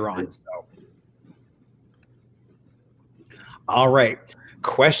coming up later on. So, all right.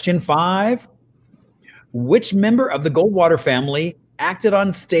 Question 5. Which member of the Goldwater family acted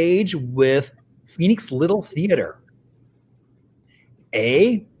on stage with Phoenix Little Theater?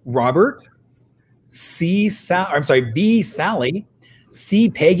 A, Robert, B, Sally, C,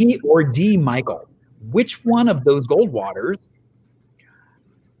 Peggy, or D, Michael? Which one of those Goldwaters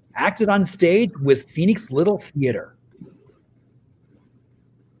acted on stage with Phoenix Little Theater?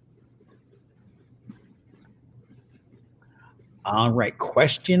 All right,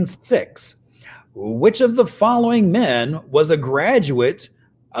 question 6. Which of the following men was a graduate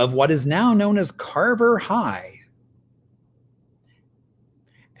of what is now known as Carver High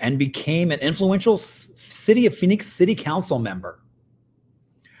and became an influential City of Phoenix City Council member?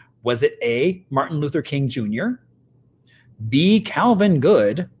 Was it A, Martin Luther King Jr., B, Calvin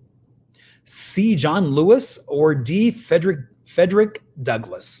Good, C, John Lewis, or D, Frederick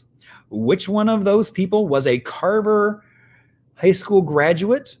Douglass? Which one of those people was a Carver High School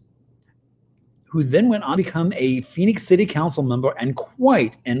graduate who then went on to become a Phoenix City Council member and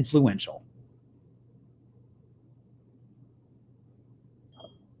quite influential?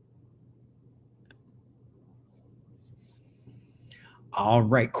 All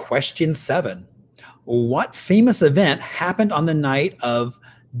right, question 7. What famous event happened on the night of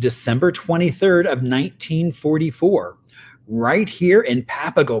December 23rd of 1944, right here in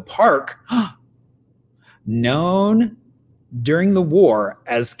Papago Park, known during the war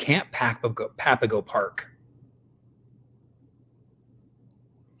as Camp Papago Park?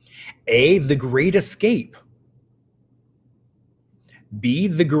 A, the Great Escape, B,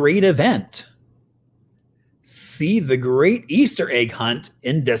 the Great Event, C, the Great Easter Egg Hunt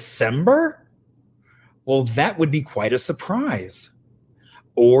in December, Well, that would be quite a surprise.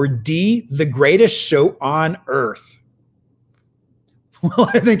 Or D, the greatest show on earth. Well,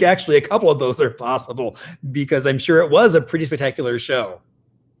 I think actually a couple of those are possible because I'm sure it was a pretty spectacular show.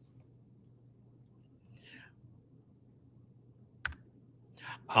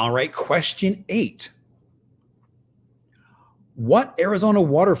 All right, question 8. What Arizona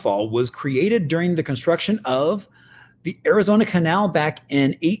waterfall was created during the construction of the Arizona Canal back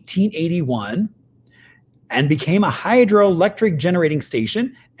in 1881 and became a hydroelectric generating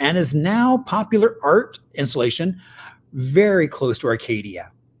station and is now popular art installation very close to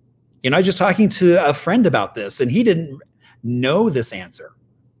Arcadia? You know, I was just talking to a friend about this and he didn't know this answer.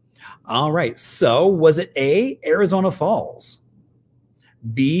 All right, so was it A, Arizona Falls,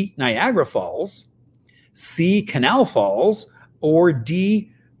 B, Niagara Falls, C, Canal Falls, or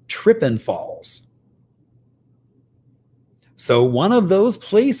D, Trippin Falls? So one of those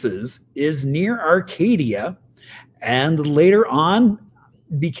places is near Arcadia and later on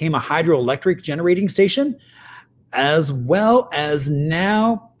became a hydroelectric generating station, as well as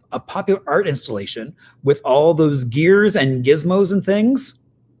now a popular art installation with all those gears and gizmos and things.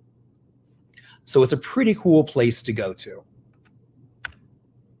 So it's a pretty cool place to go to.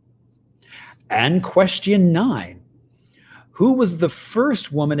 And question 9. Who was the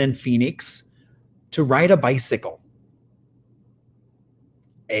first woman in Phoenix to ride a bicycle?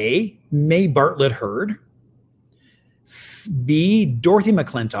 A, May Bartlett Hurd, B, Dorothy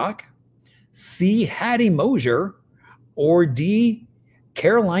McClintock, C, Hattie Mosier, or D,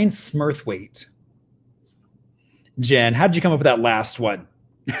 Caroline Smurthwaite? Jen, how did you come up with that last one?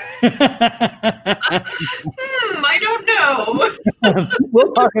 I don't know.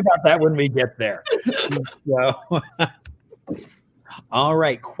 We'll talk about that when we get there. So, all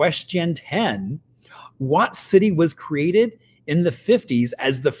right, question 10. What city was created in the 50s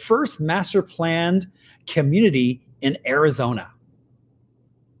as the first master planned community in Arizona?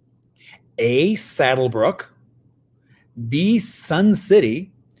 A, Saddlebrook, B, Sun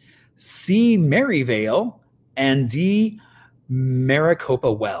City, C, Maryvale, and D,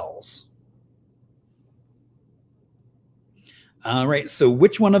 Maricopa Wells. All right, so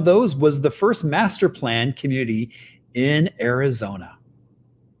which one of those was the first master plan community in Arizona?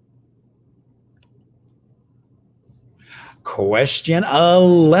 Question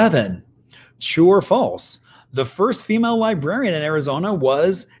 11. True or false? The first female librarian in Arizona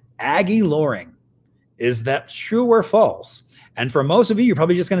was Aggie Loring. Is that true or false? And for most of you, you're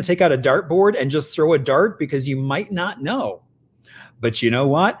probably just going to take out a dartboard and just throw a dart because you might not know. But you know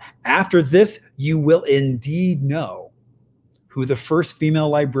what? After this, you will indeed know who the first female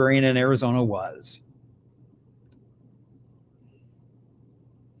librarian in Arizona was.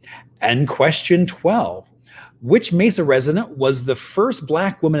 And question 12. Which Mesa resident was the first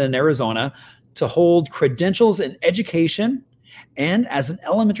Black woman in Arizona to hold credentials in education and as an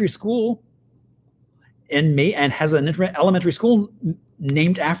elementary school and has an elementary school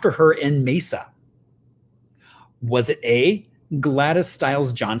named after her in Mesa? Was it A, Gladys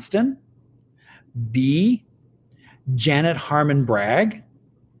Stiles Johnston, B, Janet Harmon Bragg,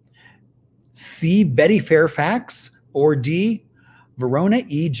 C, Betty Fairfax, or D, Verona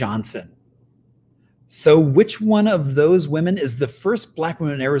E. Johnson? So which one of those women is the first Black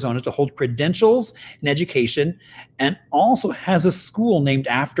woman in Arizona to hold credentials in education and also has a school named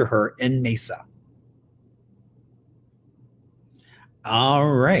after her in Mesa? All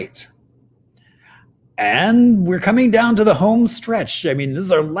right. And we're coming down to the home stretch. I mean, this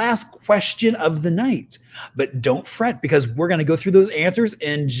is our last question of the night. But don't fret because we're going to go through those answers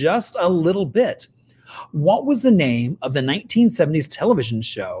in just a little bit. What was the name of the 1970s television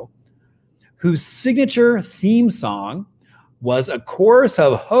show whose signature theme song was a chorus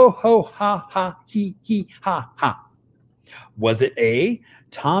of ho, ho, ha, ha, he, ha, ha? Was it A,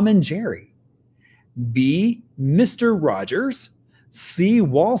 Tom and Jerry, B, Mr. Rogers, C,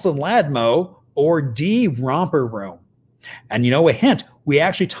 Waltz and Ladmo, or D, Romper Room? And you know, a hint, we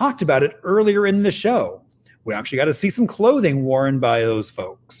actually talked about it earlier in the show. We actually got to see some clothing worn by those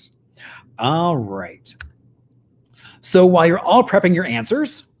folks. All right. So while you're all prepping your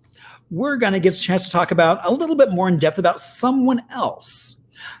answers, we're going to get a chance to talk about a little bit more in depth about someone else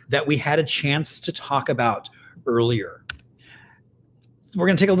that we had a chance to talk about earlier. We're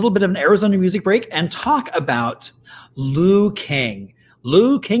going to take a little bit of an Arizona music break and talk about Lou King.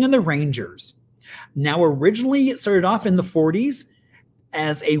 Lou King and the Rangers. Now, originally it started off in the 40s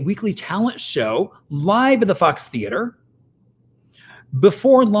as a weekly talent show live at the Fox Theater.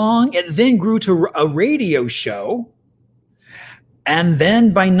 Before long, it then grew to a radio show. And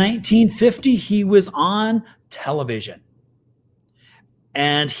then by 1950, he was on television.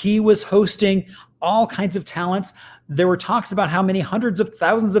 And he was hosting all kinds of talents. There were talks about how many hundreds of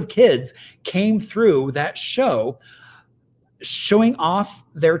thousands of kids came through that show showing off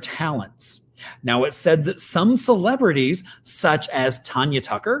their talents. Now, it's said that some celebrities, such as Tanya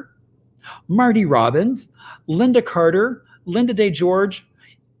Tucker, Marty Robbins, Linda Carter, Linda Day George,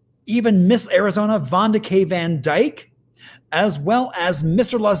 even Miss Arizona Vonda K. Van Dyke, as well as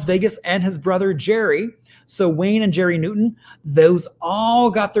Mr. Las Vegas and his brother Jerry, so Wayne and Jerry Newton, those all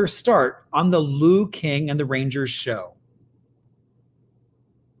got their start on the Lou King and the Rangers show.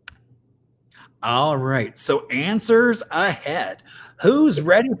 All right, so answers ahead. Who's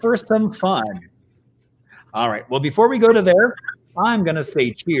ready for some fun? All right, well, before we go to there, I'm going to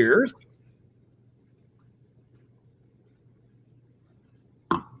say cheers.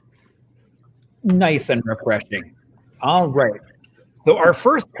 Nice and refreshing. All right, so our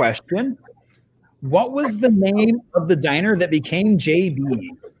first question, what was the name of the diner that became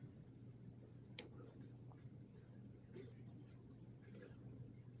JB's?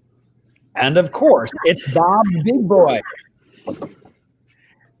 And of course, it's Bob's Big Boy.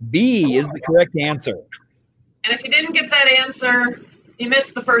 B is the correct answer. And if you didn't get that answer, you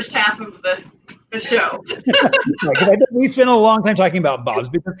missed the first half of the show. Right, I think we spent a long time talking about Bob's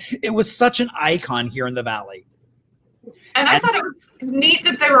because it was such an icon here in the Valley. And I thought it was neat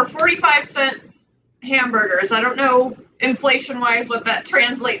that there were 45-cent hamburgers. I don't know inflation-wise what that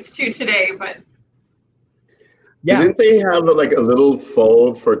translates to today, but yeah. Didn't they have like a little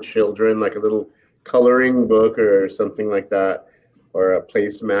fold for children, like a little coloring book or something like that, or a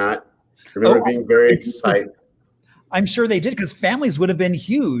placemat? I remember being very excited. I'm sure they did because families would have been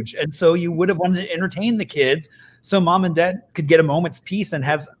huge. And so you would have wanted to entertain the kids so mom and dad could get a moment's peace and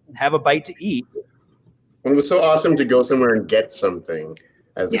have a bite to eat. And it was so awesome to go somewhere and get something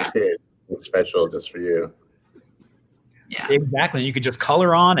as a kid. It's special just for you. Yeah. Exactly. You could just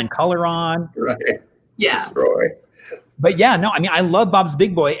color on and color on. Right. Yeah. Destroy. But yeah, no, I mean, I love Bob's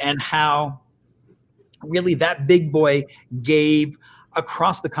Big Boy and how really that big boy gave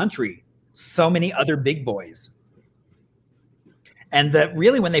across the country so many other big boys. And that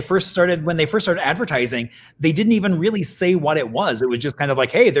really when they first started advertising, they didn't even really say what it was. It was just kind of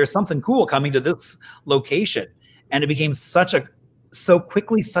like, hey, there's something cool coming to this location. And it became so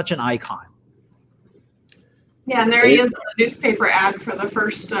quickly such an icon. Yeah, and there he is on the newspaper ad for the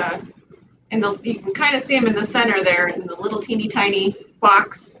first you can kind of see him in the center there in the little teeny tiny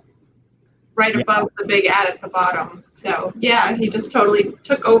box right above the big ad at the bottom. So yeah, he just totally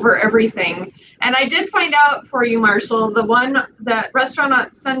took over everything. And I did find out for you, Marshall, that restaurant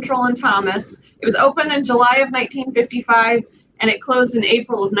on Central and Thomas, it was opened in July of 1955 and it closed in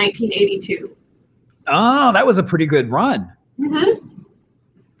April of 1982. Oh, that was a pretty good run. Mm-hmm.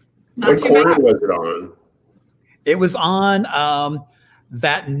 What corner was it on? It was on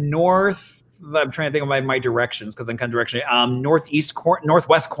that north. I'm trying to think of my directions because I'm kind of directionally.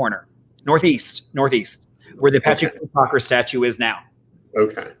 Northwest corner. Northeast, where the Apache Talker statue is now.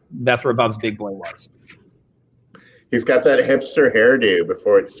 Okay. That's where Bob's Big Boy was. He's got that hipster hairdo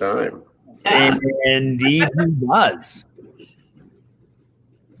before it's time. And indeed he was.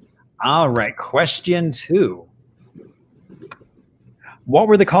 All right, question 2. What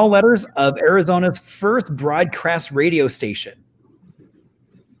were the call letters of Arizona's first broadcast radio station?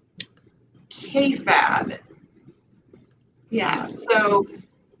 KFAB. Yeah, so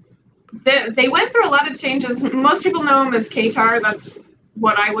they went through a lot of changes. Most people know him as KTAR. That's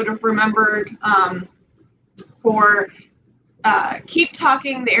what I would have remembered for Keep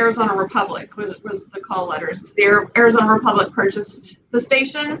Talking the Arizona Republic was the call letters. The Arizona Republic purchased the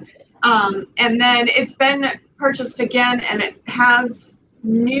station, and then it's been purchased again, and it has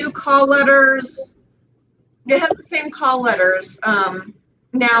new call letters. It has the same call letters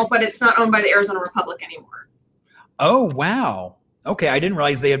now, but it's not owned by the Arizona Republic anymore. Oh, wow. Okay, I didn't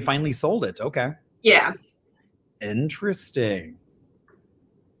realize they had finally sold it. Okay. Yeah. Interesting.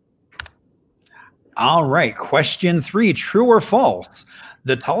 All right, question 3, true or false?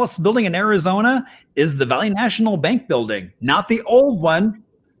 The tallest building in Arizona is the Valley National Bank building, not the old one.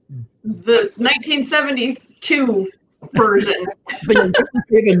 The 1972 version. So you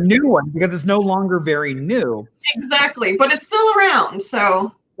say the new one because it's no longer very new. Exactly, but it's still around,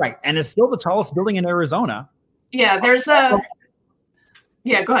 so. Right, and it's still the tallest building in Arizona. Yeah, there's a.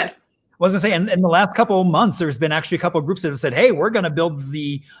 Yeah, go ahead. I was going to say, in the last couple of months, there's been actually a couple of groups that have said, hey, we're going to build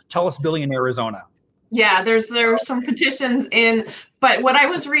the tallest building in Arizona. Yeah, there were some petitions in, but what I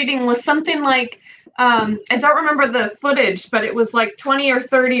was reading was something like, I don't remember the footage, but it was like 20 or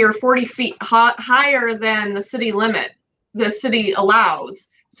 30 or 40 feet higher than the city limit, the city allows.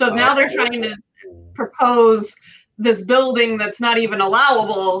 So now they're trying to propose this building that's not even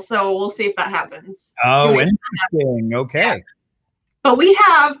allowable. So we'll see if that happens. Oh, interesting. Okay. Yeah. But we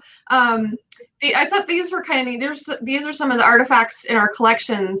have, I thought these were kind of neat. These are some of the artifacts in our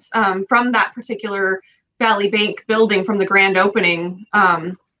collections from that particular Valley Bank building from the grand opening.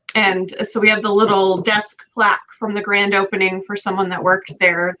 And so we have the little desk plaque from the grand opening for someone that worked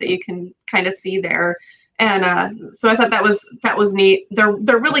there that you can kind of see there. And so I thought that was neat. They're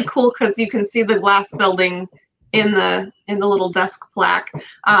really cool because you can see the glass building in the little desk plaque.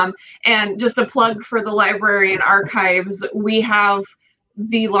 And just a plug for the library and archives, we have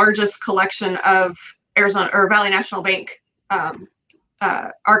the largest collection of Arizona or Valley National Bank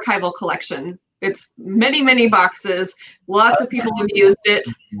archival collection. It's many, many boxes. Lots of people have used it,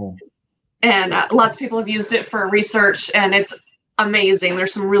 and lots of people have used it for research, and it's amazing.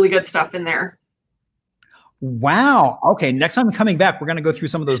 There's some really good stuff in there. Wow. Okay. Next time I'm coming back, we're going to go through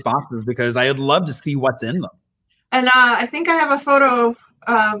some of those boxes because I'd love to see what's in them. And I think I have a photo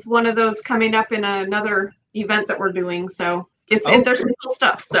of one of those coming up in another event that we're doing. So there's some cool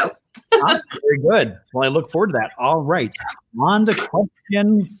stuff. So very good. Well, I look forward to that. All right. On to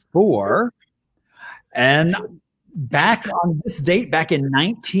question 4. And back on this date, back in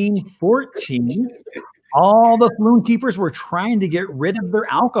 1914, all the saloon keepers were trying to get rid of their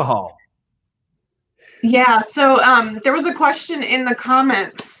alcohol. Yeah, so there was a question in the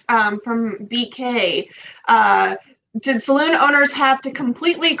comments from BK. Did saloon owners have to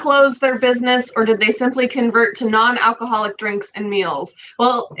completely close their business, or did they simply convert to non-alcoholic drinks and meals?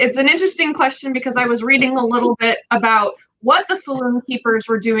 Well, it's an interesting question because I was reading a little bit about what the saloon keepers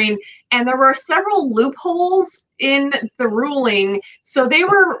were doing, and there were several loopholes in the ruling. So they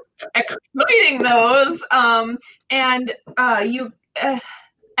were exploiting those,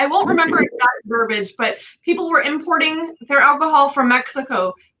 I won't remember exact verbiage, but people were importing their alcohol from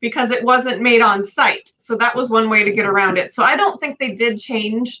Mexico because it wasn't made on site. So that was one way to get around it. So I don't think they did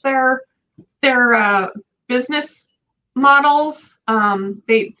change their business models.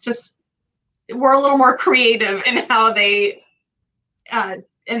 They just were a little more creative in how they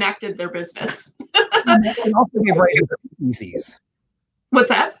enacted their business. It also gave right to speakeasies. What's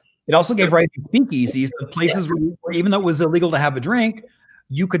that? It also gave right to speakeasies, the places where even though it was illegal to have a drink,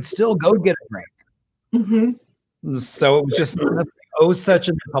 you could still go get a drink. Mm-hmm. So it was just such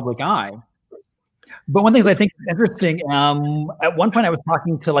in the public eye. But one thing I think is interesting, at one point I was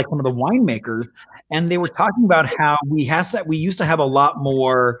talking to like some of the winemakers, and they were talking about how we used to have a lot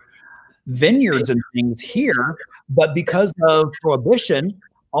more vineyards and things here, but because of prohibition,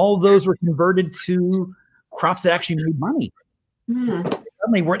 all those were converted to crops that actually made money. Mm. They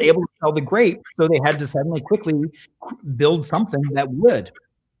suddenly weren't able to sell the grape, so they had to suddenly quickly build something that would.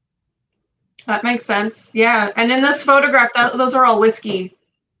 That makes sense. Yeah. And in this photograph, those are all whiskey.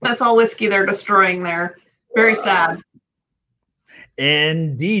 That's all whiskey they're destroying there. Very sad.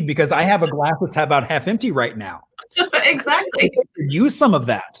 Indeed, because I have a glass that's about half empty right now. Exactly. I could use some of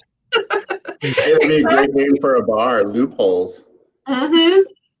that. It would be a great name for a bar, Loopholes. Mm-hmm.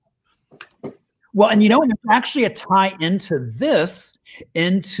 Well, and there's actually a tie into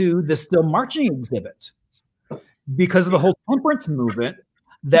the Still Marching exhibit because of the whole temperance movement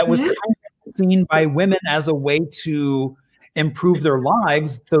that was kind of seen by women as a way to improve their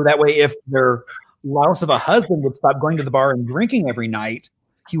lives. So that way, if their louse of a husband would stop going to the bar and drinking every night,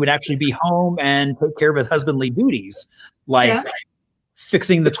 he would actually be home and take care of his husbandly duties, like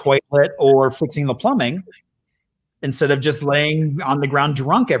fixing the toilet or fixing the plumbing, instead of just laying on the ground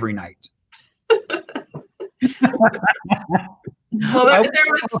drunk every night. Well, there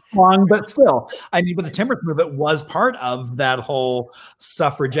was long, but still, but the temperance movement was part of that whole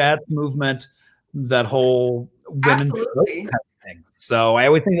suffragette movement, that whole women's thing. So I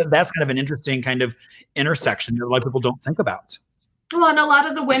always think that that's kind of an interesting kind of intersection that a lot of people don't think about. Well, and a lot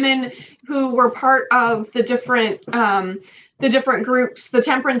of the women who were part of the different groups, the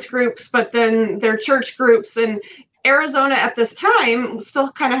temperance groups, but then their church groups, and Arizona at this time still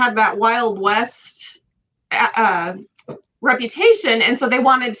kind of had that Wild West reputation, and so they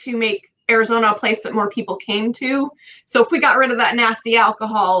wanted to make Arizona a place that more people came to. So if we got rid of that nasty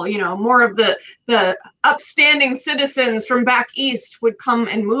alcohol, more of the upstanding citizens from back east would come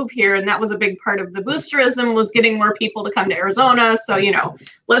and move here, and that was a big part of the boosterism, was getting more people to come to Arizona. So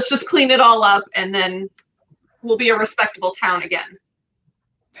let's just clean it all up, and then we'll be a respectable town again.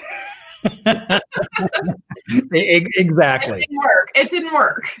 Exactly. It didn't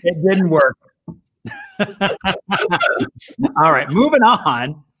work. It didn't work. All right, moving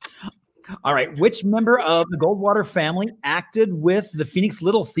on. All right, which member of the Goldwater family acted with the Phoenix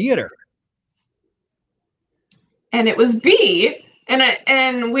Little Theater? And it was B.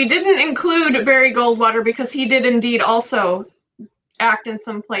 And we didn't include Barry Goldwater because he did indeed also act in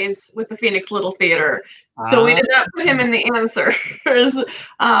some plays with the Phoenix Little Theater. So we did not put him in the answers.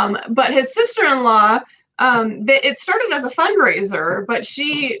 But his sister-in-law, it started as a fundraiser, but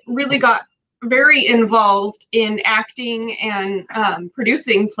she really got very involved in acting and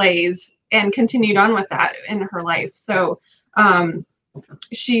producing plays and continued on with that in her life. So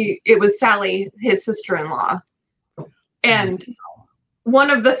it was Sally, his sister-in-law. And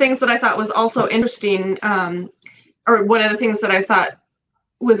one of the things that I thought was also interesting, or one of the things that I thought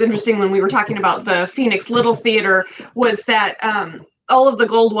was interesting when we were talking about the Phoenix Little Theater was that all of the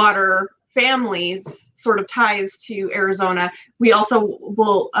Goldwater families sort of ties to Arizona. We also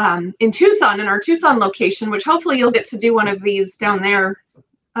will, in Tucson, in our Tucson location, which hopefully you'll get to do one of these down there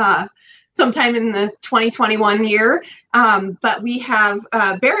sometime in the 2021 year. But we have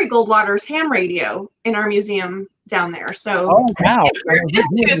Barry Goldwater's ham radio in our museum down there. So wow. If you're in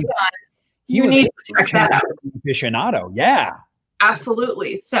Tucson, you need to check that out. Aficionado, yeah.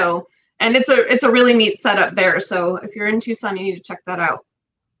 Absolutely. So, and it's a really neat setup there. So if you're in Tucson, you need to check that out.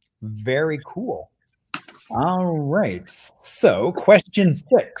 Very cool. All right. So question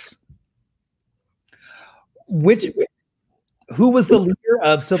 6. Who was the leader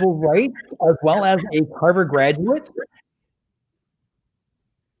of civil rights as well as a Harvard graduate?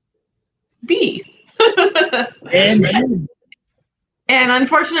 B. And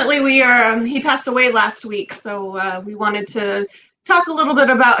unfortunately, he passed away last week. So we wanted to talk a little bit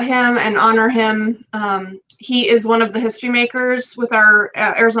about him and honor him. He is one of the history makers with our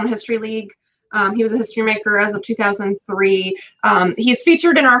Arizona History League. He was a history maker as of 2003. He's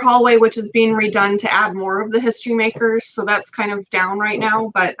featured in our hallway, which is being redone to add more of the history makers. So that's kind of down right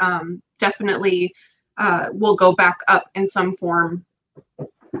now, but definitely will go back up in some form.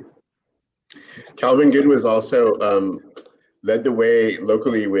 Calvin Good was also led the way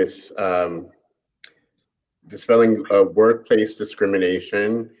locally with dispelling workplace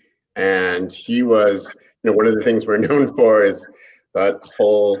discrimination. And he was, one of the things we're known for is that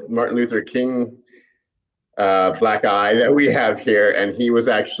whole Martin Luther King black eye that we have here. And he was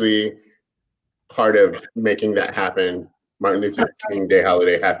actually part of making that happen. Martin Luther King Day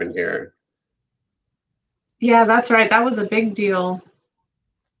holiday happen here. Yeah, that's right. That was a big deal.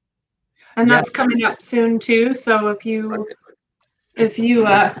 And that's coming up soon too. So if you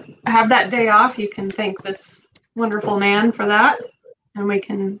have that day off, you can thank this wonderful man for that. And we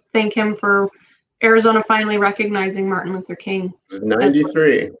can thank him for Arizona finally recognizing Martin Luther King.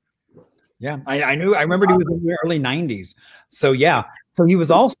 93. Yeah, I remember he was in the early 90s. So yeah, so he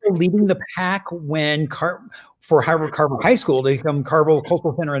was also leading the pack when for Harvard Carver High School to become Carver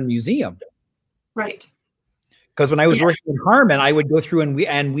Cultural Center and Museum. Right. Because when I was working in Harmon, I would go through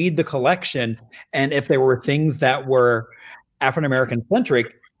and weed the collection, and if there were things that were African American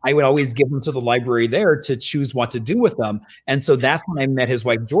centric, I would always give them to the library there to choose what to do with them. And so that's when I met his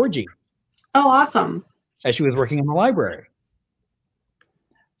wife Georgie. Oh, awesome! As she was working in the library.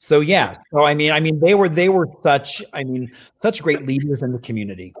 So yeah, so I mean, they were such great leaders in the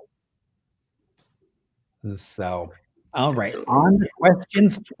community. So, all right, on to question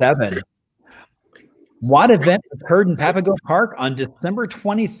 7. What event occurred in Papago Park on December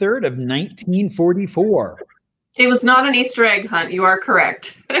 23rd of 1944? It was not an Easter egg hunt. You are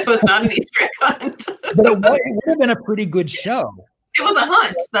correct. It was not an Easter egg hunt. But it would have been a pretty good show. It was a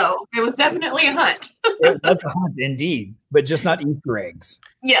hunt, though. It was definitely a hunt. It was a hunt, indeed, but just not Easter eggs.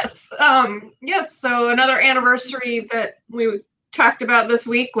 Yes. Yes. So another anniversary that we talked about this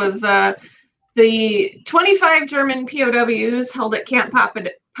week was the 25 German POWs held at Camp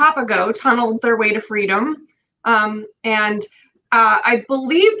Papago tunneled their way to freedom. And I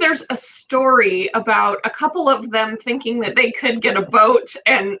believe there's a story about a couple of them thinking that they could get a boat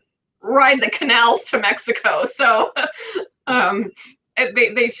and ride the canals to Mexico. So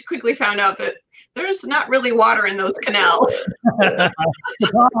they quickly found out that there's not really water in those canals.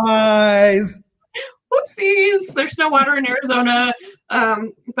 Surprise! Whoopsies! There's no water in Arizona.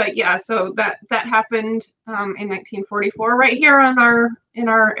 But yeah, so that happened in 1944, right here in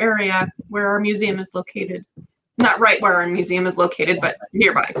our area where our museum is located. Not right where our museum is located, but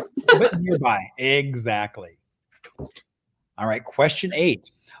nearby. But nearby, exactly. All right, question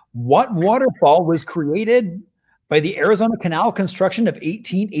 8. What waterfall was created by the Arizona Canal construction of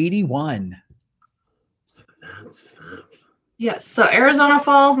 1881? Yes, so Arizona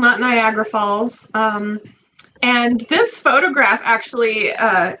Falls, not Niagara Falls. And this photograph actually,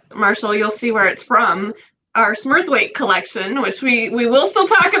 Marshall, you'll see where it's from, our Smurthwaite collection, which we will still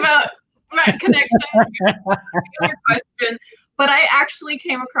talk about that connection. Question. but I actually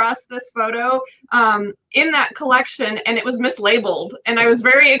came across this photo in that collection, and it was mislabeled. And I was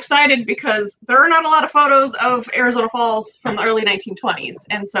very excited because there are not a lot of photos of Arizona Falls from the early 1920s.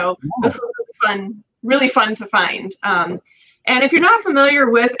 And so this was really fun to find. And if you're not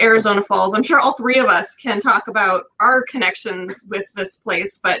familiar with Arizona Falls, I'm sure all three of us can talk about our connections with this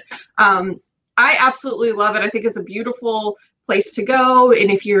place, but I absolutely love it. I think it's a beautiful place to go.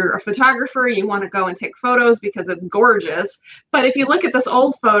 And if you're a photographer, you want to go and take photos because it's gorgeous. But if you look at this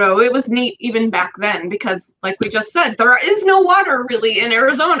old photo, it was neat even back then because, like we just said, there is no water really in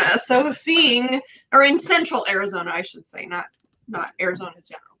Arizona. So or in central Arizona, I should say, not Arizona in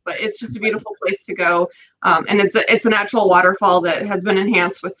general. But it's just a beautiful place to go, and it's a natural waterfall that has been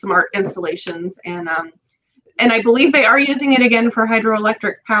enhanced with some art installations, and I believe they are using it again for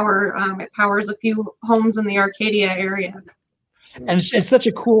hydroelectric power. It powers a few homes in the Arcadia area. And it's such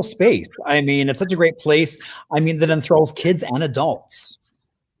a cool space. I mean, it's such a great place. I mean, that enthralls kids and adults.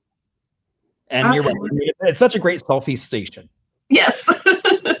 And you're right. I mean, it's such a great selfie station. Yes.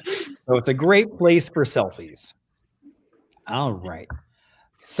 So it's a great place for selfies. All right.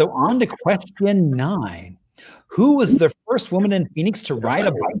 So on to question 9. Who was the first woman in Phoenix to ride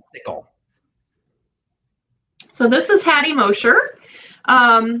a bicycle? So this is Hattie Mosher,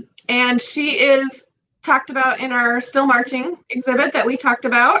 and she is talked about in our Still Marching exhibit that we talked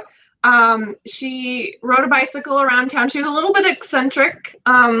about. She rode a bicycle around town. She was a little bit eccentric,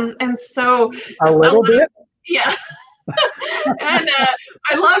 and so a little bit. Yeah. And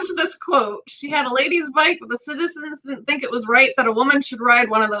I loved this quote. She had a lady's bike, but the citizens didn't think it was right that a woman should ride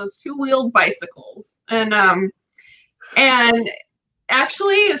one of those two-wheeled bicycles. And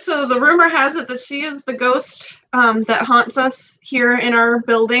actually, so the rumor has it that she is the ghost that haunts us here in our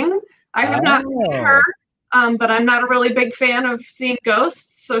building. I have not seen her, but I'm not a really big fan of seeing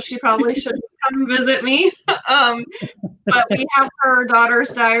ghosts, so she probably should come visit me. But we have her daughter's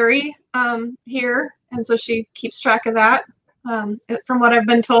diary here, and so she keeps track of that, from what I've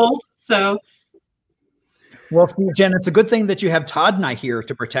been told. So, well, see, Jen, it's a good thing that you have Todd and I here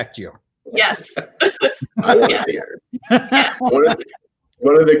to protect you. Yes. I love here.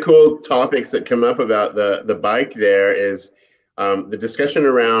 One of the cool topics that come up about the bike there is the discussion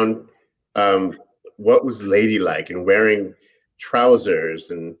around what was ladylike and wearing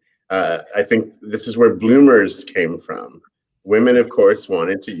trousers. And I think this is where bloomers came from. Women, of course,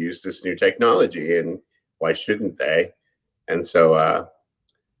 wanted to use this new technology, and why shouldn't they? And so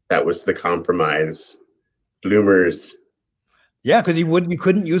that was the compromise. Bloomers. Yeah, because you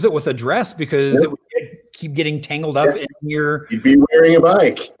couldn't use it with a dress because it would keep getting tangled up in your. You'd be wearing a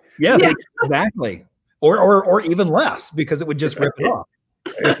bike. Yes, yeah. Exactly. Or even less because it would just rip it off.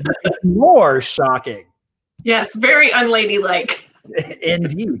 It's more shocking. Yes, very unladylike.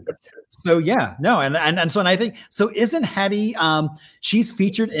 Indeed. So yeah, no, and I think so. Isn't Hattie? She's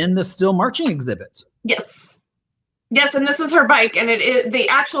featured in the Still Marching exhibit. Yes, yes, and this is her bike, and the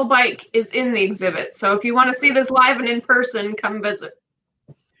actual bike is in the exhibit. So if you want to see this live and in person, come visit.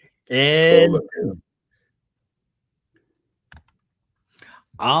 And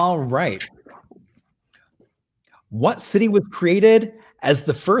all right, what city was created as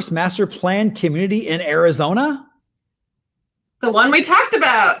the first master plan community in Arizona? The one we talked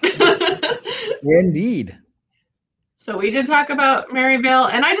about. Indeed. So we did talk about Maryvale,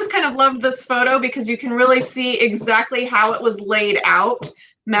 and I just kind of loved this photo because you can really see exactly how it was laid out,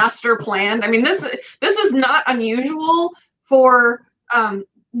 master planned. I mean, this is not unusual for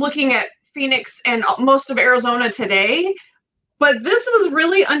looking at Phoenix and most of Arizona today, but this was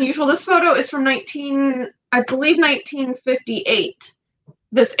really unusual. This photo is from 1958,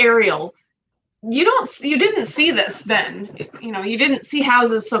 this aerial. You didn't see this then. You didn't see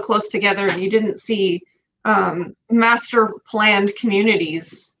houses so close together, and you didn't see master planned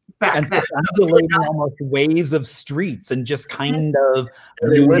communities back then. Almost waves of streets and just kind of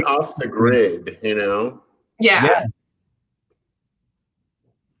they went off the grid, Yeah.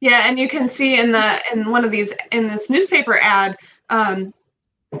 Yeah, and you can see in this newspaper ad,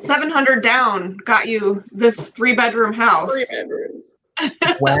 700 down got you this 3-bedroom house. 3 bedrooms.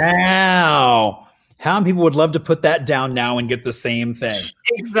 Wow. How many people would love to put that down now and get the same thing?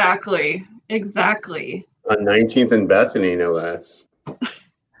 Exactly. On 19th and Bethany, no less.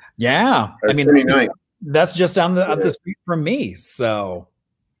 Yeah. Or 29th. That's just down up the street from me. So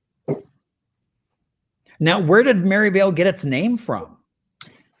now, where did Maryvale get its name from?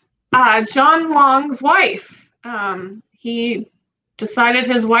 John Long's wife. He decided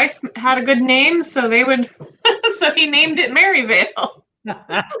his wife had a good name, so they would. So he named it Maryvale.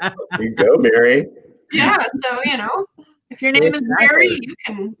 You go, Mary. Yeah. So If your name is Mary,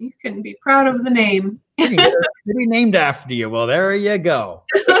 you can be proud of the name. You get a city named after you. Well, there you go.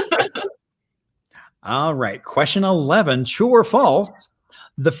 All right. Question 11, true or false?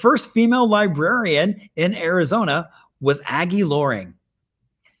 The first female librarian in Arizona was Aggie Loring.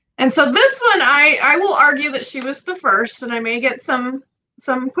 And so this one, I will argue that she was the first, and I may get some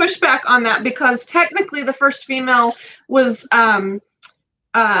pushback on that because technically the first female was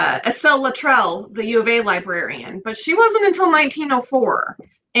Estelle Luttrell, the U of A librarian, but she wasn't until 1904.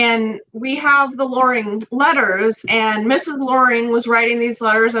 And we have the Loring letters, and Mrs. Loring was writing these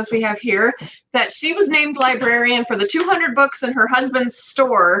letters, as we have here, that she was named librarian for the 200 books in her husband's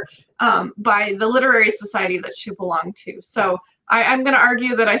store by the literary society that she belonged to. So I'm going to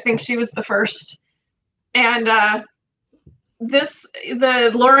argue that I think she was the first. And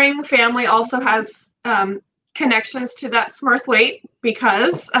the Loring family also has connections to that Smurthwaite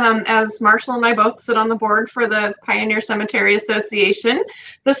because as Marshall and I both sit on the board for the Pioneer Cemetery Association,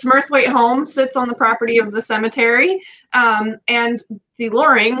 the Smurthwaite home sits on the property of the cemetery, and the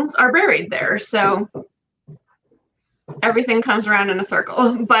Lorings are buried there. So everything comes around in a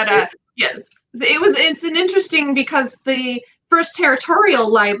circle. But yeah, it's an interesting because the first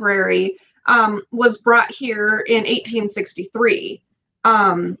territorial library was brought here in 1863.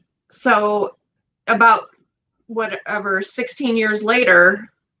 So about whatever 16 years later,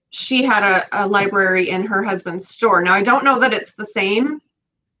 she had a library in her husband's store. Now I don't know that it's the same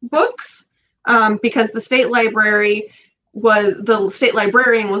books because the state librarian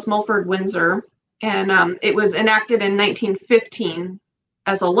was Mulford Windsor, and it was enacted in 1915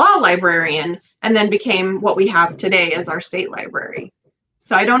 as a law librarian and then became what we have today as our state library.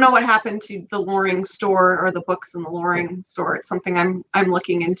 So I don't know what happened to the Loring store or the books in the Loring store. It's something I'm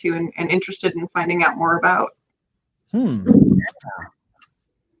looking into and interested in finding out more about.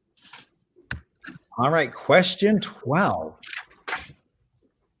 All right, question 12.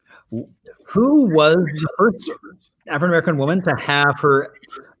 Who was the first African-American woman to have her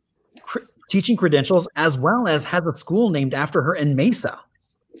teaching credentials as well as has a school named after her in Mesa?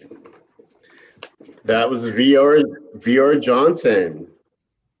 That was Viora Johnson.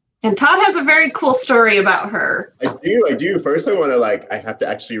 And Todd has a very cool story about her. I do. First, I have to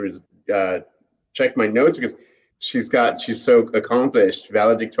actually check my notes because she's so accomplished.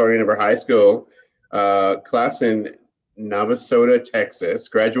 Valedictorian of her high school class in Navasota, Texas.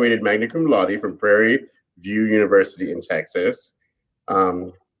 Graduated magna cum laude from Prairie View University in Texas,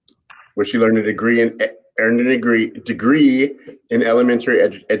 where she earned a degree in elementary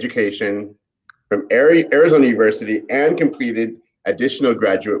education from Arizona University and completed additional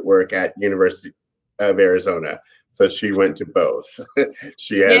graduate work at University of Arizona. So she went to both.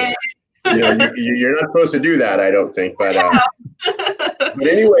 She has, you're not supposed to do that, I don't think. But but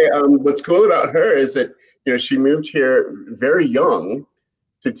anyway, what's cool about her is that she moved here very young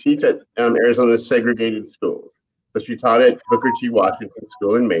to teach at Arizona's segregated schools. So she taught at Booker T. Washington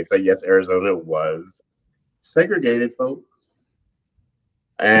School in Mesa. Yes, Arizona was segregated, folks.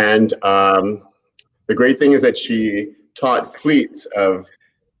 And the great thing is that she taught fleets of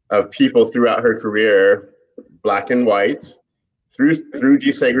people throughout her career, black and white, through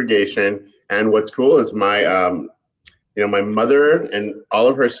desegregation. And what's cool is my my mother and all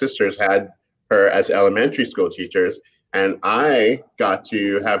of her sisters had her as elementary school teachers, and I got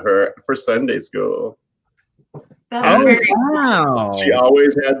to have her for Sunday school. That's very wow! She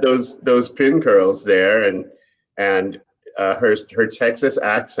always had those pin curls there, and her Texas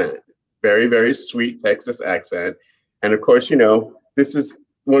accent, very, very sweet Texas accent. And of course, this is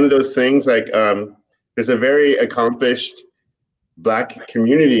one of those things like there's a very accomplished Black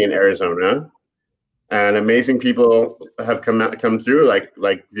community in Arizona, and amazing people have come through like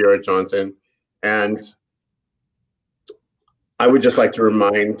Viora Johnson. And I would just like to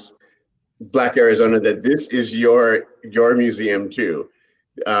remind Black Arizona that this is your museum too.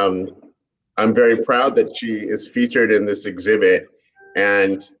 I'm very proud that she is featured in this exhibit,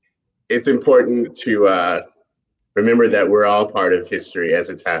 and it's important to remember that we're all part of history as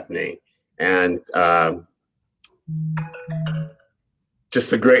it's happening. And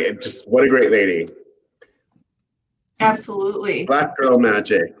just what a great lady. Absolutely. Black girl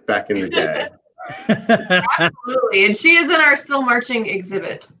magic back in the day. Absolutely. And she is in our Still Marching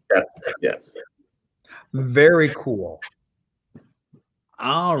exhibit. Yes. Very cool.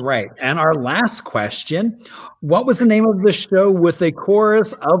 All right. And our last question, what was the name of the show with a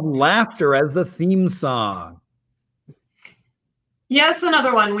chorus of laughter as the theme song? Yes,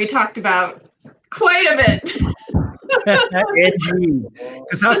 another one we talked about quite a bit. Indeed.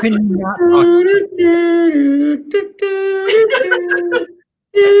 Because how can you not talk?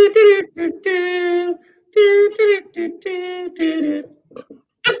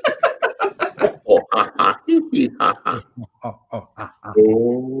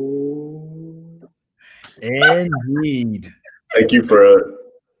 Oh. Indeed. Thank you for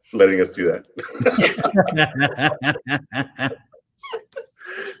letting us do that.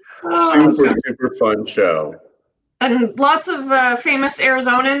 Super fun show. And lots of famous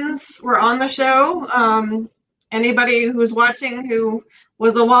Arizonans were on the show. Anybody who's watching who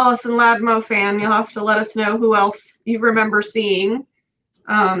was a Wallace and Ladmo fan, you'll have to let us know who else you remember seeing.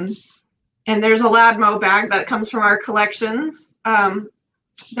 And there's a Ladmo bag that comes from our collections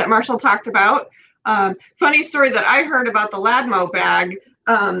that Marshall talked about. Funny story that I heard about the Ladmo bag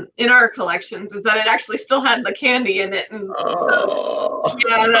in our collections is that it actually still had the candy in it. And so,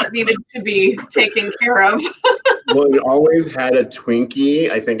 yeah, that needed to be taken care of. Well, it always had a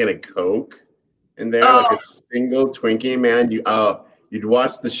Twinkie, I think, and a Coke in there, like a single Twinkie, man. You'd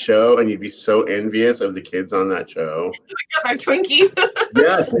watch the show and you'd be so envious of the kids on that show. I got that Twinkie.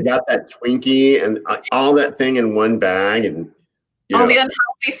 Yes, I got that Twinkie and all that thing in one bag, and all the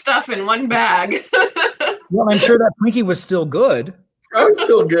unhealthy stuff in one bag. Well, I'm sure that Twinkie was still good. Oh, it's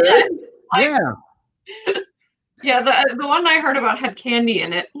still good. Yeah. Yeah, the one I heard about had candy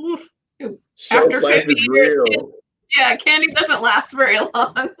in it. Oof. After 50 years, candy doesn't last very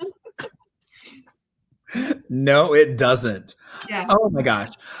long. No, it doesn't. Yeah. Oh my gosh.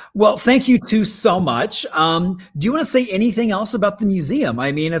 Well, thank you two so much. Do you want to say anything else about the museum?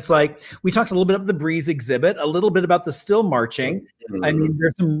 I mean, it's like we talked a little bit about the Breeze exhibit, a little bit about the still marching. Mm-hmm. I mean,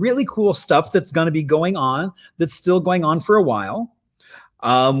 there's some really cool stuff that's going to be going on that's still going on for a while.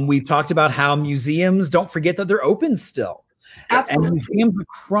 We've talked about how museums, don't forget that they're open still. Absolutely. And museums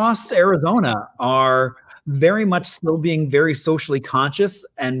across Arizona are very much still being very socially conscious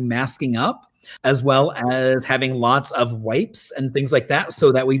and masking up, as well as having lots of wipes and things like that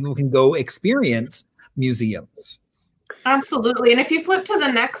so that we can go experience museums. Absolutely. And if you flip to the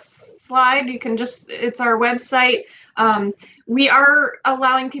next slide, you can it's our website. We are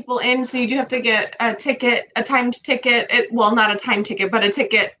allowing people in, so you do have to get a ticket, a timed ticket. Well, not a timed ticket, but a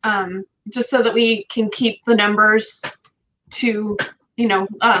ticket, just so that we can keep the numbers to,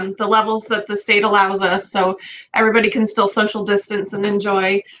 the levels that the state allows us, so everybody can still social distance and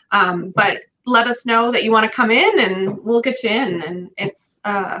enjoy. But let us know that you want to come in, and we'll get you in. And it's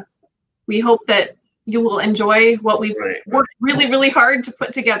we hope that you will enjoy what we've worked really, really hard to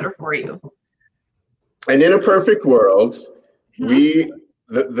put together for you. And in a perfect world,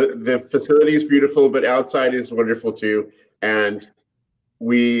 the facility is beautiful, but outside is wonderful too. And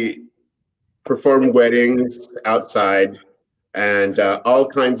we perform weddings outside and all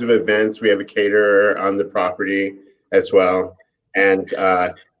kinds of events. We have a caterer on the property as well. And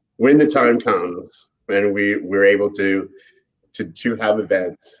when the time comes and we're able to have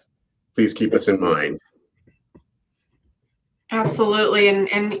events, please keep us in mind. Absolutely.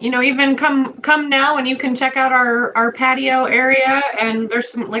 And even come now and you can check out our patio area, and there's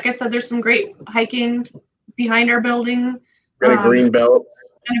some, like I said, there's some great hiking behind our building. And a green belt.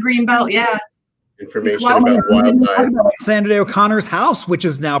 And a green belt, yeah. Information about wildlife. Sandra Day O'Connor's house, which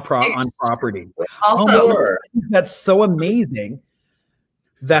is now on property. Also, that's so amazing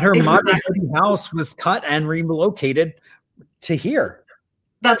that her modern house was cut and relocated to here.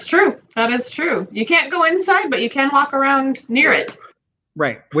 That's true. That is true. You can't go inside, but you can walk around near it.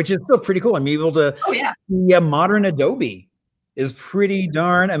 Right, which is still pretty cool. I'm able to see a modern Adobe is pretty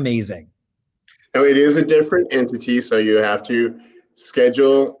darn amazing. Now, it is a different entity, so you have to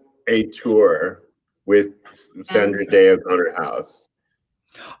schedule a tour with Sandra Day O'Connor House.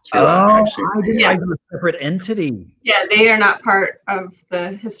 I didn't realize it was a separate entity. Yeah, they are not part of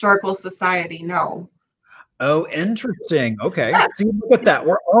the Historical Society, no. Oh, interesting. Okay. Yeah. See, look at that.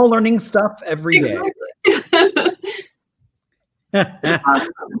 We're all learning stuff every day.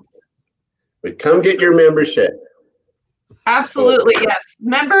 Awesome. But come get your membership. Absolutely, yes.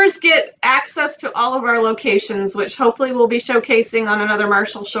 Members get access to all of our locations, which hopefully we'll be showcasing on another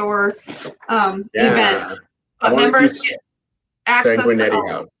Marshall Shore event. But members get access to all.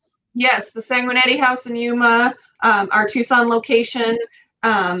 House. Yes, the Sanguinetti House in Yuma, our Tucson location,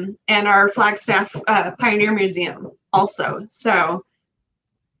 and our Flagstaff Pioneer Museum also. So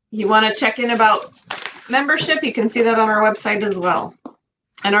you want to check in about membership, you can see that on our website as well.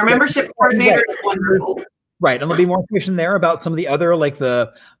 And our membership coordinator is wonderful. Right, and there'll be more information there about some of the other, like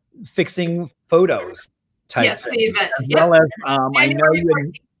the fixing photos type. Yes, the event. As well as I know you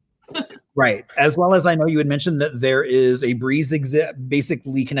had, right, as well as I know you had mentioned that there is a Breeze exhibit,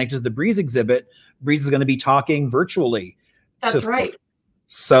 basically connected to the Breeze exhibit. Breeze is going to be talking virtually. That's right.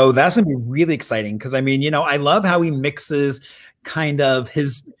 So that's going to be really exciting because I mean, I love how he mixes kind of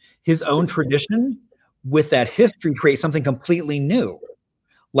his own tradition with that history, create something completely new.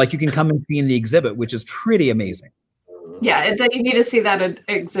 Like you can come and see in the exhibit, which is pretty amazing. Yeah, you need to see that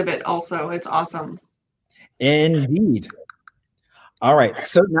exhibit also. It's awesome. Indeed. All right.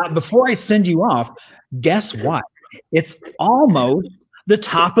 So now before I send you off, guess what? It's almost the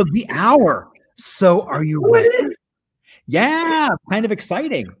top of the hour. So are you ready? Yeah, kind of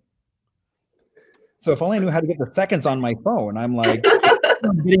exciting. So if only I knew how to get the seconds on my phone. I'm like,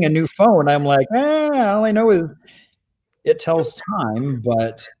 I'm getting a new phone. I'm like, all I know is it tells time,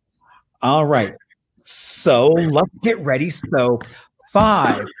 but all right. So let's get ready. So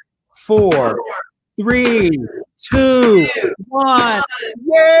 5, 4, 3, 2, 1.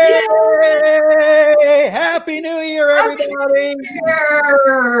 Yay! Happy New Year, everybody!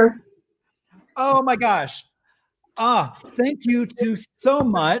 Oh my gosh. Thank you so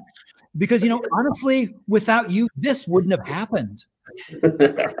much. Because, honestly, without you, this wouldn't have happened.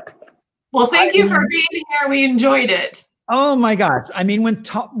 Well, thank you for being here. We enjoyed it. Oh my gosh. I mean, when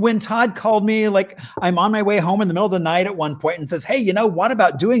Todd called me, like I'm on my way home in the middle of the night at one point and says, hey, what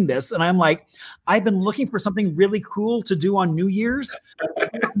about doing this? And I'm like, I've been looking for something really cool to do on New Year's.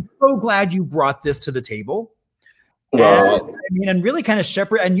 I'm so glad you brought this to the table. Well, and really kind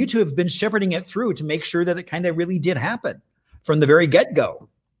of and you two have been shepherding it through to make sure that it kind of really did happen from the very get-go.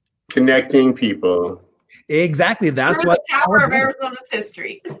 Connecting people. Exactly. That's what the power of Arizona's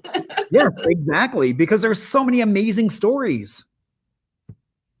history. Yes, exactly. Because there's so many amazing stories.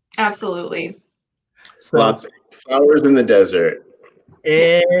 Absolutely. So, lots of flowers in the desert.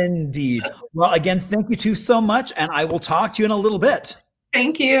 Indeed. Well, again, thank you two so much, and I will talk to you in a little bit.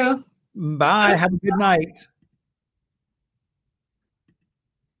 Thank you. Bye. Have a good night.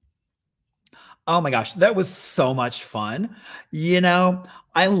 Oh my gosh, that was so much fun.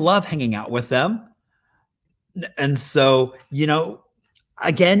 I love hanging out with them. And so,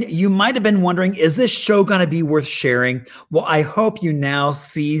 again, you might have been wondering, is this show going to be worth sharing? Well, I hope you now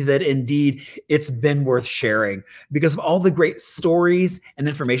see that indeed it's been worth sharing because of all the great stories and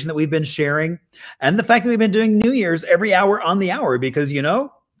information that we've been sharing and the fact that we've been doing New Year's every hour on the hour because,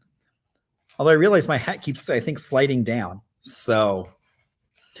 although I realize my hat keeps, I think, sliding down. So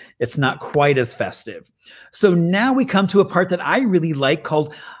it's not quite as festive. So now we come to a part that I really like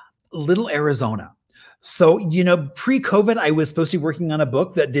called Little Arizona. So, pre-COVID, I was supposed to be working on a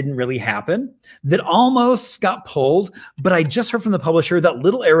book that didn't really happen, that almost got pulled, but I just heard from the publisher that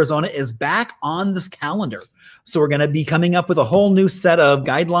Little Arizona is back on this calendar. So we're going to be coming up with a whole new set of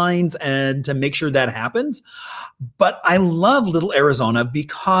guidelines and to make sure that happens. But I love Little Arizona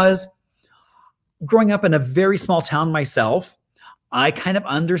because growing up in a very small town myself, I kind of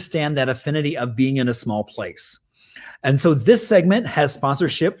understand that affinity of being in a small place. And so this segment has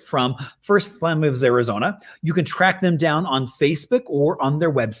sponsorship from First Flamers Arizona. You can track them down on Facebook or on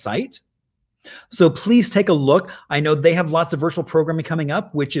their website. So please take a look. I know they have lots of virtual programming coming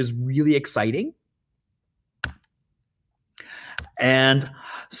up, which is really exciting. And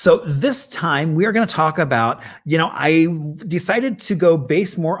so this time we are going to talk about, I decided to go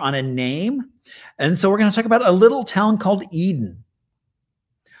base more on a name. And so we're going to talk about a little town called Eden,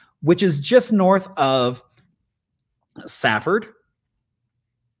 which is just north of Safford,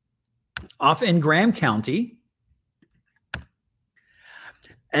 off in Graham County.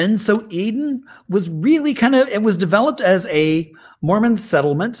 And so Eden was really it was developed as a Mormon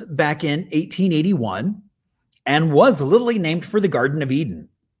settlement back in 1881 and was literally named for the Garden of Eden.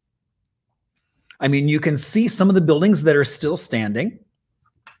 I mean, you can see some of the buildings that are still standing,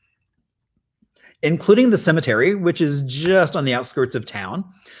 including the cemetery, which is just on the outskirts of town.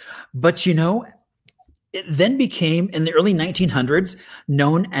 But it then became, in the early 1900s,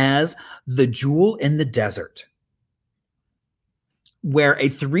 known as the Jewel in the Desert, where a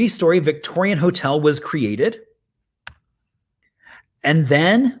 3-story Victorian hotel was created. And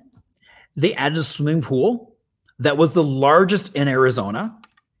then they added a swimming pool that was the largest in Arizona.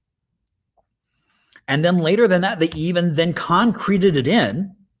 And then later than that, they even then concreted it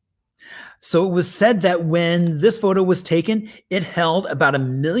in. So it was said that when this photo was taken, it held about 1.5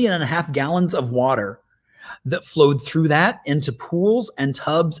 million gallons of water that flowed through that into pools and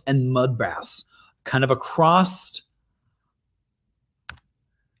tubs and mud baths, kind of across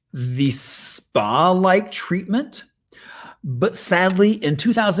the spa-like treatment. But sadly, in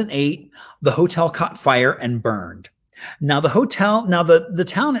 2008, the hotel caught fire and burned. Now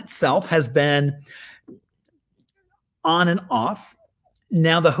the town itself has been on and off.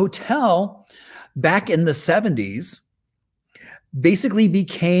 Now the hotel back in the 70s basically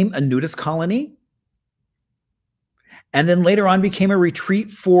became a nudist colony. And then later on became a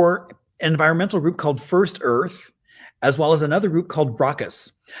retreat for an environmental group called First Earth as well as another group called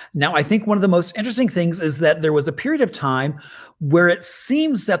Brockus. Now, I think one of the most interesting things is that there was a period of time where it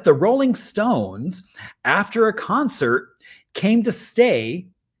seems that the Rolling Stones, after a concert, came to stay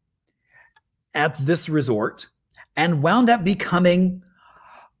at this resort and wound up becoming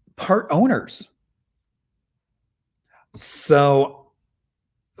part owners. So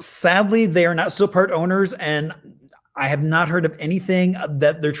sadly, they are not still part owners, and I have not heard of anything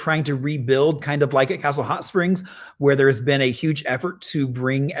that they're trying to rebuild, kind of like at Castle Hot Springs, where there's been a huge effort to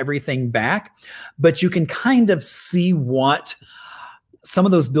bring everything back. But you can kind of see what some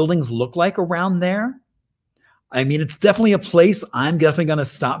of those buildings look like around there. I mean, it's definitely a place I'm definitely going to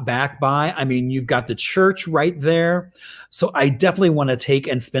stop back by. I mean, you've got the church right there. So I definitely want to take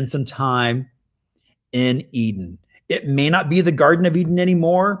and spend some time in Eden. It may not be the Garden of Eden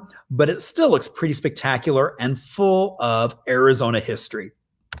anymore, but it still looks pretty spectacular and full of Arizona history.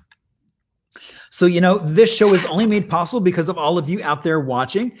 So, you know, this show is only made possible because of all of you out there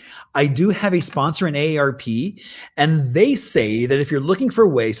watching. I do have a sponsor in AARP, and they say that if you're looking for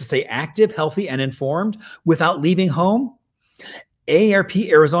ways to stay active, healthy, and informed without leaving home, AARP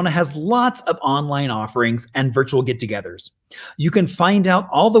Arizona has lots of online offerings and virtual get-togethers. You can find out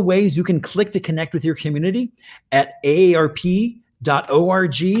all the ways you can click to connect with your community at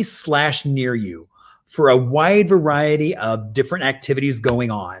aarp.org/near-you for a wide variety of different activities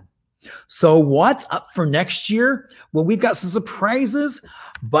going on. So what's up for next year? Well, we've got some surprises,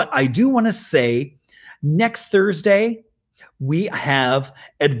 but I do want to say next Thursday, we have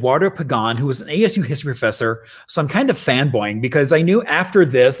Eduardo Pagan, who is an ASU history professor. So I'm kind of fanboying because I knew after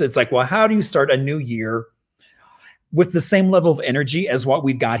this, it's like, well, how do you start a new year with the same level of energy as what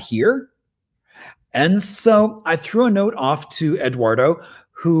we've got here? And so I threw a note off to Eduardo,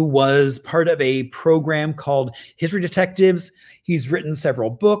 who was part of a program called History Detectives. He's written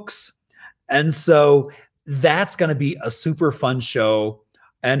several books. And so that's going to be a super fun show.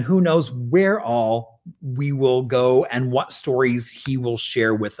 And who knows where all we will go and what stories he will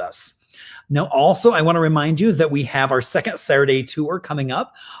share with us. Now, also, I want to remind you that we have our second Saturday tour coming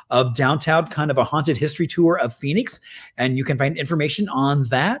up of downtown, kind of a haunted history tour of Phoenix. And you can find information on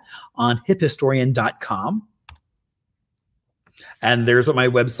that on hiphistorian.com. And there's what my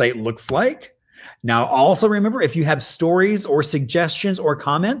website looks like. Now, also remember, if you have stories or suggestions or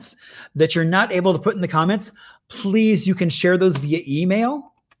comments that you're not able to put in the comments, please, you can share those via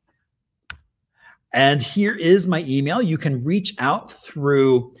email. And here is my email. You can reach out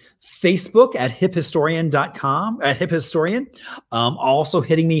through Facebook at hiphistorian.com, at hiphistorian. Also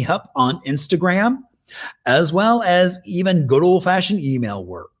hitting me up on Instagram, as well as even good old-fashioned email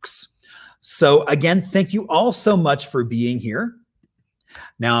works. So again, thank you all so much for being here.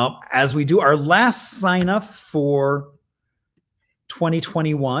 Now, as we do our last sign up for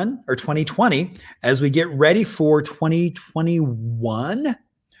 2021 or 2020, as we get ready for 2021,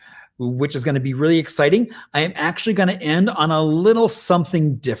 which is going to be really exciting, I am actually going to end on a little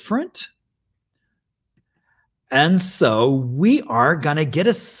something different. And so we are going to get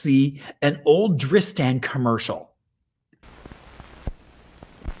to see an old Dristan commercial.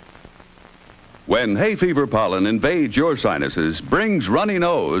 When hay fever pollen invades your sinuses, brings runny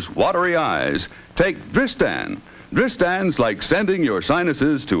nose, watery eyes, take Dristan. Dristan's like sending your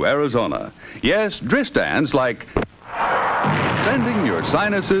sinuses to Arizona. Yes, Dristan's like sending your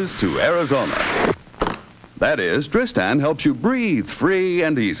sinuses to Arizona. That is, Dristan helps you breathe free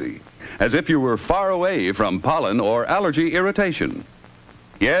and easy, as if you were far away from pollen or allergy irritation.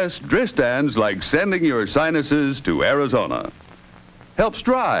 Yes, Dristan's like sending your sinuses to Arizona. Helps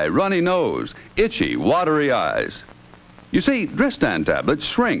dry, runny nose, itchy, watery eyes. You see, Dristan tablets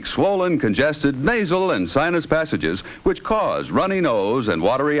shrink swollen, congested nasal and sinus passages which cause runny nose and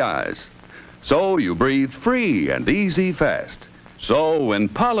watery eyes. So you breathe free and easy fast. So when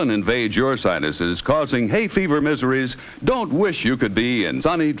pollen invades your sinuses causing hay fever miseries, don't wish you could be in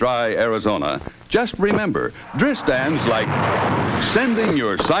sunny, dry Arizona. Just remember, Dristan's like sending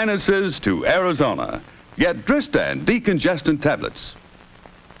your sinuses to Arizona. Get Dristan decongestant tablets.